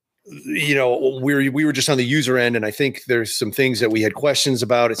 we were just on the user end, and I think there's some things that we had questions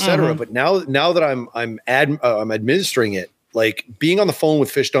about, et cetera. But now that I'm administering it, like being on the phone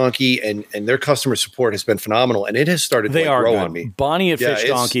with Fish Donkey and their customer support has been phenomenal, and it has started to grow on me. Bonnie at Fish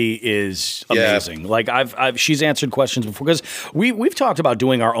Donkey is amazing. Like she's answered questions before, because we've talked about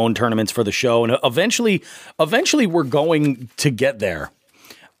doing our own tournaments for the show, and eventually we're going to get there.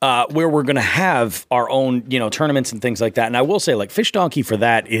 Where we're going to have our own, tournaments and things like that. And I will say, like, Fish Donkey for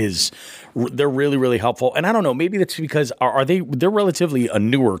that they're really, really helpful. And I don't know, maybe that's because they're relatively a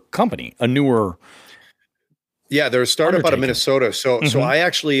newer company, Yeah, they're a startup out of Minnesota. So I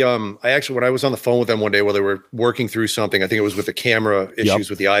actually when I was on the phone with them one day while they were working through something, I think it was with the camera issues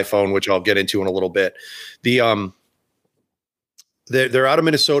with the iPhone, which I'll get into in a little bit. They're out of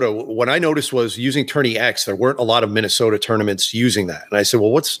Minnesota. What I noticed was using Tourney X, there weren't a lot of Minnesota tournaments using that. And I said,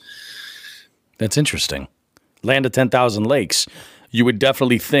 well, that's interesting. Land of 10,000 lakes. You would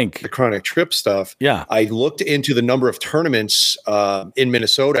definitely think the Chronic Trip stuff. Yeah. I looked into the number of tournaments in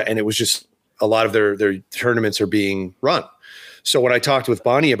Minnesota, and it was just a lot of their tournaments are being run. So when I talked with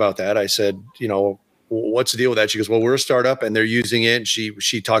Bonnie about that, I said, what's the deal with that? She goes, well, we're a startup and they're using it. And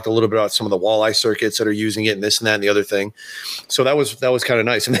she talked a little bit about some of the walleye circuits that are using it and this and that and the other thing. So that was kind of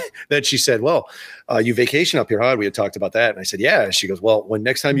nice. And then she said, well, you vacation up here, huh? We had talked about that. And I said, yeah. And she goes, well, when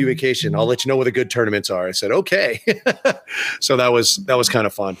next time you vacation, I'll let you know where the good tournaments are. I said, okay. So that was kind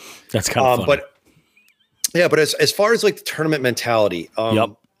of fun. That's kind of fun. But as far as like the tournament mentality,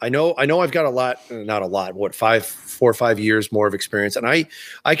 I know I've got not a lot, 4 or 5 years more of experience. And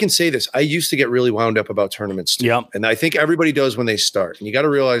I can say this, I used to get really wound up about tournaments too. Yep. And I think everybody does when they start. And you got to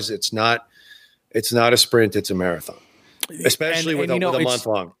realize it's not a sprint, it's a marathon. Especially with a month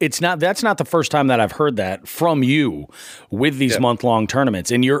long. That's not the first time that I've heard that from you with these month long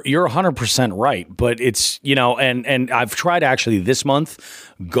tournaments. And you're 100% right. But it's, and I've tried actually this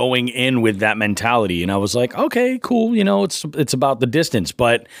month going in with that mentality. And I was like, okay, cool. It's about the distance.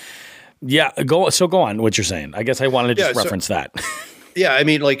 But yeah, go on what you're saying. I guess I wanted to just reference that. Yeah, I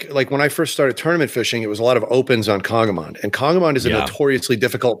mean, like when I first started tournament fishing, it was a lot of opens on Congamon, and Congamon is a notoriously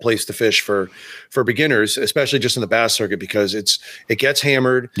difficult place to fish for beginners, especially just in the bass circuit, because it gets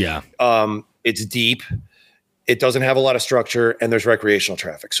hammered. Yeah, it's deep, it doesn't have a lot of structure, and there's recreational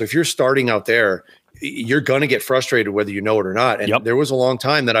traffic. So if you're starting out there, you're gonna get frustrated whether you know it or not. And there was a long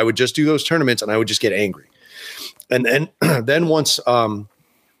time that I would just do those tournaments and I would just get angry, and then once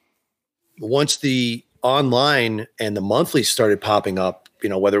the online and the monthlies started popping up,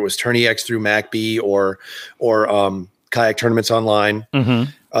 whether it was Tourney X through MacB or Kayak Tournaments Online.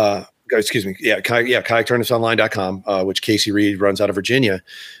 Excuse me. Yeah. KayakTournamentsOnline.com, which Casey Reed runs out of Virginia.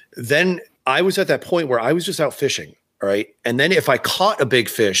 Then I was at that point where I was just out fishing. All right. And then if I caught a big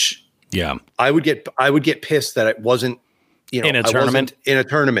fish, I would get pissed that it wasn't, in a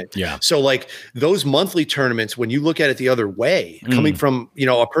tournament. Yeah. So like those monthly tournaments, when you look at it the other way, coming from,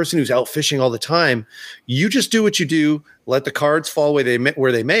 a person who's out fishing all the time, you just do what you do, let the cards fall where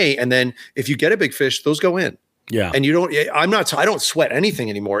they may. And then if you get a big fish, those go in. Yeah. And I don't sweat anything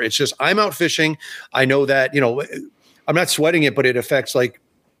anymore. It's just, I'm out fishing. I know that, I'm not sweating it, but it affects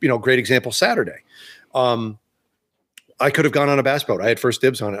great example, Saturday. I could have gone on a bass boat. I had first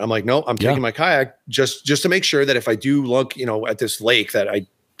dibs on it. I'm like, no, I'm taking my kayak just to make sure that if I do look, at this lake that I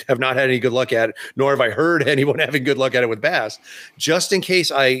have not had any good luck at, nor have I heard anyone having good luck at it with bass, just in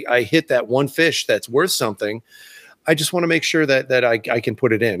case I hit that one fish that's worth something, I just want to make sure that I can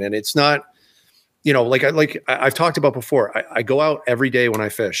put it in. And it's not, like I've talked about before, I go out every day when I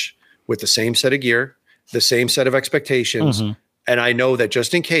fish with the same set of gear, the same set of expectations. And I know that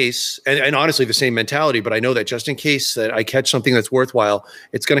just in case, and honestly, the same mentality, but I know that just in case that I catch something that's worthwhile,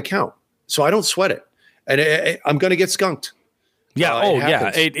 it's going to count. So I don't sweat it. And I'm going to get skunked.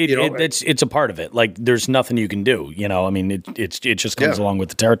 Yeah. It's a part of it. Like there's nothing you can do, it just comes along with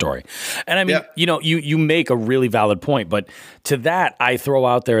the territory. And I mean, you make a really valid point, but to that, I throw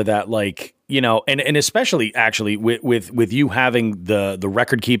out there that and especially actually with you having the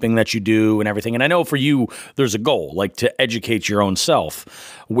record keeping that you do and everything. And I know for you, there's a goal, like to educate your own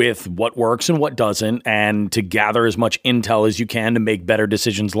self with what works and what doesn't, and to gather as much intel as you can to make better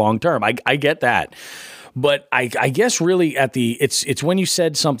decisions long term. I get that. But I guess really it's when you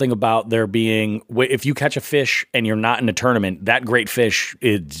said something about there being, if you catch a fish and you're not in a tournament, that great fish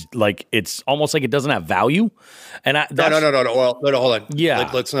is like, it's almost like it doesn't have value. And no. Well, no, hold on. Yeah.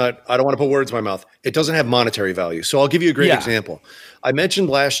 Let's not, I don't want to put words in my mouth. It doesn't have monetary value. So I'll give you a great example. I mentioned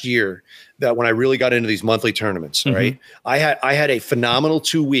last year that when I really got into these monthly tournaments, right, I had a phenomenal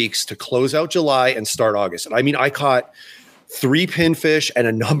 2 weeks to close out July and start August. And I mean, I caught 3 pinfish and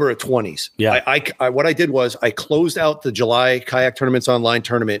a number of 20s. Yeah. I what I did was I closed out the July Kayak Tournaments Online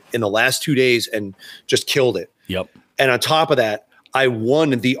tournament in the last 2 days and just killed it. Yep. And on top of that, I won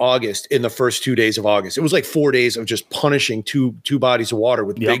the August in the first 2 days of August. It was like 4 days of just punishing two bodies of water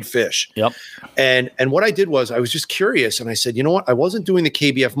with big fish. Yep. And what I did was I was just curious, and I said, you know what? I wasn't doing the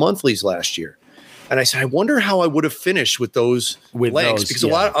KBF monthlies last year. And I said, I wonder how I would have finished with those legs, because a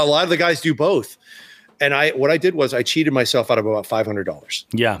lot of the guys do both. And what I did was I cheated myself out of about $500.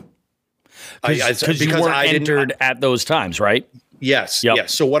 Yeah. Because you weren't entered at those times, right? Yes. Yep.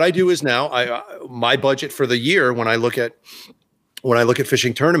 Yes. So what I do is now my budget for the year, when I look at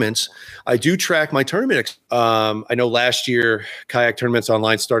fishing tournaments, I do track my tournament. I know last year Kayak Tournaments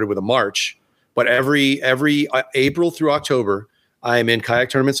Online started with a March, but every April through October, I'm in Kayak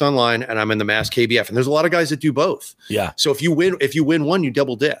Tournaments Online and I'm in the Mass KBF. And there's a lot of guys that do both. Yeah. So if you win one, you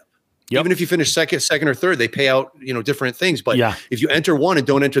double dip. Yep. Even if you finish second or third, they pay out, different things. But if you enter one and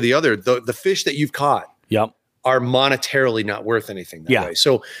don't enter the other, the fish that you've caught are monetarily not worth anything that way.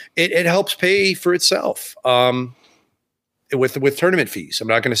 So it helps pay for itself with tournament fees. I'm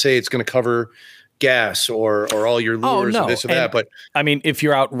not going to say it's going to cover gas or all your lures or this or that. But I mean, if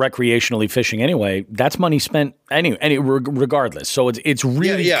you're out recreationally fishing anyway, that's money spent regardless. So it's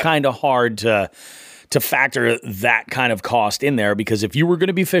really kind of hard to factor that kind of cost in there, because if you were going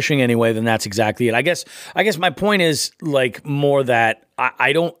to be fishing anyway, then that's exactly it. I guess my point is like more that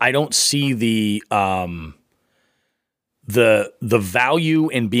I don't see the the value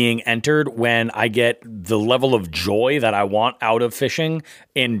in being entered when I get the level of joy that I want out of fishing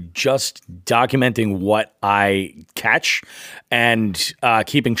in just documenting what I catch and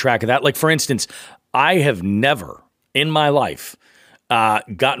keeping track of that. Like, for instance, I have never in my life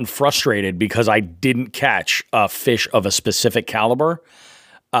gotten frustrated because I didn't catch a fish of a specific caliber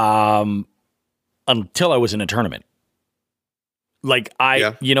until I was in a tournament. Like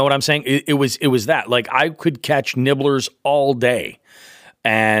you know what I'm saying? It was that, like, I could catch nibblers all day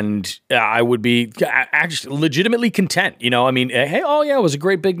and I would be actually legitimately content. You know, I mean, hey, oh yeah, it was a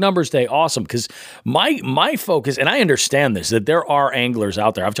great big numbers day. Awesome. Cause my focus, and I understand this, that there are anglers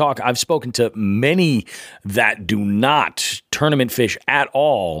out there. I've spoken to many that do not tournament fish at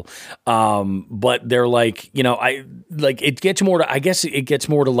all. But they're like, you know, it gets more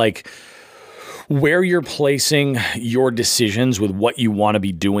to like, where you're placing your decisions with what you want to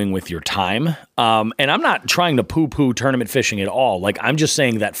be doing with your time. And I'm not trying to poo-poo tournament fishing at all. Like, I'm just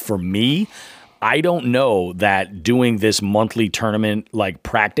saying that for me, I don't know that doing this monthly tournament like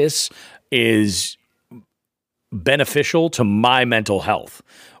practice is beneficial to my mental health.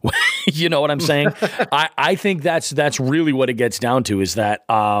 You know what I'm saying? I think that's really what it gets down to, is that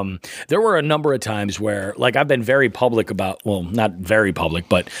there were a number of times where, like, I've been very public about, well, not very public,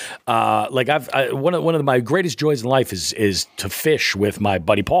 but like one of my greatest joys in life is to fish with my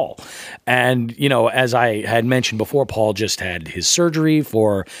buddy Paul. And, you know, as I had mentioned before, Paul just had his surgery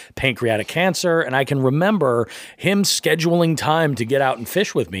for pancreatic cancer, and I can remember him scheduling time to get out and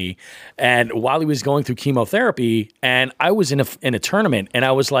fish with me, and while he was going through chemotherapy, and I was in a tournament, and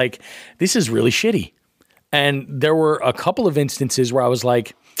I was like, this is really shitty. And there were a couple of instances where I was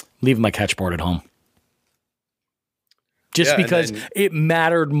like, leaving my catch board at home. Just because it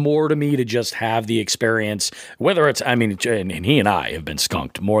mattered more to me to just have the experience, whether it's, I mean, and he and I have been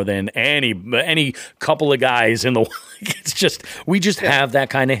skunked more than any couple of guys in the, it's just, we just have that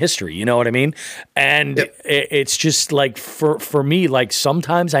kind of history, you know what I mean? And it's just like, for me, like,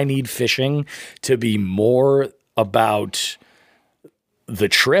 sometimes I need fishing to be more about the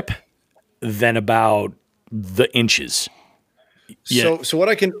trip than about the inches. Yeah. So what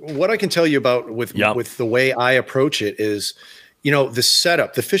I can tell you about with the way I approach it is, you know, the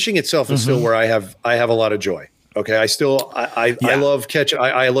setup, the fishing itself is still where I have a lot of joy. Okay. I love catching.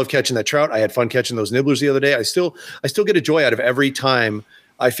 I love catching that trout. I had fun catching those nibblers the other day. I still get a joy out of every time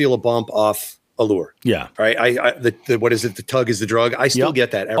I feel a bump off a lure. Yeah. Right. What is it? The tug is the drug. I still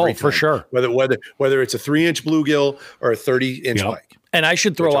get that every time. For sure. Whether it's a 3-inch bluegill or a 30-inch pike. And I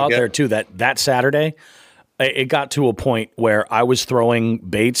should throw out there too that Saturday, it got to a point where I was throwing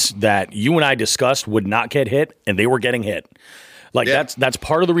baits that you and I discussed would not get hit, and they were getting hit. Like that's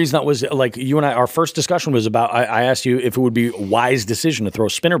part of the reason that was, like, you and I, our first discussion was about, I asked you if it would be a wise decision to throw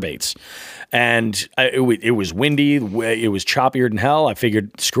spinner baits, and it was windy, it was choppier than hell. I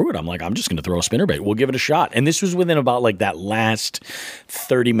figured, screw it. I'm like, I'm just going to throw a spinner bait. We'll give it a shot. And this was within about like that last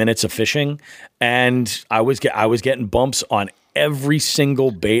 30 minutes of fishing, and I was getting bumps on every single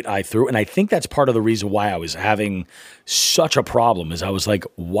bait I threw. And I think that's part of the reason why I was having such a problem, is I was like,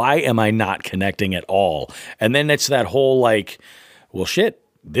 why am I not connecting at all? And then it's that whole like, well, shit,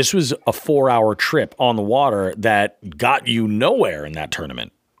 this was a 4-hour trip on the water that got you nowhere in that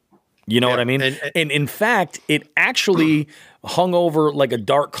tournament. You know what I mean? And in fact, it actually hung over like a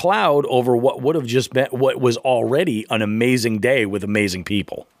dark cloud over what would have just been, what was already an amazing day with amazing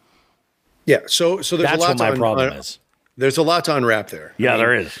people. Yeah. So there's that's a lot what my problem is. There's a lot to unwrap there. Yeah,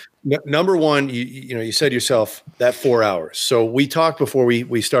 there is. Number one, you said yourself that 4 hours. So we talked before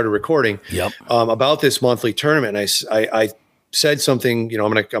we started recording about this monthly tournament. And I said something, you know,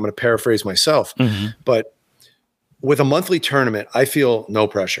 I'm gonna paraphrase myself, but with a monthly tournament, I feel no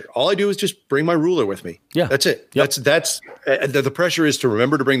pressure. All I do is just bring my ruler with me. Yeah, that's it. Yep. That's the pressure is to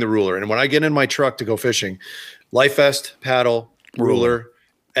remember to bring the ruler. And when I get in my truck to go fishing, life vest, paddle, ruler,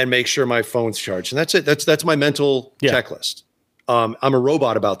 and make sure my phone's charged. And that's it. That's my mental checklist. I'm a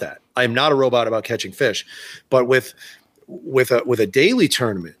robot about that. I'm not a robot about catching fish, but with a daily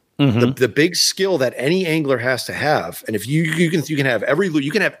tournament, the big skill that any angler has to have, and if you can have every lure,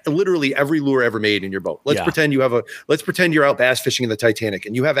 you can have literally every lure ever made in your boat. Let's pretend you're out bass fishing in the Titanic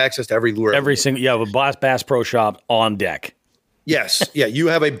and you have access to every lure. Every single, a Bass Pro Shop on deck. Yes. Yeah. You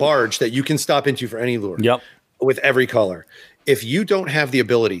have a barge that you can stop into for any lure. Yep. With every color. If you don't have the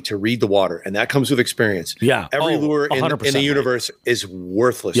ability to read the water, and that comes with experience, every lure in the universe is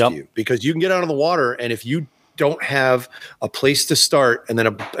worthless to you, because you can get out on the water, and if you don't have a place to start and then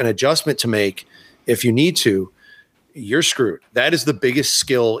an adjustment to make, if you need to, you're screwed. That is the biggest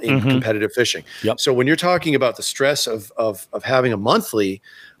skill in competitive fishing. So when you're talking about the stress of having a monthly,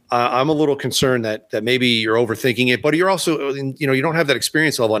 I'm a little concerned that maybe you're overthinking it, but you're also, you don't have that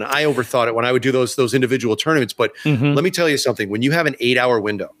experience level. And I overthought it when I would do those individual tournaments. But let me tell you something: when you have an 8-hour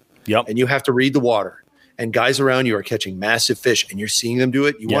window, and you have to read the water, and guys around you are catching massive fish, and you're seeing them do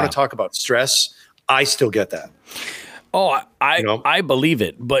it, you want to talk about stress. I still get that. Oh, I believe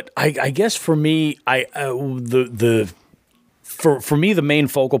it, but I guess for me, for me the main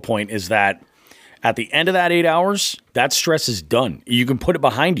focal point is that at the end of that 8 hours, that stress is done. You can put it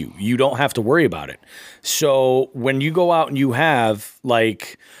behind you. You don't have to worry about it. So when you go out and you have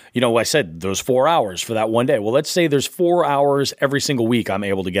I said those 4 hours for that one day. Well, let's say there's 4 hours every single week I'm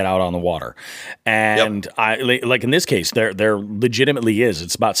able to get out on the water. And in this case, there legitimately is.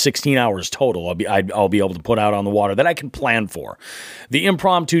 It's about 16 hours total I'll be able to put out on the water that I can plan for. The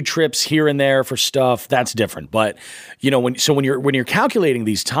impromptu trips here and there for stuff, that's different. But when you're calculating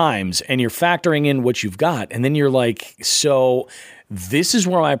these times and you're factoring in what you've got, and then you're like, so this is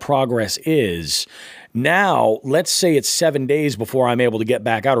where my progress is. Now, let's say it's 7 days before I'm able to get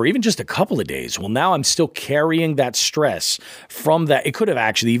back out, or even just a couple of days. Well, now I'm still carrying that stress from that. It could have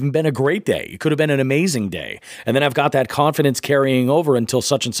actually even been a great day. It could have been an amazing day. And then I've got that confidence carrying over until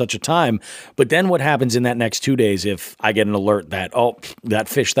such and such a time. But then what happens in that next 2 days if I get an alert that, that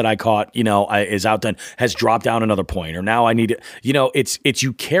fish that I caught, is outdone, has dropped down another point, or now I need it. It's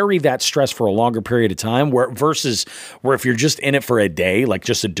you carry that stress for a longer period of time versus if you're just in it for a day, like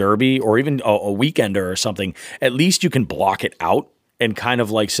just a derby or even a weekend or something, at least you can block it out and kind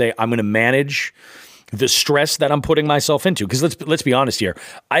of say, I'm going to manage the stress that I'm putting myself into. Because let's be honest here.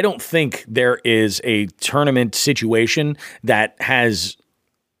 I don't think there is a tournament situation that has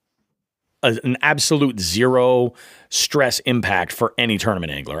an absolute zero stress impact for any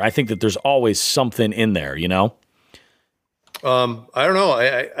tournament angler. I think that there's always something in there, I don't know.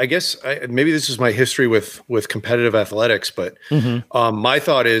 I guess maybe this is my history with competitive athletics, but my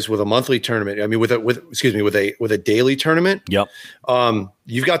thought is with a monthly tournament. I mean, with a daily tournament. Yep.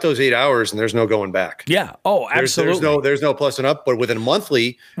 You've got those 8 hours, and there's no going back. Yeah. Oh, absolutely. There's no plus and up. But with a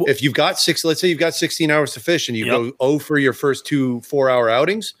monthly, if you've got let's say you've got 16 hours to fish, and you go 0 for your first 2 4-hour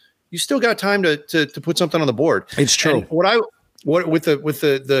outings, you still got time to put something on the board. It's true. And what with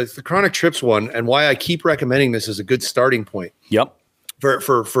the chronic trips one, and why I keep recommending this as a good starting point. Yep.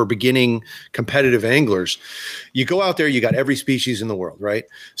 For beginning competitive anglers, you go out there, you got every species in the world, right?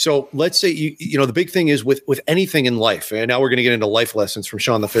 So let's say the big thing is with anything in life, and now we're going to get into life lessons from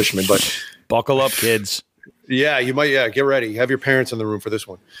Sean the Fisherman, but buckle up, kids. Yeah, you might. Yeah, get ready. Have your parents in the room for this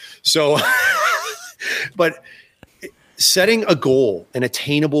one. So, but setting a goal, an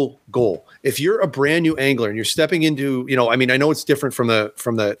attainable goal. If you're a brand new angler and you're stepping into, I know it's different from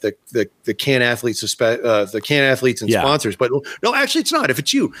the can athletes, and sponsors, but no, actually it's not. If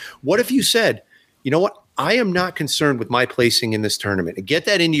it's you, what if you said, you know what? I am not concerned with my placing in this tournament, and get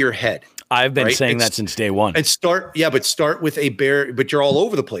that into your head. I've been saying that since day one. And start with but you're all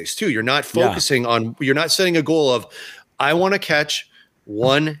over the place too. You're not focusing on, you're not setting a goal of, I want to catch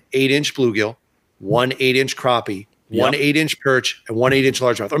 1 8-inch bluegill, 1 8-inch crappie, 1 8-inch perch, and 1 8-inch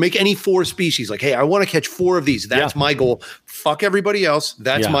largemouth, or make any 4 species. Like, hey, I want to catch 4 of these. That's my goal. Fuck everybody else.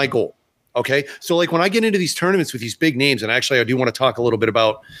 That's my goal. Okay. So when I get into these tournaments with these big names, and actually I do want to talk a little bit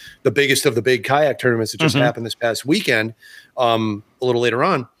about the biggest of the big kayak tournaments that just happened this past weekend, a little later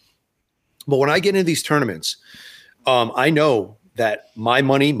on. But when I get into these tournaments, I know that my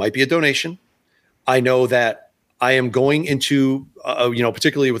money might be a donation. I know that I am going into,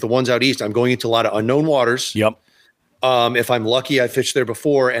 particularly with the ones out east, I'm going into a lot of unknown waters. Yep. If I'm lucky, I fished there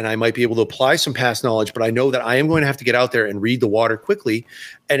before and I might be able to apply some past knowledge, but I know that I am going to have to get out there and read the water quickly.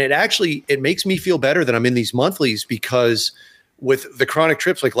 And it makes me feel better that I'm in these monthlies, because with the chronic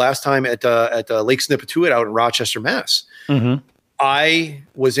trips, like last time at Lake Snippatuit out in Rochester, Mass, I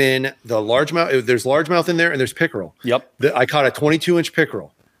was in the largemouth. There's largemouth in there and there's pickerel. Yep. I caught a 22-inch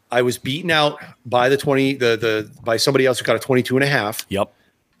pickerel. I was beaten out by by somebody else who caught a 22.5. Yep.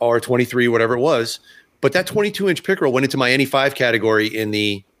 Or 23, whatever it was. But that 22-inch pickerel went into my NE5 category in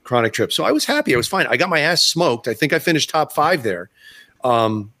the chronic trip. So I was happy. I was fine. I got my ass smoked. I think I finished top 5 there.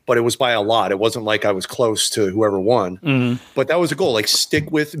 But it was by a lot. It wasn't like I was close to whoever won. But that was a goal. Like,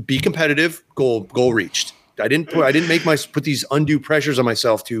 be competitive, goal reached. I didn't put these undue pressures on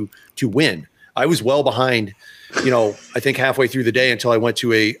myself to win. I was well behind, I think halfway through the day until I went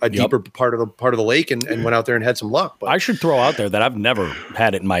to a deeper part of the lake and went out there and had some luck. But I should throw out there that I've never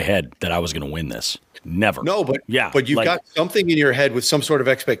had it in my head that I was going to win this. Never. No, but you've got something in your head with some sort of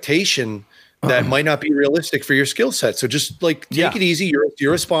expectation that might not be realistic for your skill set. So just take it easy.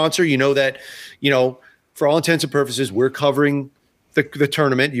 You're a sponsor. You know that, for all intents and purposes, we're covering the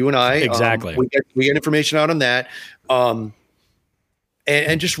tournament. You and I, exactly. We get information out on that.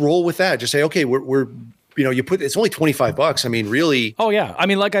 and just roll with that. Just say, okay, we're you put, it's only $25. I mean, really. Oh yeah. I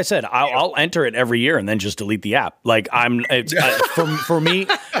mean, like I said, I'll enter it every year and then just delete the app. Like for me,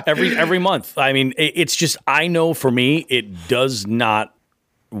 every month. I mean, it's just, I know for me, it does not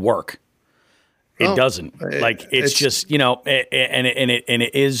work. It doesn't. Like it's just, and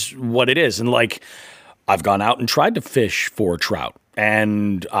it is what it is. And like, I've gone out and tried to fish for trout.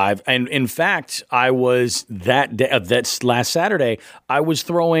 And in fact, I was that's last Saturday, I was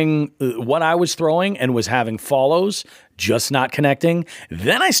throwing what I was throwing and was having follows, just not connecting.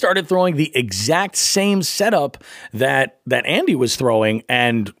 Then I started throwing the exact same setup that Andy was throwing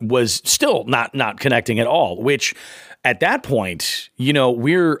and was still not connecting at all, which at that point,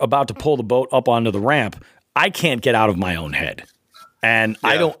 we're about to pull the boat up onto the ramp. I can't get out of my own head. And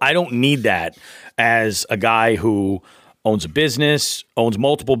I don't need that as a guy who owns a business, owns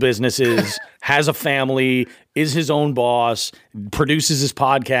multiple businesses, has a family, is his own boss, produces his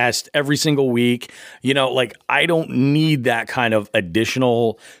podcast every single week. I don't need that kind of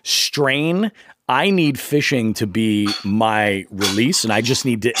additional strain. I need fishing to be my release, and I just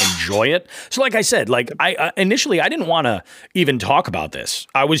need to enjoy it. So like I said, I initially didn't want to even talk about this.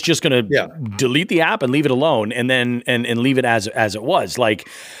 I was just going to delete the app and leave it alone, and then and leave it as it was.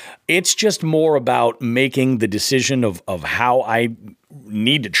 It's just more about making the decision of how I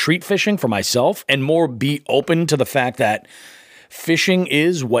need to treat fishing for myself, and more be open to the fact that fishing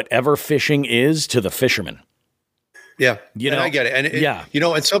is whatever fishing is to the fisherman. Yeah. And I get it. And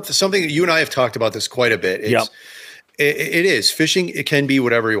it's something that you and I have talked about this quite a bit. It is fishing. It can be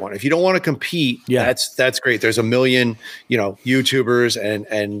whatever you want. If you don't want to compete, that's great. There's a million, YouTubers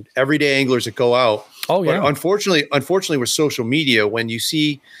and everyday anglers that go out. Oh yeah. But unfortunately with social media, when you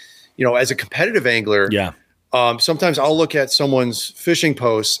see, as a competitive angler, sometimes I'll look at someone's fishing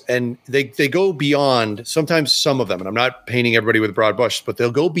posts and they go beyond, sometimes some of them, and I'm not painting everybody with broad brushes, but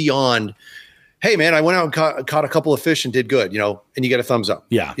they'll go beyond, hey man, I went out and caught a couple of fish and did good, and you get a thumbs up.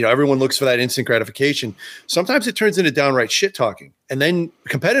 Yeah. Everyone looks for that instant gratification. Sometimes it turns into downright shit talking. And then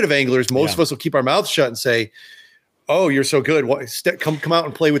competitive anglers, most of us will keep our mouths shut and say, oh, you're so good. Come out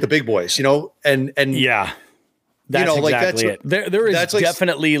and play with the big boys, and yeah. That's exactly it. There is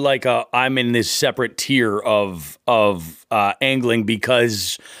definitely I'm in this separate tier of angling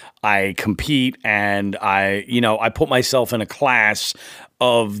because I compete and I put myself in a class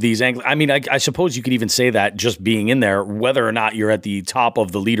of these anglers. I mean, I suppose you could even say that just being in there, whether or not you're at the top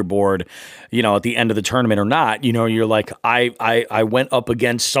of the leaderboard, at the end of the tournament or not, you're like, I went up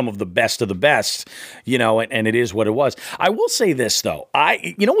against some of the best, and it is what it was. I will say this though.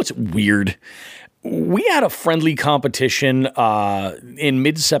 What's weird? We had a friendly competition in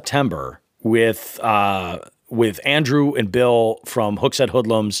mid-September with Andrew and Bill from Hookset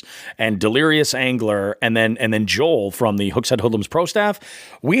Hoodlums and Delirious Angler, and then Joel from the Hookset Hoodlums Pro Staff.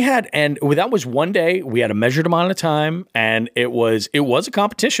 That was one day. We had a measured amount of time, and it was a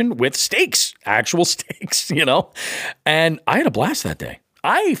competition with stakes, actual stakes, And I had a blast that day.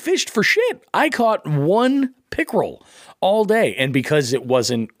 I fished for shit. I caught one pickerel all day, and because it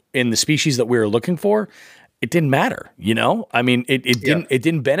wasn't in the species that we were looking for, it didn't matter, I mean, it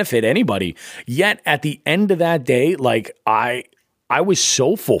didn't benefit anybody. Yet at the end of that day, I was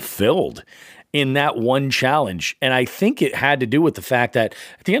so fulfilled in that one challenge. And I think it had to do with the fact that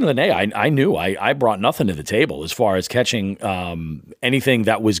at the end of the day, I knew I brought nothing to the table as far as catching anything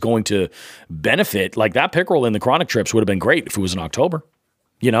that was going to benefit. Like that pickerel in the chronic trips would have been great if it was in October.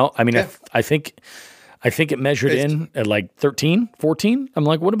 I mean, I think it measured in at 13, 14. I'm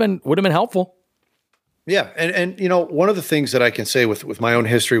like, would have been helpful. Yeah. And one of the things that I can say with my own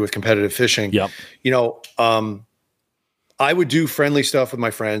history with competitive fishing, I would do friendly stuff with my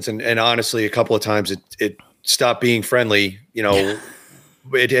friends. And honestly, a couple of times it stopped being friendly,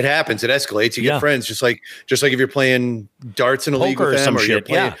 it happens, it escalates. You get friends, just like if you're playing darts in a league with them, or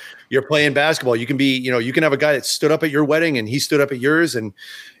you're playing basketball, you can be, you can have a guy that stood up at your wedding and he stood up at yours. And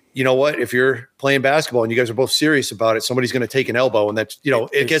you know what? If you're playing basketball and you guys are both serious about it, somebody's going to take an elbow, and that's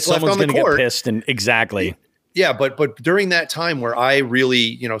it gets left on the court. Get pissed and exactly. Yeah, but during that time where I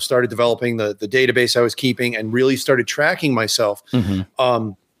really started developing the database I was keeping and really started tracking myself,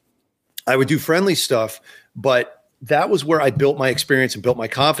 I would do friendly stuff, but that was where I built my experience and built my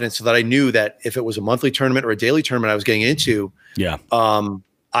confidence, so that I knew that if it was a monthly tournament or a daily tournament I was getting into,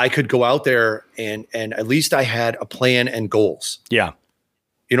 I could go out there and at least I had a plan and goals. Yeah.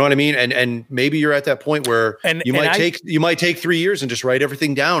 You know what I mean? And maybe you're at that point where you might take 3 years and just write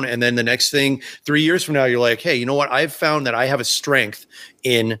everything down. And then the next thing, 3 years from now, you're like, hey, you know what? I've found that I have a strength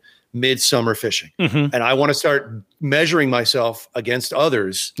in midsummer fishing. Mm-hmm. And I want to start measuring myself against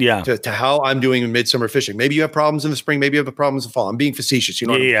others Yeah. to how I'm doing in midsummer fishing. Maybe you have problems in the spring, maybe you have problems in the fall. I'm being facetious, you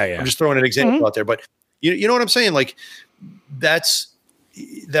know. I'm just throwing an example out there, but you know what I'm saying? Like that's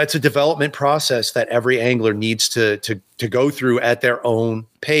a development process that every angler needs to go through at their own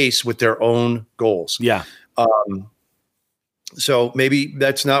pace with their own goals. Yeah. So maybe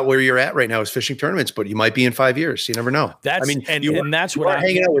that's not where you're at right now is fishing tournaments, but you might be in 5 years. You never know. That's, I mean, and that's what I'm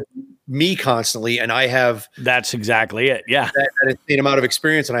hanging out with me constantly, and I have. That's exactly it. Yeah, that insane amount of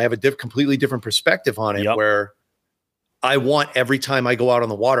experience, and I have a completely different perspective on it. Where I want every time I go out on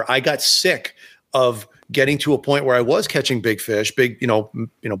the water, I got sick of getting to a point where I was catching big fish, big New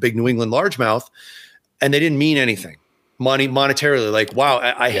England largemouth, and they didn't mean anything monetarily. Like, wow,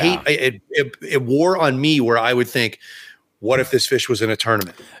 I hate it. It wore on me where I would think, what if this fish was in a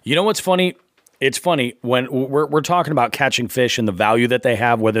tournament? You know what's funny? It's funny when we're talking about catching fish and the value that they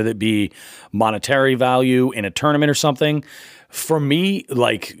have, whether it be monetary value in a tournament or something. For me,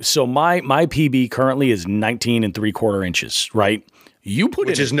 like, so my PB currently is 19 3/4 inches, right? You put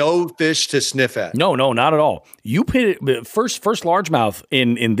which is no fish to sniff at. No, not at all. You put it first largemouth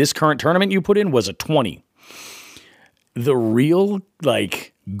in this current tournament you put in was a 20. The real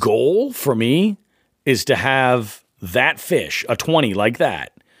like goal for me is to have that fish, a 20 like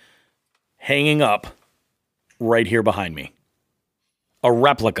that, hanging up right here behind me. A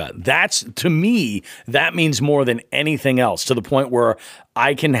replica. That's, to me, that means more than anything else, to the point where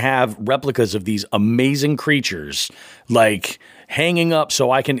I can have replicas of these amazing creatures like hanging up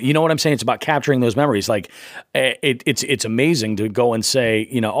so I can, you know what I'm saying? It's about capturing those memories. Like it's amazing to go and say,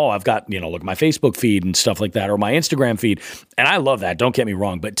 oh, I've got, look at my Facebook feed and stuff like that, or my Instagram feed. And I love that. Don't get me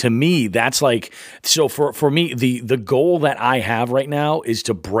wrong. But to me, that's like, so for me, the goal that I have right now is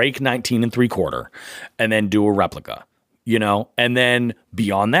to break 19 3/4 and then do a replica, and then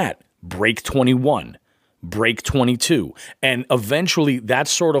beyond that, break 21. Break 22. And eventually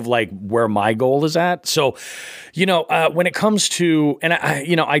that's sort of like where my goal is at. So, when it comes to, and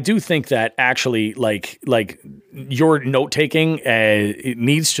I do think that actually like your note taking, it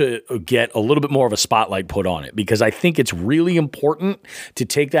needs to get a little bit more of a spotlight put on it, because I think it's really important to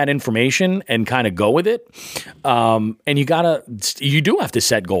take that information and kind of go with it. And you do have to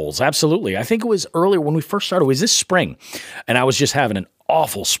set goals. Absolutely. I think it was earlier when we first started, it was this spring, and I was just having an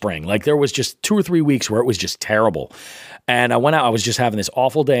awful spring. Like there was just 2 or 3 weeks where it was just terrible. And I went out, I was just having this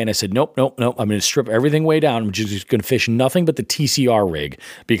awful day, and I said, nope. I'm going to strip everything way down. I'm just going to fish nothing but the TCR rig,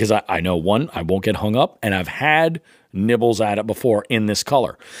 because I know, one, I won't get hung up, and I've had nibbles at it before in this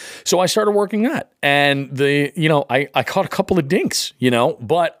color. So I started working that, and I caught a couple of dinks,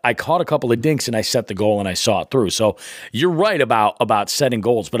 but I caught a couple of dinks and I set the goal and I saw it through. So you're right about setting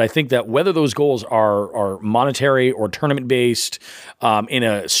goals, but I think that whether those goals are monetary or tournament based, in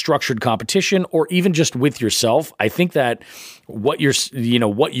a structured competition, or even just with yourself, I think that what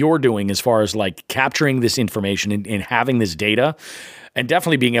you're doing as far as like capturing this information and having this data, and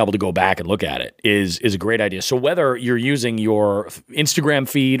definitely being able to go back and look at it is a great idea. So whether you're using your Instagram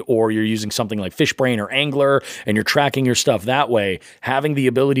feed or you're using something like FishBrain or Angler and you're tracking your stuff that way, having the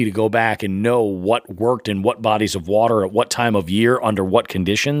ability to go back and know what worked in what bodies of water at what time of year under what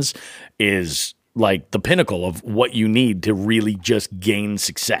conditions is like the pinnacle of what you need to really just gain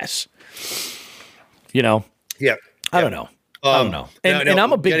success. Yeah. I don't know. And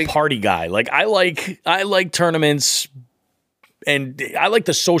I'm a big party guy. Like I like tournaments. And I like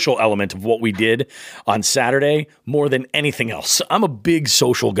the social element of what we did on Saturday more than anything else. I'm a big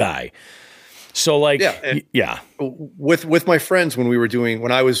social guy. So like, yeah. With my friends,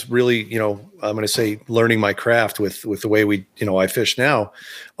 when I was really, I'm going to say learning my craft with the way I fish now,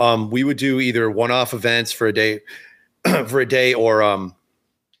 we would do either one-off events for a day, or,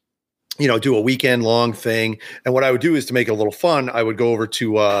 do a weekend long thing. And what I would do is, to make it a little fun, I would go over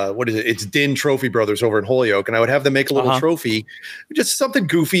to, it's Din Trophy Brothers over in Holyoke. And I would have them make a little trophy, just something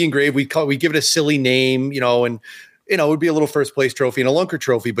goofy engraved. We'd give it a silly name, and, it would be a little first place trophy and a lunker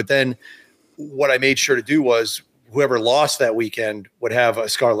trophy. But then what I made sure to do was whoever lost that weekend would have a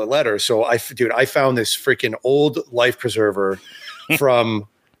scarlet letter. So I found this freaking old life preserver from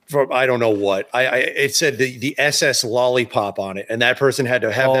I don't know what. It said the SS Lollipop on it, and that person had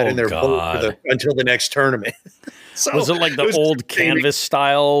to have that in their boat until the next tournament. So was it like the old canvas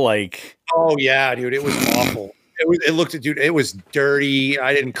style? Like, oh yeah, dude, it was awful. It was dirty.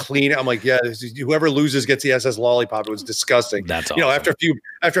 I didn't clean it. I'm like, yeah, whoever loses gets the SS Lollipop. It was disgusting. That's awesome.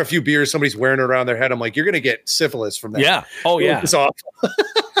 After a few beers, somebody's wearing it around their head. I'm like, you're gonna get syphilis from that. Yeah. Oh yeah. It's awful.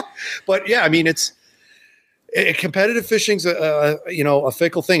 But yeah, I mean, competitive fishing's a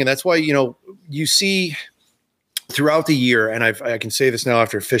fickle thing, and that's why you see throughout the year, and I can say this now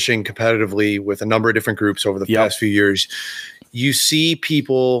after fishing competitively with a number of different groups over the past few years, you see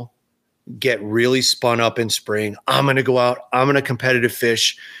people get really spun up in spring. I'm going to go out, I'm going to competitive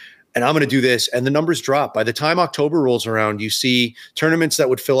fish, and I'm going to do this. And the numbers drop. By the time October rolls around, you see tournaments that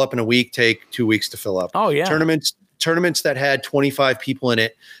would fill up in a week take 2 weeks to fill up. Oh, yeah. Tournaments that had 25 people in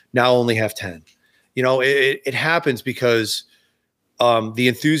it now only have 10. You know, it happens because the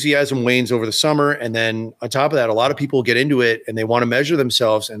enthusiasm wanes over the summer. And then on top of that, a lot of people get into it and they want to measure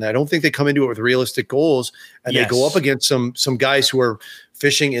themselves. And I don't think they come into it with realistic goals. And they go up against some guys who are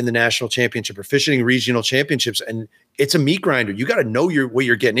fishing in the national championship or fishing regional championships. And it's a meat grinder. You got to know what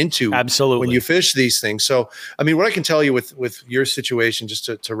you're getting into. Absolutely. When you fish these things. So, I mean, what I can tell you with your situation, just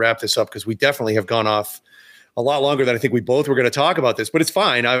to wrap this up, because we definitely have gone off a lot longer than I think we both were going to talk about this, but it's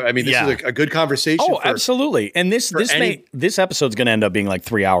fine. I mean, this is a good conversation. Oh, absolutely. And this episode's going to end up being like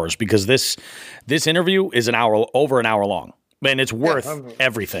 3 hours because this interview is over an hour long, and it's worth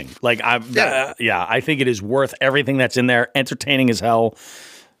everything. Like I think it is worth everything that's in there. Entertaining as hell.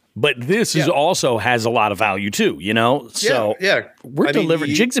 But this is also has a lot of value too, you know? So we're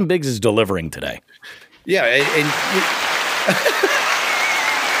delivering. Jigs and Bigs is delivering today. Yeah.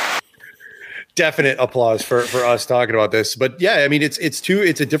 Definite applause for us talking about this. But yeah, I mean, it's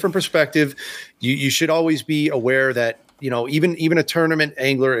a different perspective. You should always be aware that, you know, even a tournament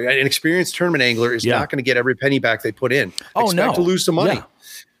angler, an experienced tournament angler is not going to get every penny back they put in. Expect to lose some money. Yeah.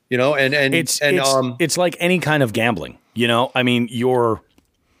 You know, and it's like any kind of gambling, you know? I mean, you're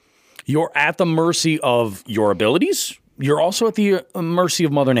at the mercy of your abilities. You're also at the mercy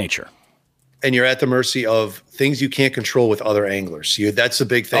of Mother Nature. And you're at the mercy of things you can't control with other anglers. That's the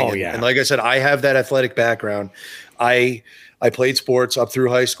big thing. And like I said, I have that athletic background. I played sports up through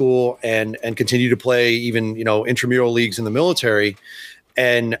high school and continue to play even, you know, intramural leagues in the military.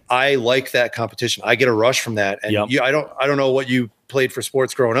 And I like that competition. I get a rush from that. And I don't know what you played for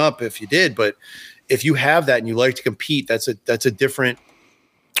sports growing up, if you did, but if you have that and you like to compete, that's a different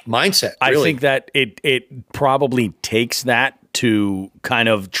mindset. Really. I think that it probably takes that to kind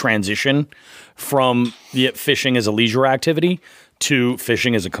of transition from fishing as a leisure activity to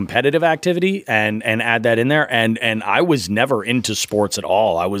fishing as a competitive activity and add that in there. And I was never into sports at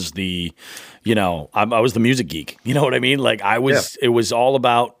all. I was I was the music geek. You know what I mean? Like it was all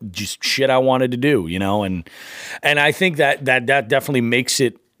about just shit I wanted to do, you know? And I think that definitely makes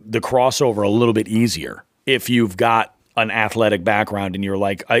it the crossover a little bit easier if you've got an athletic background and you're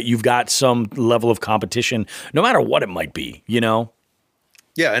like, you've got some level of competition, no matter what it might be, you know?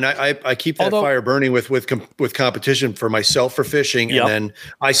 Yeah. And I keep that fire burning with competition for myself for fishing. And then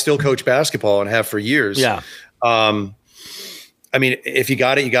I still coach basketball and have for years. Yeah. I mean, if you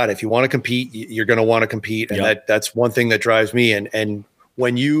got it, you got it. If you want to compete, you're going to want to compete. And that's one thing that drives me. And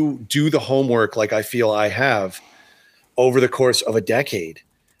when you do the homework, like I feel I have over the course of a decade,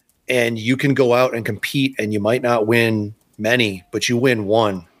 and you can go out and compete and you might not win many, but you win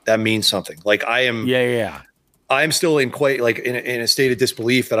one, that means something. Like I am. I'm still in quite like in a state of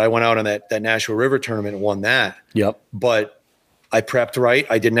disbelief that I went out on that Nashua River tournament and won that. But I prepped right.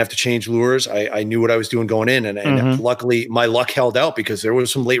 I didn't have to change lures. I knew what I was doing going in. And luckily my luck held out because there was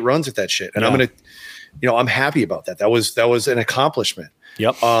some late runs at that shit. And I'm happy about that. That was an accomplishment.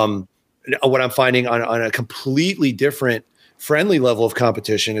 What I'm finding on a completely different friendly level of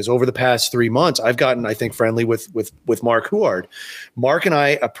competition is over the past 3 months, I've gotten, I think, friendly with Mark Huard. Mark and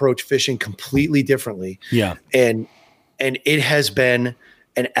I approach fishing completely differently. And it has been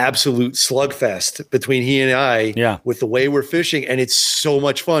an absolute slugfest between he and I with the way we're fishing. And it's so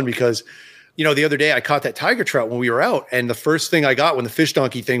much fun because, you know, the other day I caught that tiger trout when we were out. And the first thing I got when the fish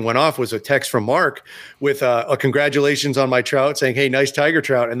donkey thing went off was a text from Mark with a congratulations on my trout saying, hey, nice tiger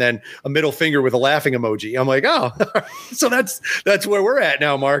trout. And then a middle finger with a laughing emoji. I'm like, oh, so that's where we're at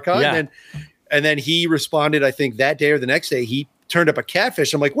now, Mark. Huh? And then he responded, I think that day or the next day, he turned up a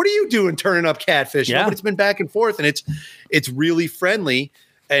catfish. I'm like, what are you doing turning up catfish? No, but it's been back and forth and it's really friendly.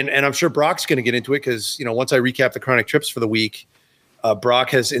 And I'm sure Brock's going to get into it because, you know, once I recap the Chronic Trips for the week, Brock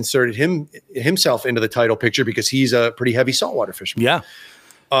has inserted himself into the title picture because he's a pretty heavy saltwater fisherman.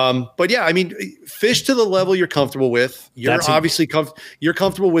 But yeah, I mean, fish to the level you're comfortable with. You're obviously you're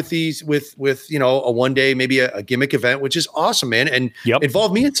comfortable with these with you know a one day maybe a gimmick event, which is awesome, man. And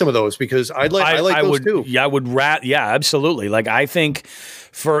involve me in some of those because I like those too. Yeah, I would absolutely. Like I think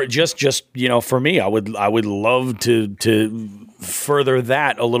for just you know for me, I would love to further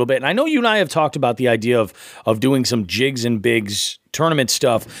that a little bit. And I know you and I have talked about the idea of doing some Jigs and Bigs tournament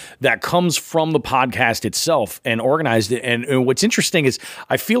stuff that comes from the podcast itself and organized it. And what's interesting is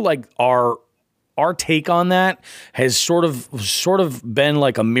I feel like our our take on that has sort of been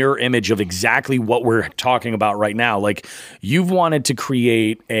like a mirror image of exactly what we're talking about right now. Like, you've wanted to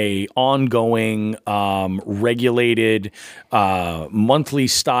create a ongoing, regulated, monthly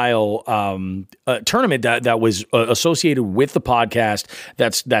style tournament that was associated with the podcast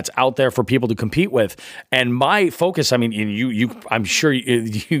that's out there for people to compete with. And my focus, I mean, I'm sure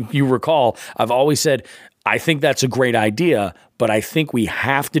you recall, I've always said, I think that's a great idea, but I think we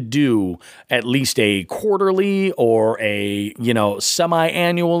have to do at least a quarterly or a,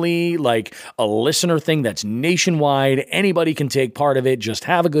 semi-annually, like a listener thing that's nationwide. Anybody can take part of it, just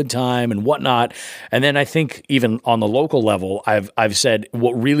have a good time and whatnot. And then I think even on the local level, I've said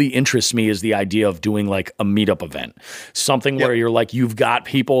what really interests me is the idea of doing like a meetup event, something where you're like, you've got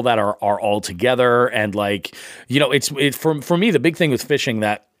people that are all together. And like, it's for me, the big thing with fishing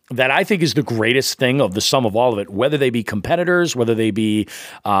that I think is the greatest thing of the sum of all of it, whether they be competitors, whether they be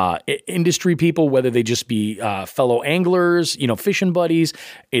industry people, whether they just be fellow anglers, fishing buddies.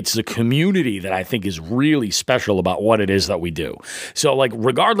 It's the community that I think is really special about what it is that we do. So like,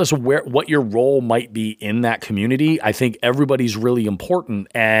 regardless of what your role might be in that community, I think everybody's really important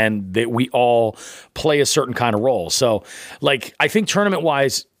and that we all play a certain kind of role. So like, I think tournament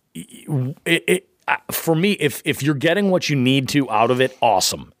wise, for me, if you're getting what you need to out of it,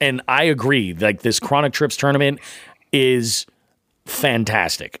 awesome. And I agree, like this Chronic Trips tournament is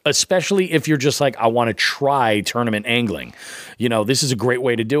fantastic, especially if you're just like, I want to try tournament angling. This is a great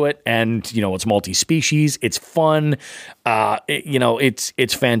way to do it. And, it's multi-species. It's fun.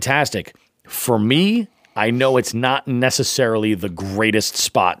 It's fantastic. For me, I know it's not necessarily the greatest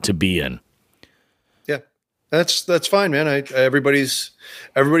spot to be in. That's fine, man. Everybody's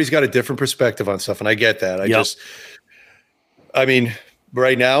got a different perspective on stuff, and I get that. I mean,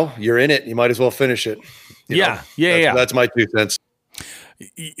 right now you're in it. You might as well finish it. That's my 2 cents.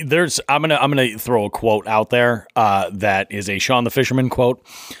 I'm gonna throw a quote out there that is a Sean the Fisherman quote.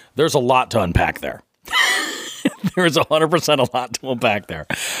 There's a lot to unpack there. There's 100% a lot to unpack there.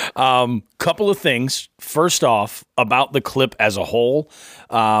 Couple of things. First off, about the clip as a whole,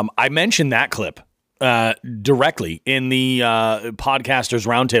 I mentioned that clip directly in the podcasters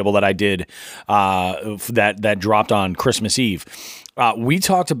roundtable that I did that dropped on Christmas Eve. We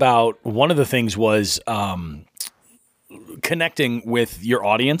talked about, one of the things was connecting with your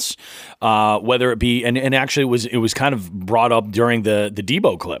audience, whether it be, and actually it was kind of brought up during the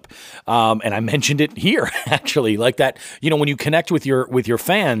Debo clip. And I mentioned it here actually, like that, when you connect with your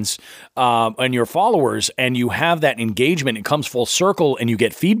fans, and your followers and you have that engagement, it comes full circle and you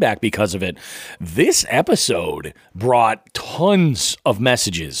get feedback because of it. This episode brought tons of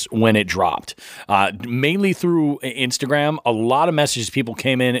messages when it dropped, mainly through Instagram. A lot of messages, people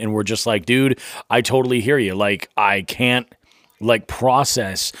came in and were just like, dude, I totally hear you. Like, I can't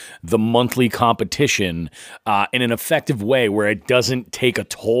process the monthly competition in an effective way where it doesn't take a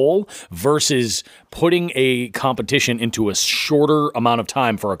toll versus putting a competition into a shorter amount of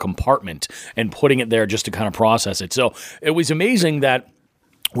time for a compartment and putting it there just to kind of process it. So it was amazing that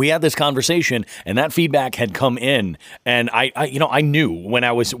we had this conversation and that feedback had come in, and I knew when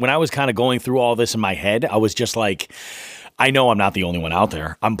I was kind of going through all this in my head, I was just like, I know I'm not the only one out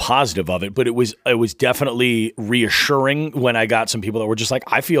there. I'm positive of it, but it was definitely reassuring when I got some people that were just like,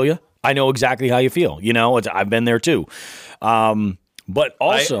 I feel you. I know exactly how you feel. I've been there too. But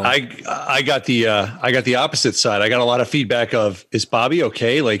also, I got the opposite side. I got a lot of feedback of, is Bobby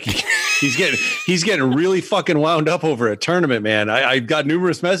okay? Like he's getting really fucking wound up over a tournament, man. I got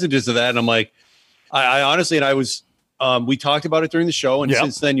numerous messages of that, and I'm like, I honestly, and I was. We talked about it during the show, and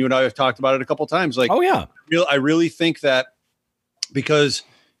since then, you and I have talked about it a couple of times. Like, oh yeah, I really think that because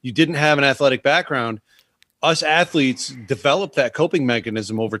you didn't have an athletic background, us athletes develop that coping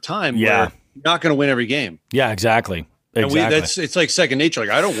mechanism over time. Yeah, where you're not going to win every game. Yeah, exactly. And it's like second nature.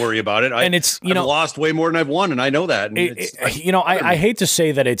 Like, I don't worry about it. And I've lost way more than I've won, and I know that. And I hate to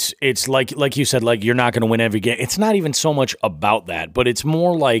say that it's like you said, like, you're not going to win every game. It's not even so much about that, but it's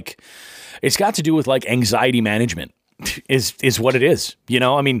more like it's got to do with like anxiety management. Is what it is.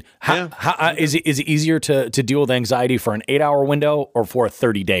 I mean, how is it easier to deal with anxiety for an 8-hour window or for a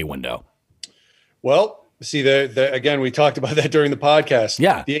 30-day window? Well, see, again, we talked about that during the podcast.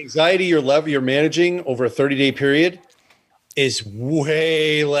 Yeah, the anxiety you're managing over a 30-day period is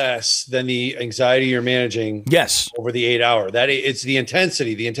way less than the anxiety you're managing. Yes, over the 8-hour. It's the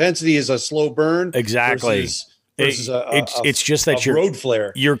intensity. The intensity is a slow burn. Exactly. It's just that you're road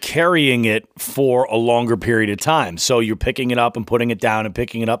flare. You're carrying it for a longer period of time. So you're picking it up and putting it down and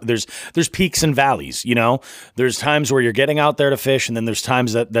picking it up. There's peaks and valleys, There's times where you're getting out there to fish, and then there's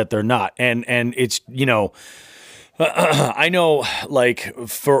times that they're not. And it's, I know, like,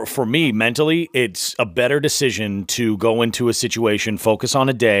 for me mentally, it's a better decision to go into a situation, focus on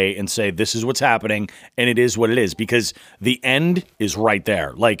a day, and say, this is what's happening, and it is what it is, because the end is right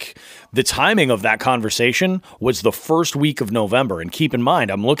there. Like, the timing of that conversation was the first week of November, and keep in mind,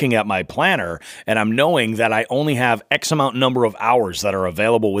 I'm looking at my planner, and I'm knowing that I only have X amount number of hours that are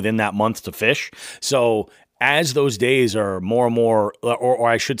available within that month to fish. So as those days are more and more, or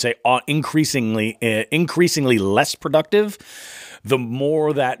I should say, increasingly less productive, the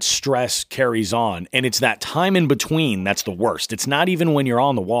more that stress carries on. And it's that time in between that's the worst. It's not even when you're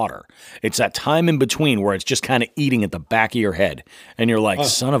on the water. It's that time in between where it's just kind of eating at the back of your head. And you're like,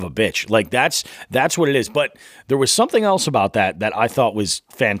 son of a bitch. Like, that's what it is. But there was something else about that I thought was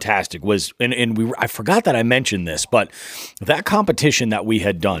fantastic. I forgot that I mentioned this, but that competition that we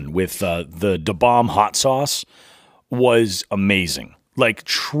had done with the Da Bomb hot sauce was amazing. Like,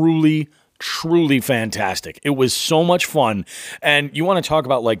 truly fantastic. It was so much fun. And you want to talk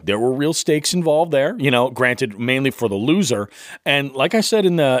about, like, there were real stakes involved there, granted mainly for the loser. And like I said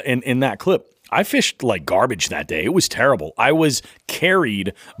in that clip, I fished like garbage that day. It was terrible. I was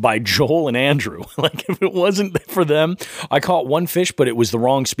carried by Joel and Andrew. Like, if it wasn't for them, I caught one fish, but it was the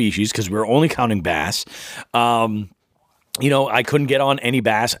wrong species because we were only counting bass. I couldn't get on any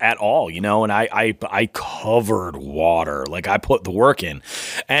bass at all, and I covered water. Like, I put the work in,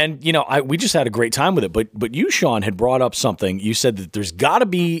 and, we just had a great time with it. But you, Sean, had brought up something. You said that there's got to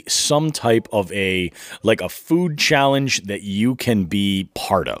be some type of a food challenge that you can be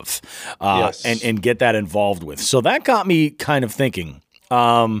part of, yes. and get that involved with. So that got me kind of thinking,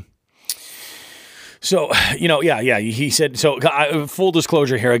 So, he said, so full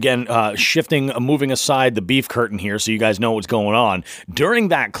disclosure here again, moving aside the beef curtain here so you guys know what's going on. During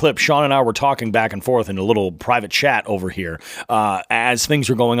that clip, Sean and I were talking back and forth in a little private chat over here as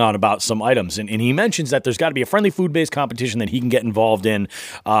things were going on about some items. And he mentions that there's got to be a friendly food-based competition that he can get involved in,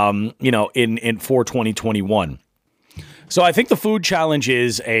 for 2021. So I think the food challenge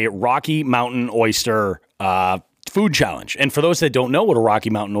is a Rocky Mountain oyster food challenge. And for those that don't know what a Rocky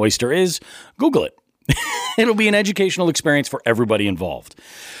Mountain oyster is, Google it. It'll be an educational experience for everybody involved.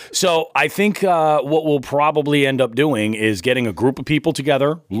 So I think what we'll probably end up doing is getting a group of people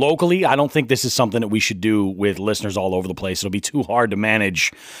together locally. I don't think this is something that we should do with listeners all over the place. It'll be too hard to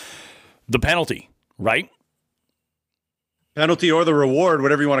manage the penalty, right? Penalty or the reward,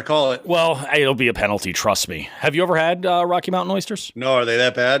 whatever you want to call it. Well, it'll be a penalty, trust me. Have you ever had Rocky Mountain oysters? No, are they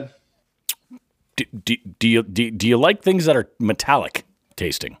that bad? Do you like things that are metallic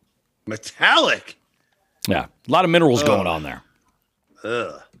tasting? Metallic? Yeah, a lot of minerals going on there.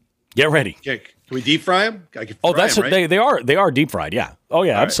 Get ready. Okay. Can we deep fry them? I can fry them, right? they are deep fried. Yeah. Oh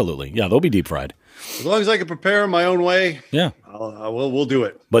yeah, All absolutely. Right. Yeah, they'll be deep fried. As long as I can prepare them my own way. Yeah, we'll do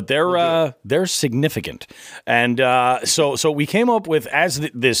it. But they're significant, and so we came up with, as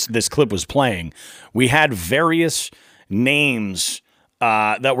this clip was playing, we had various names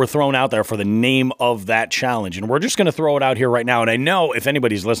that were thrown out there for the name of that challenge. And we're just going to throw it out here right now. And I know if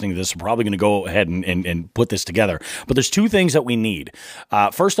anybody's listening to this, we're probably going to go ahead and put this together. But there's two things that we need.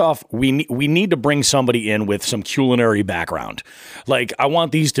 First off, we need to bring somebody in with some culinary background. Like, I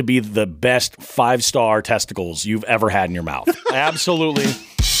want these to be the best 5-star testicles you've ever had in your mouth. Absolutely.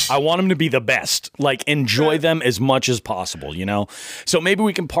 I want them to be the best. Like, enjoy them as much as possible, So maybe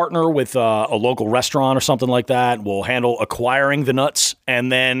we can partner with a local restaurant or something like that. We'll handle acquiring the nuts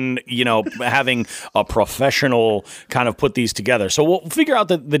and then, having a professional kind of put these together. So we'll figure out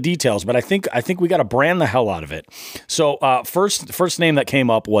the details, but I think we got to brand the hell out of it. So first name that came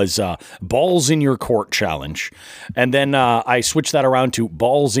up was Balls in Your Court Challenge. And then I switched that around to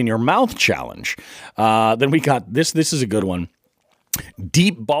Balls in Your Mouth Challenge. Then we got this is a good one.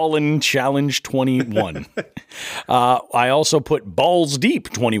 Deep Ballin' Challenge 21. I also put Balls Deep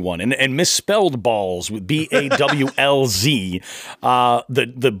 21 and misspelled balls with BAWLZ.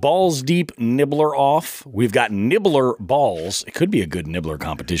 The Balls Deep Nibbler Off. We've got Nibbler Balls. It could be a good nibbler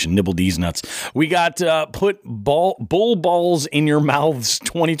competition. Nibble these nuts. We got put Bull Balls in Your Mouths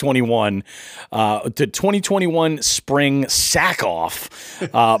 2021 to 2021 Spring Sack Off.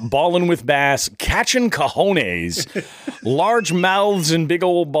 Ballin' with Bass. Catchin' Cojones. Large Mouths and Big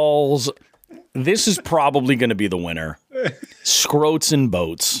Old Balls. This is probably going to be the winner. Scroats and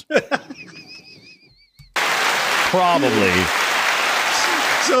Boats. Probably.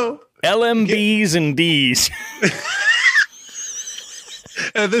 So LMBs and Ds.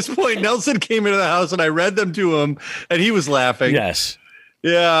 At this point, Nelson came into the house and I read them to him and he was laughing. Yes.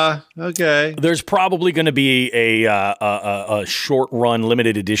 Yeah. Okay. There's probably going to be a short run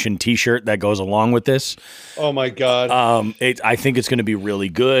limited edition T-shirt that goes along with this. Oh my God. I think it's going to be really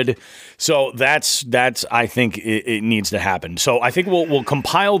good. So that's I think it needs to happen. So I think we'll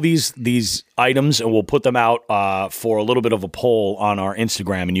compile these items and we'll put them out for a little bit of a poll on our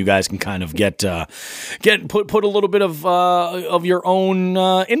Instagram, and you guys can kind of put a little bit of your own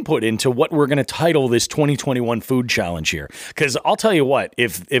input into what we're going to title this 2021 food challenge here. Because I'll tell you what,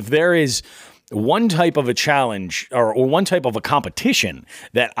 if there is one type of a challenge or one type of a competition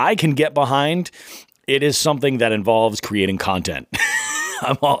that I can get behind, it is something that involves creating content.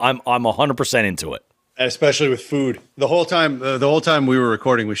 I'm 100% into it. And especially with food. The whole time we were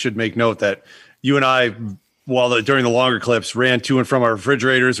recording, we should make note that you and I, during the longer clips, ran to and from our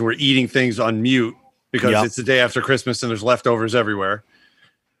refrigerators and we're eating things on mute because it's the day after Christmas and there's leftovers everywhere.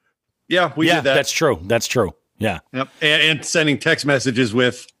 Yeah, we did that. That's true. Yeah. Yep. And sending text messages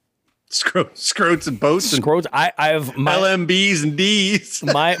with scrotes and boats and I have my LMBs and Ds.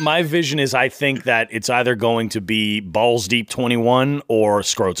 my vision is I think that it's either going to be Balls Deep 21 or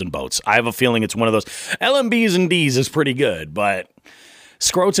Scrotes and Boats. I have a feeling it's one of those. LMBs and Ds is pretty good, but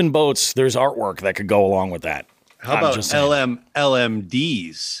Scrotes and Boats, there's artwork that could go along with that. How about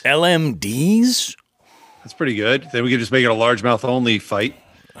LMDs? LMDs? That's pretty good. Then we could just make it a largemouth only fight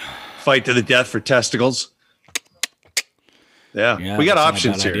to the death for testicles. Yeah, we got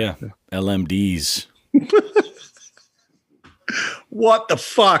options here. Idea. LMDs. What the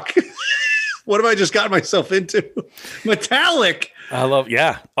fuck? What have I just got myself into? Metallic. I love,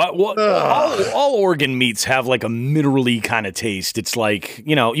 all organ meats have like a minerally kind of taste. It's like,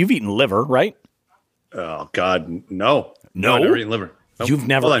 you've eaten liver, right? Oh God, no. No, I've never eaten liver. Nope. You've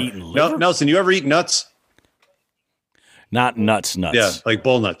never eaten liver? Nelson, you ever eat nuts? Not nuts. Yeah, like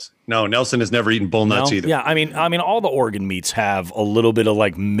bull nuts. No, Nelson has never eaten bull nuts either. Yeah, I mean, all the organ meats have a little bit of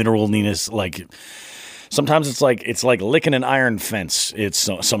like mineraliness. Like sometimes it's like licking an iron fence.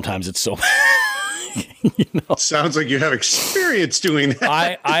 Sometimes it's so. Sounds like you have experience doing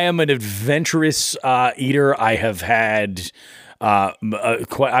that. I am an adventurous eater. I have had.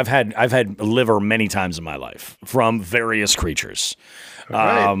 I've had liver many times in my life from various creatures.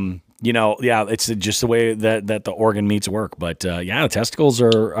 Right. It's just the way that the organ meats work. But the testicles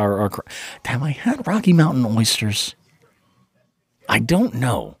are. Damn, I had Rocky Mountain oysters. I don't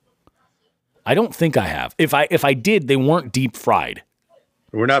know. I don't think I have. If I did, they weren't deep fried.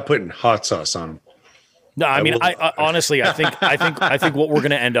 We're not putting hot sauce on them. No, I mean, I honestly, I think what we're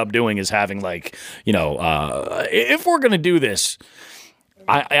gonna end up doing is having if we're gonna do this.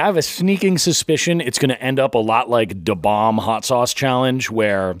 I have a sneaking suspicion it's going to end up a lot like Da Bomb Hot Sauce Challenge,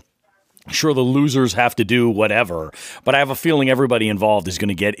 where sure the losers have to do whatever, but I have a feeling everybody involved is going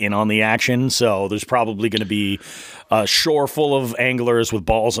to get in on the action. So there's probably going to be a shore full of anglers with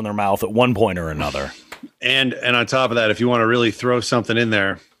balls in their mouth at one point or another. And on top of that, if you want to really throw something in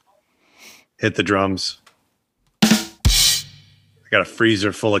there, hit the drums. I got a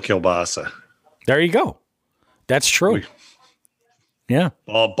freezer full of kielbasa. There you go. That's true. Yeah.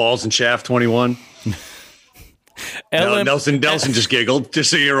 Balls and Shaft 21. Nelson just giggled, just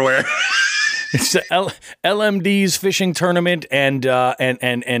so you're aware. It's the LMD's fishing tournament and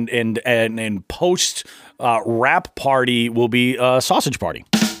post wrap party will be a sausage party.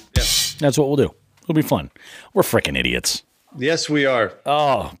 Yeah. That's what we'll do. It'll be fun. We're freaking idiots. Yes, we are.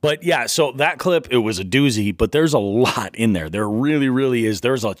 Oh, but yeah, so that clip, it was a doozy, but there's a lot in there. There really, really is.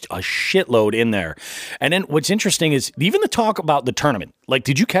 There's a shitload in there. And then what's interesting is even the talk about the tournament. Like,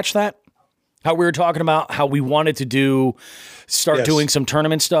 did you catch that? How we were talking about how we wanted to start doing some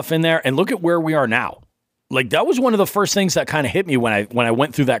tournament stuff in there, and look at where we are now. Like, that was one of the first things that kind of hit me when I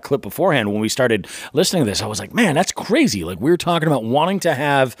went through that clip beforehand. When we started listening to this, I was like, man, that's crazy. Like, we were talking about wanting to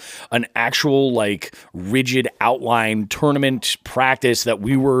have an actual, like, rigid outline tournament practice that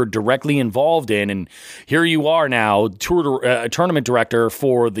we were directly involved in. And here you are now, tournament director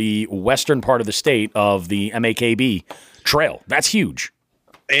for the western part of the state of the MAKB trail. That's huge.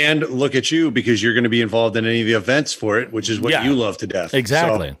 And look at you, because you're going to be involved in any of the events for it, which is what you love to death.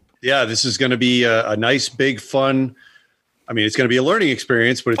 Exactly. So, yeah, this is going to be a nice, big, fun. I mean, it's going to be a learning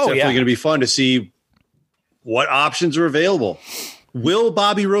experience, but it's definitely going to be fun to see what options are available. Will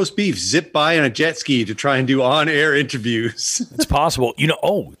Bobby Roast Beef zip by on a jet ski to try and do on-air interviews? It's possible.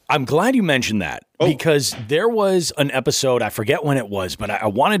 I'm glad you mentioned that because there was an episode, I forget when it was, but I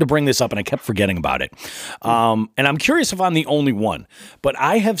wanted to bring this up and I kept forgetting about it. And I'm curious if I'm the only one, but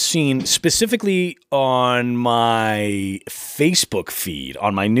I have seen specifically on my Facebook feed,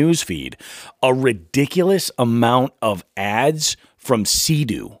 on my news feed, a ridiculous amount of ads from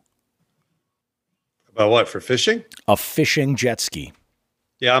Sea-Doo. About what, for fishing? A fishing jet ski.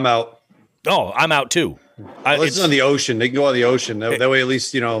 Yeah, I'm out. Oh, I'm out too. It's on the ocean. They can go on the ocean. That way, at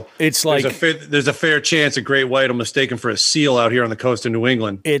least, it's like there's a fair chance a great white will mistake him for a seal out here on the coast of New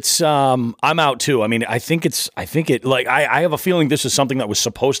England. It's I'm out too. I mean, I think I have a feeling this is something that was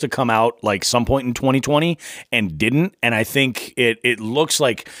supposed to come out like some point in 2020 and didn't. And I think it looks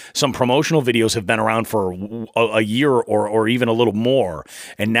like some promotional videos have been around for a year or even a little more.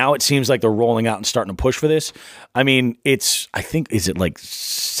 And now it seems like they're rolling out and starting to push for this. I mean, is it like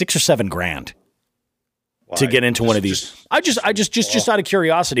 $6,000 or $7,000? To get into one of these. I just out of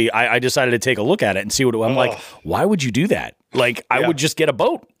curiosity, I decided to take a look at it and see what I'm like, why would you do that? Like, I would just get a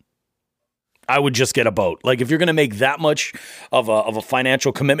boat. Like, if you're going to make that much of a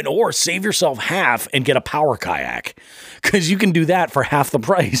financial commitment, or save yourself half and get a power kayak, because you can do that for half the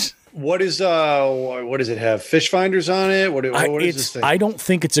price. What does it have? Fish finders on it? What is this thing? I don't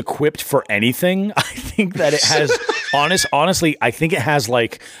think it's equipped for anything. I think that it has honestly, I think it has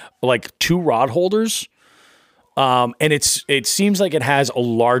like 2 rod holders. And it seems like it has a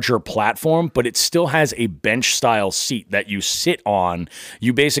larger platform, but it still has a bench style seat that you sit on.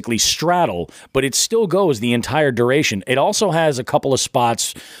 You basically straddle, but it still goes the entire duration. It also has a couple of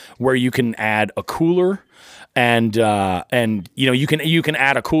spots where you can add a cooler, and you can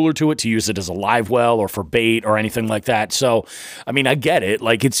add a cooler to it to use it as a live well or for bait or anything like that. So, I mean, I get it.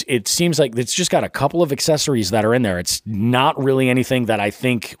 Like, it seems like it's just got a couple of accessories that are in there. It's not really anything that I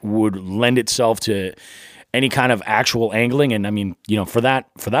think would lend itself to any kind of actual angling. And I mean, for that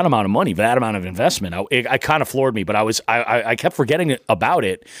amount of money, for that amount of investment, I kind of floored me, but I kept forgetting about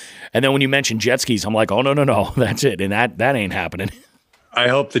it. And then when you mentioned jet skis, I'm like, oh, no, that's it. And that ain't happening. I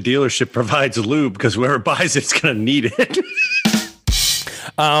hope the dealership provides lube, because whoever buys it's going to need it.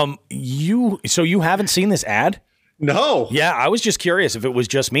 So you haven't seen this ad? No. Yeah. I was just curious if it was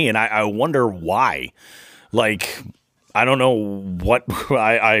just me, and I wonder why. Like, I don't know what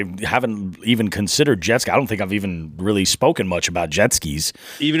I haven't even considered jet ski. I don't think I've even really spoken much about jet skis.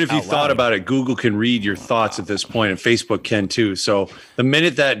 Even if you thought about it, Google can read your thoughts at this point, and Facebook can too. So the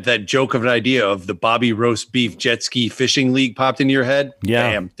minute that joke of an idea of the Bobby Roast Beef Jet Ski Fishing League popped into your head,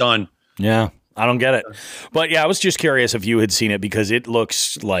 bam, done. Yeah. I don't get it. But yeah, I was just curious if you had seen it, because it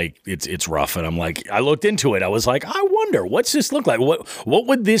looks like it's rough. And I'm like, I looked into it. I was like, I wonder, what's this look like? What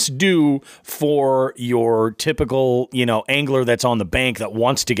would this do for your typical, angler that's on the bank that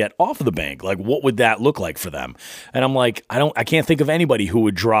wants to get off of the bank? Like, what would that look like for them? And I'm like, I can't think of anybody who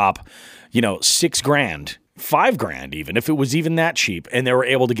would drop, $6,000. $5,000 even, if it was even that cheap and they were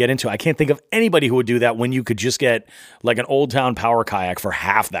able to get into it. I can't think of anybody who would do that when you could just get like an Old Town power kayak for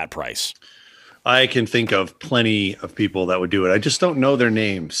half that price. I can think of plenty of people that would do it. I just don't know their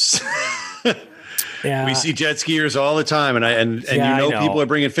names. Yeah. We see jet skiers all the time, and people are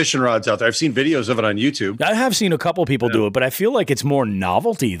bringing fishing rods out there. I've seen videos of it on YouTube. I have seen a couple people do it, but I feel like it's more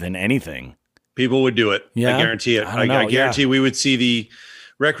novelty than anything. People would do it. Yeah? I guarantee it. I guarantee we would see the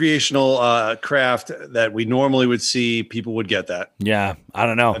recreational craft that we normally would see. People would get that. Yeah, I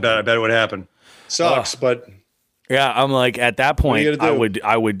don't know. I bet it would happen. Sucks, but. Yeah, I'm like, at that point,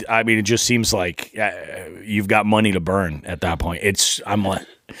 I mean, it just seems like you've got money to burn at that point. It's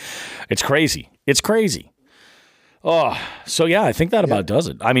crazy. It's crazy. Oh, so yeah, I think that about does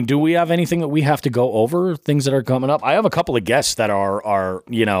it. I mean, do we have anything that we have to go over? Things that are coming up? I have a couple of guests that are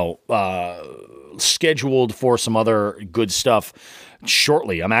scheduled for some other good stuff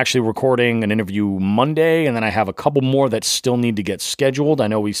shortly. I'm actually recording an interview Monday, and then I have a couple more that still need to get scheduled. I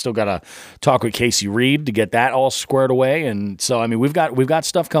know we still got to talk with Casey Reed to get that all squared away, and so I mean we've got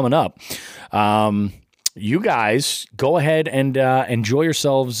stuff coming up. You guys go ahead and enjoy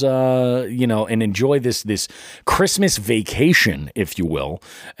yourselves, and enjoy this Christmas vacation, if you will,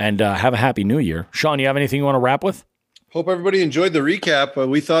 and have a happy New Year. Sean, you have anything you want to wrap with? Hope everybody enjoyed the recap.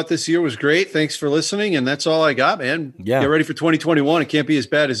 We thought this year was great. Thanks for listening. And that's all I got, man. Yeah. Get ready for 2021. It can't be as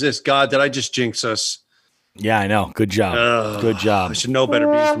bad as this. God, did I just jinx us? Yeah, I know. Good job. Good job. I should know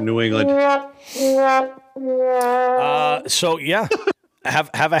better being from New England. So, yeah.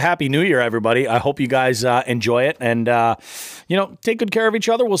 Have a happy New Year, everybody. I hope you guys enjoy it, and take good care of each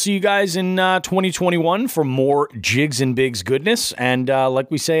other. We'll see you guys in 2021 for more Jigs and Bigs goodness. And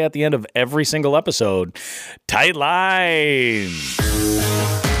like we say at the end of every single episode, tight lines.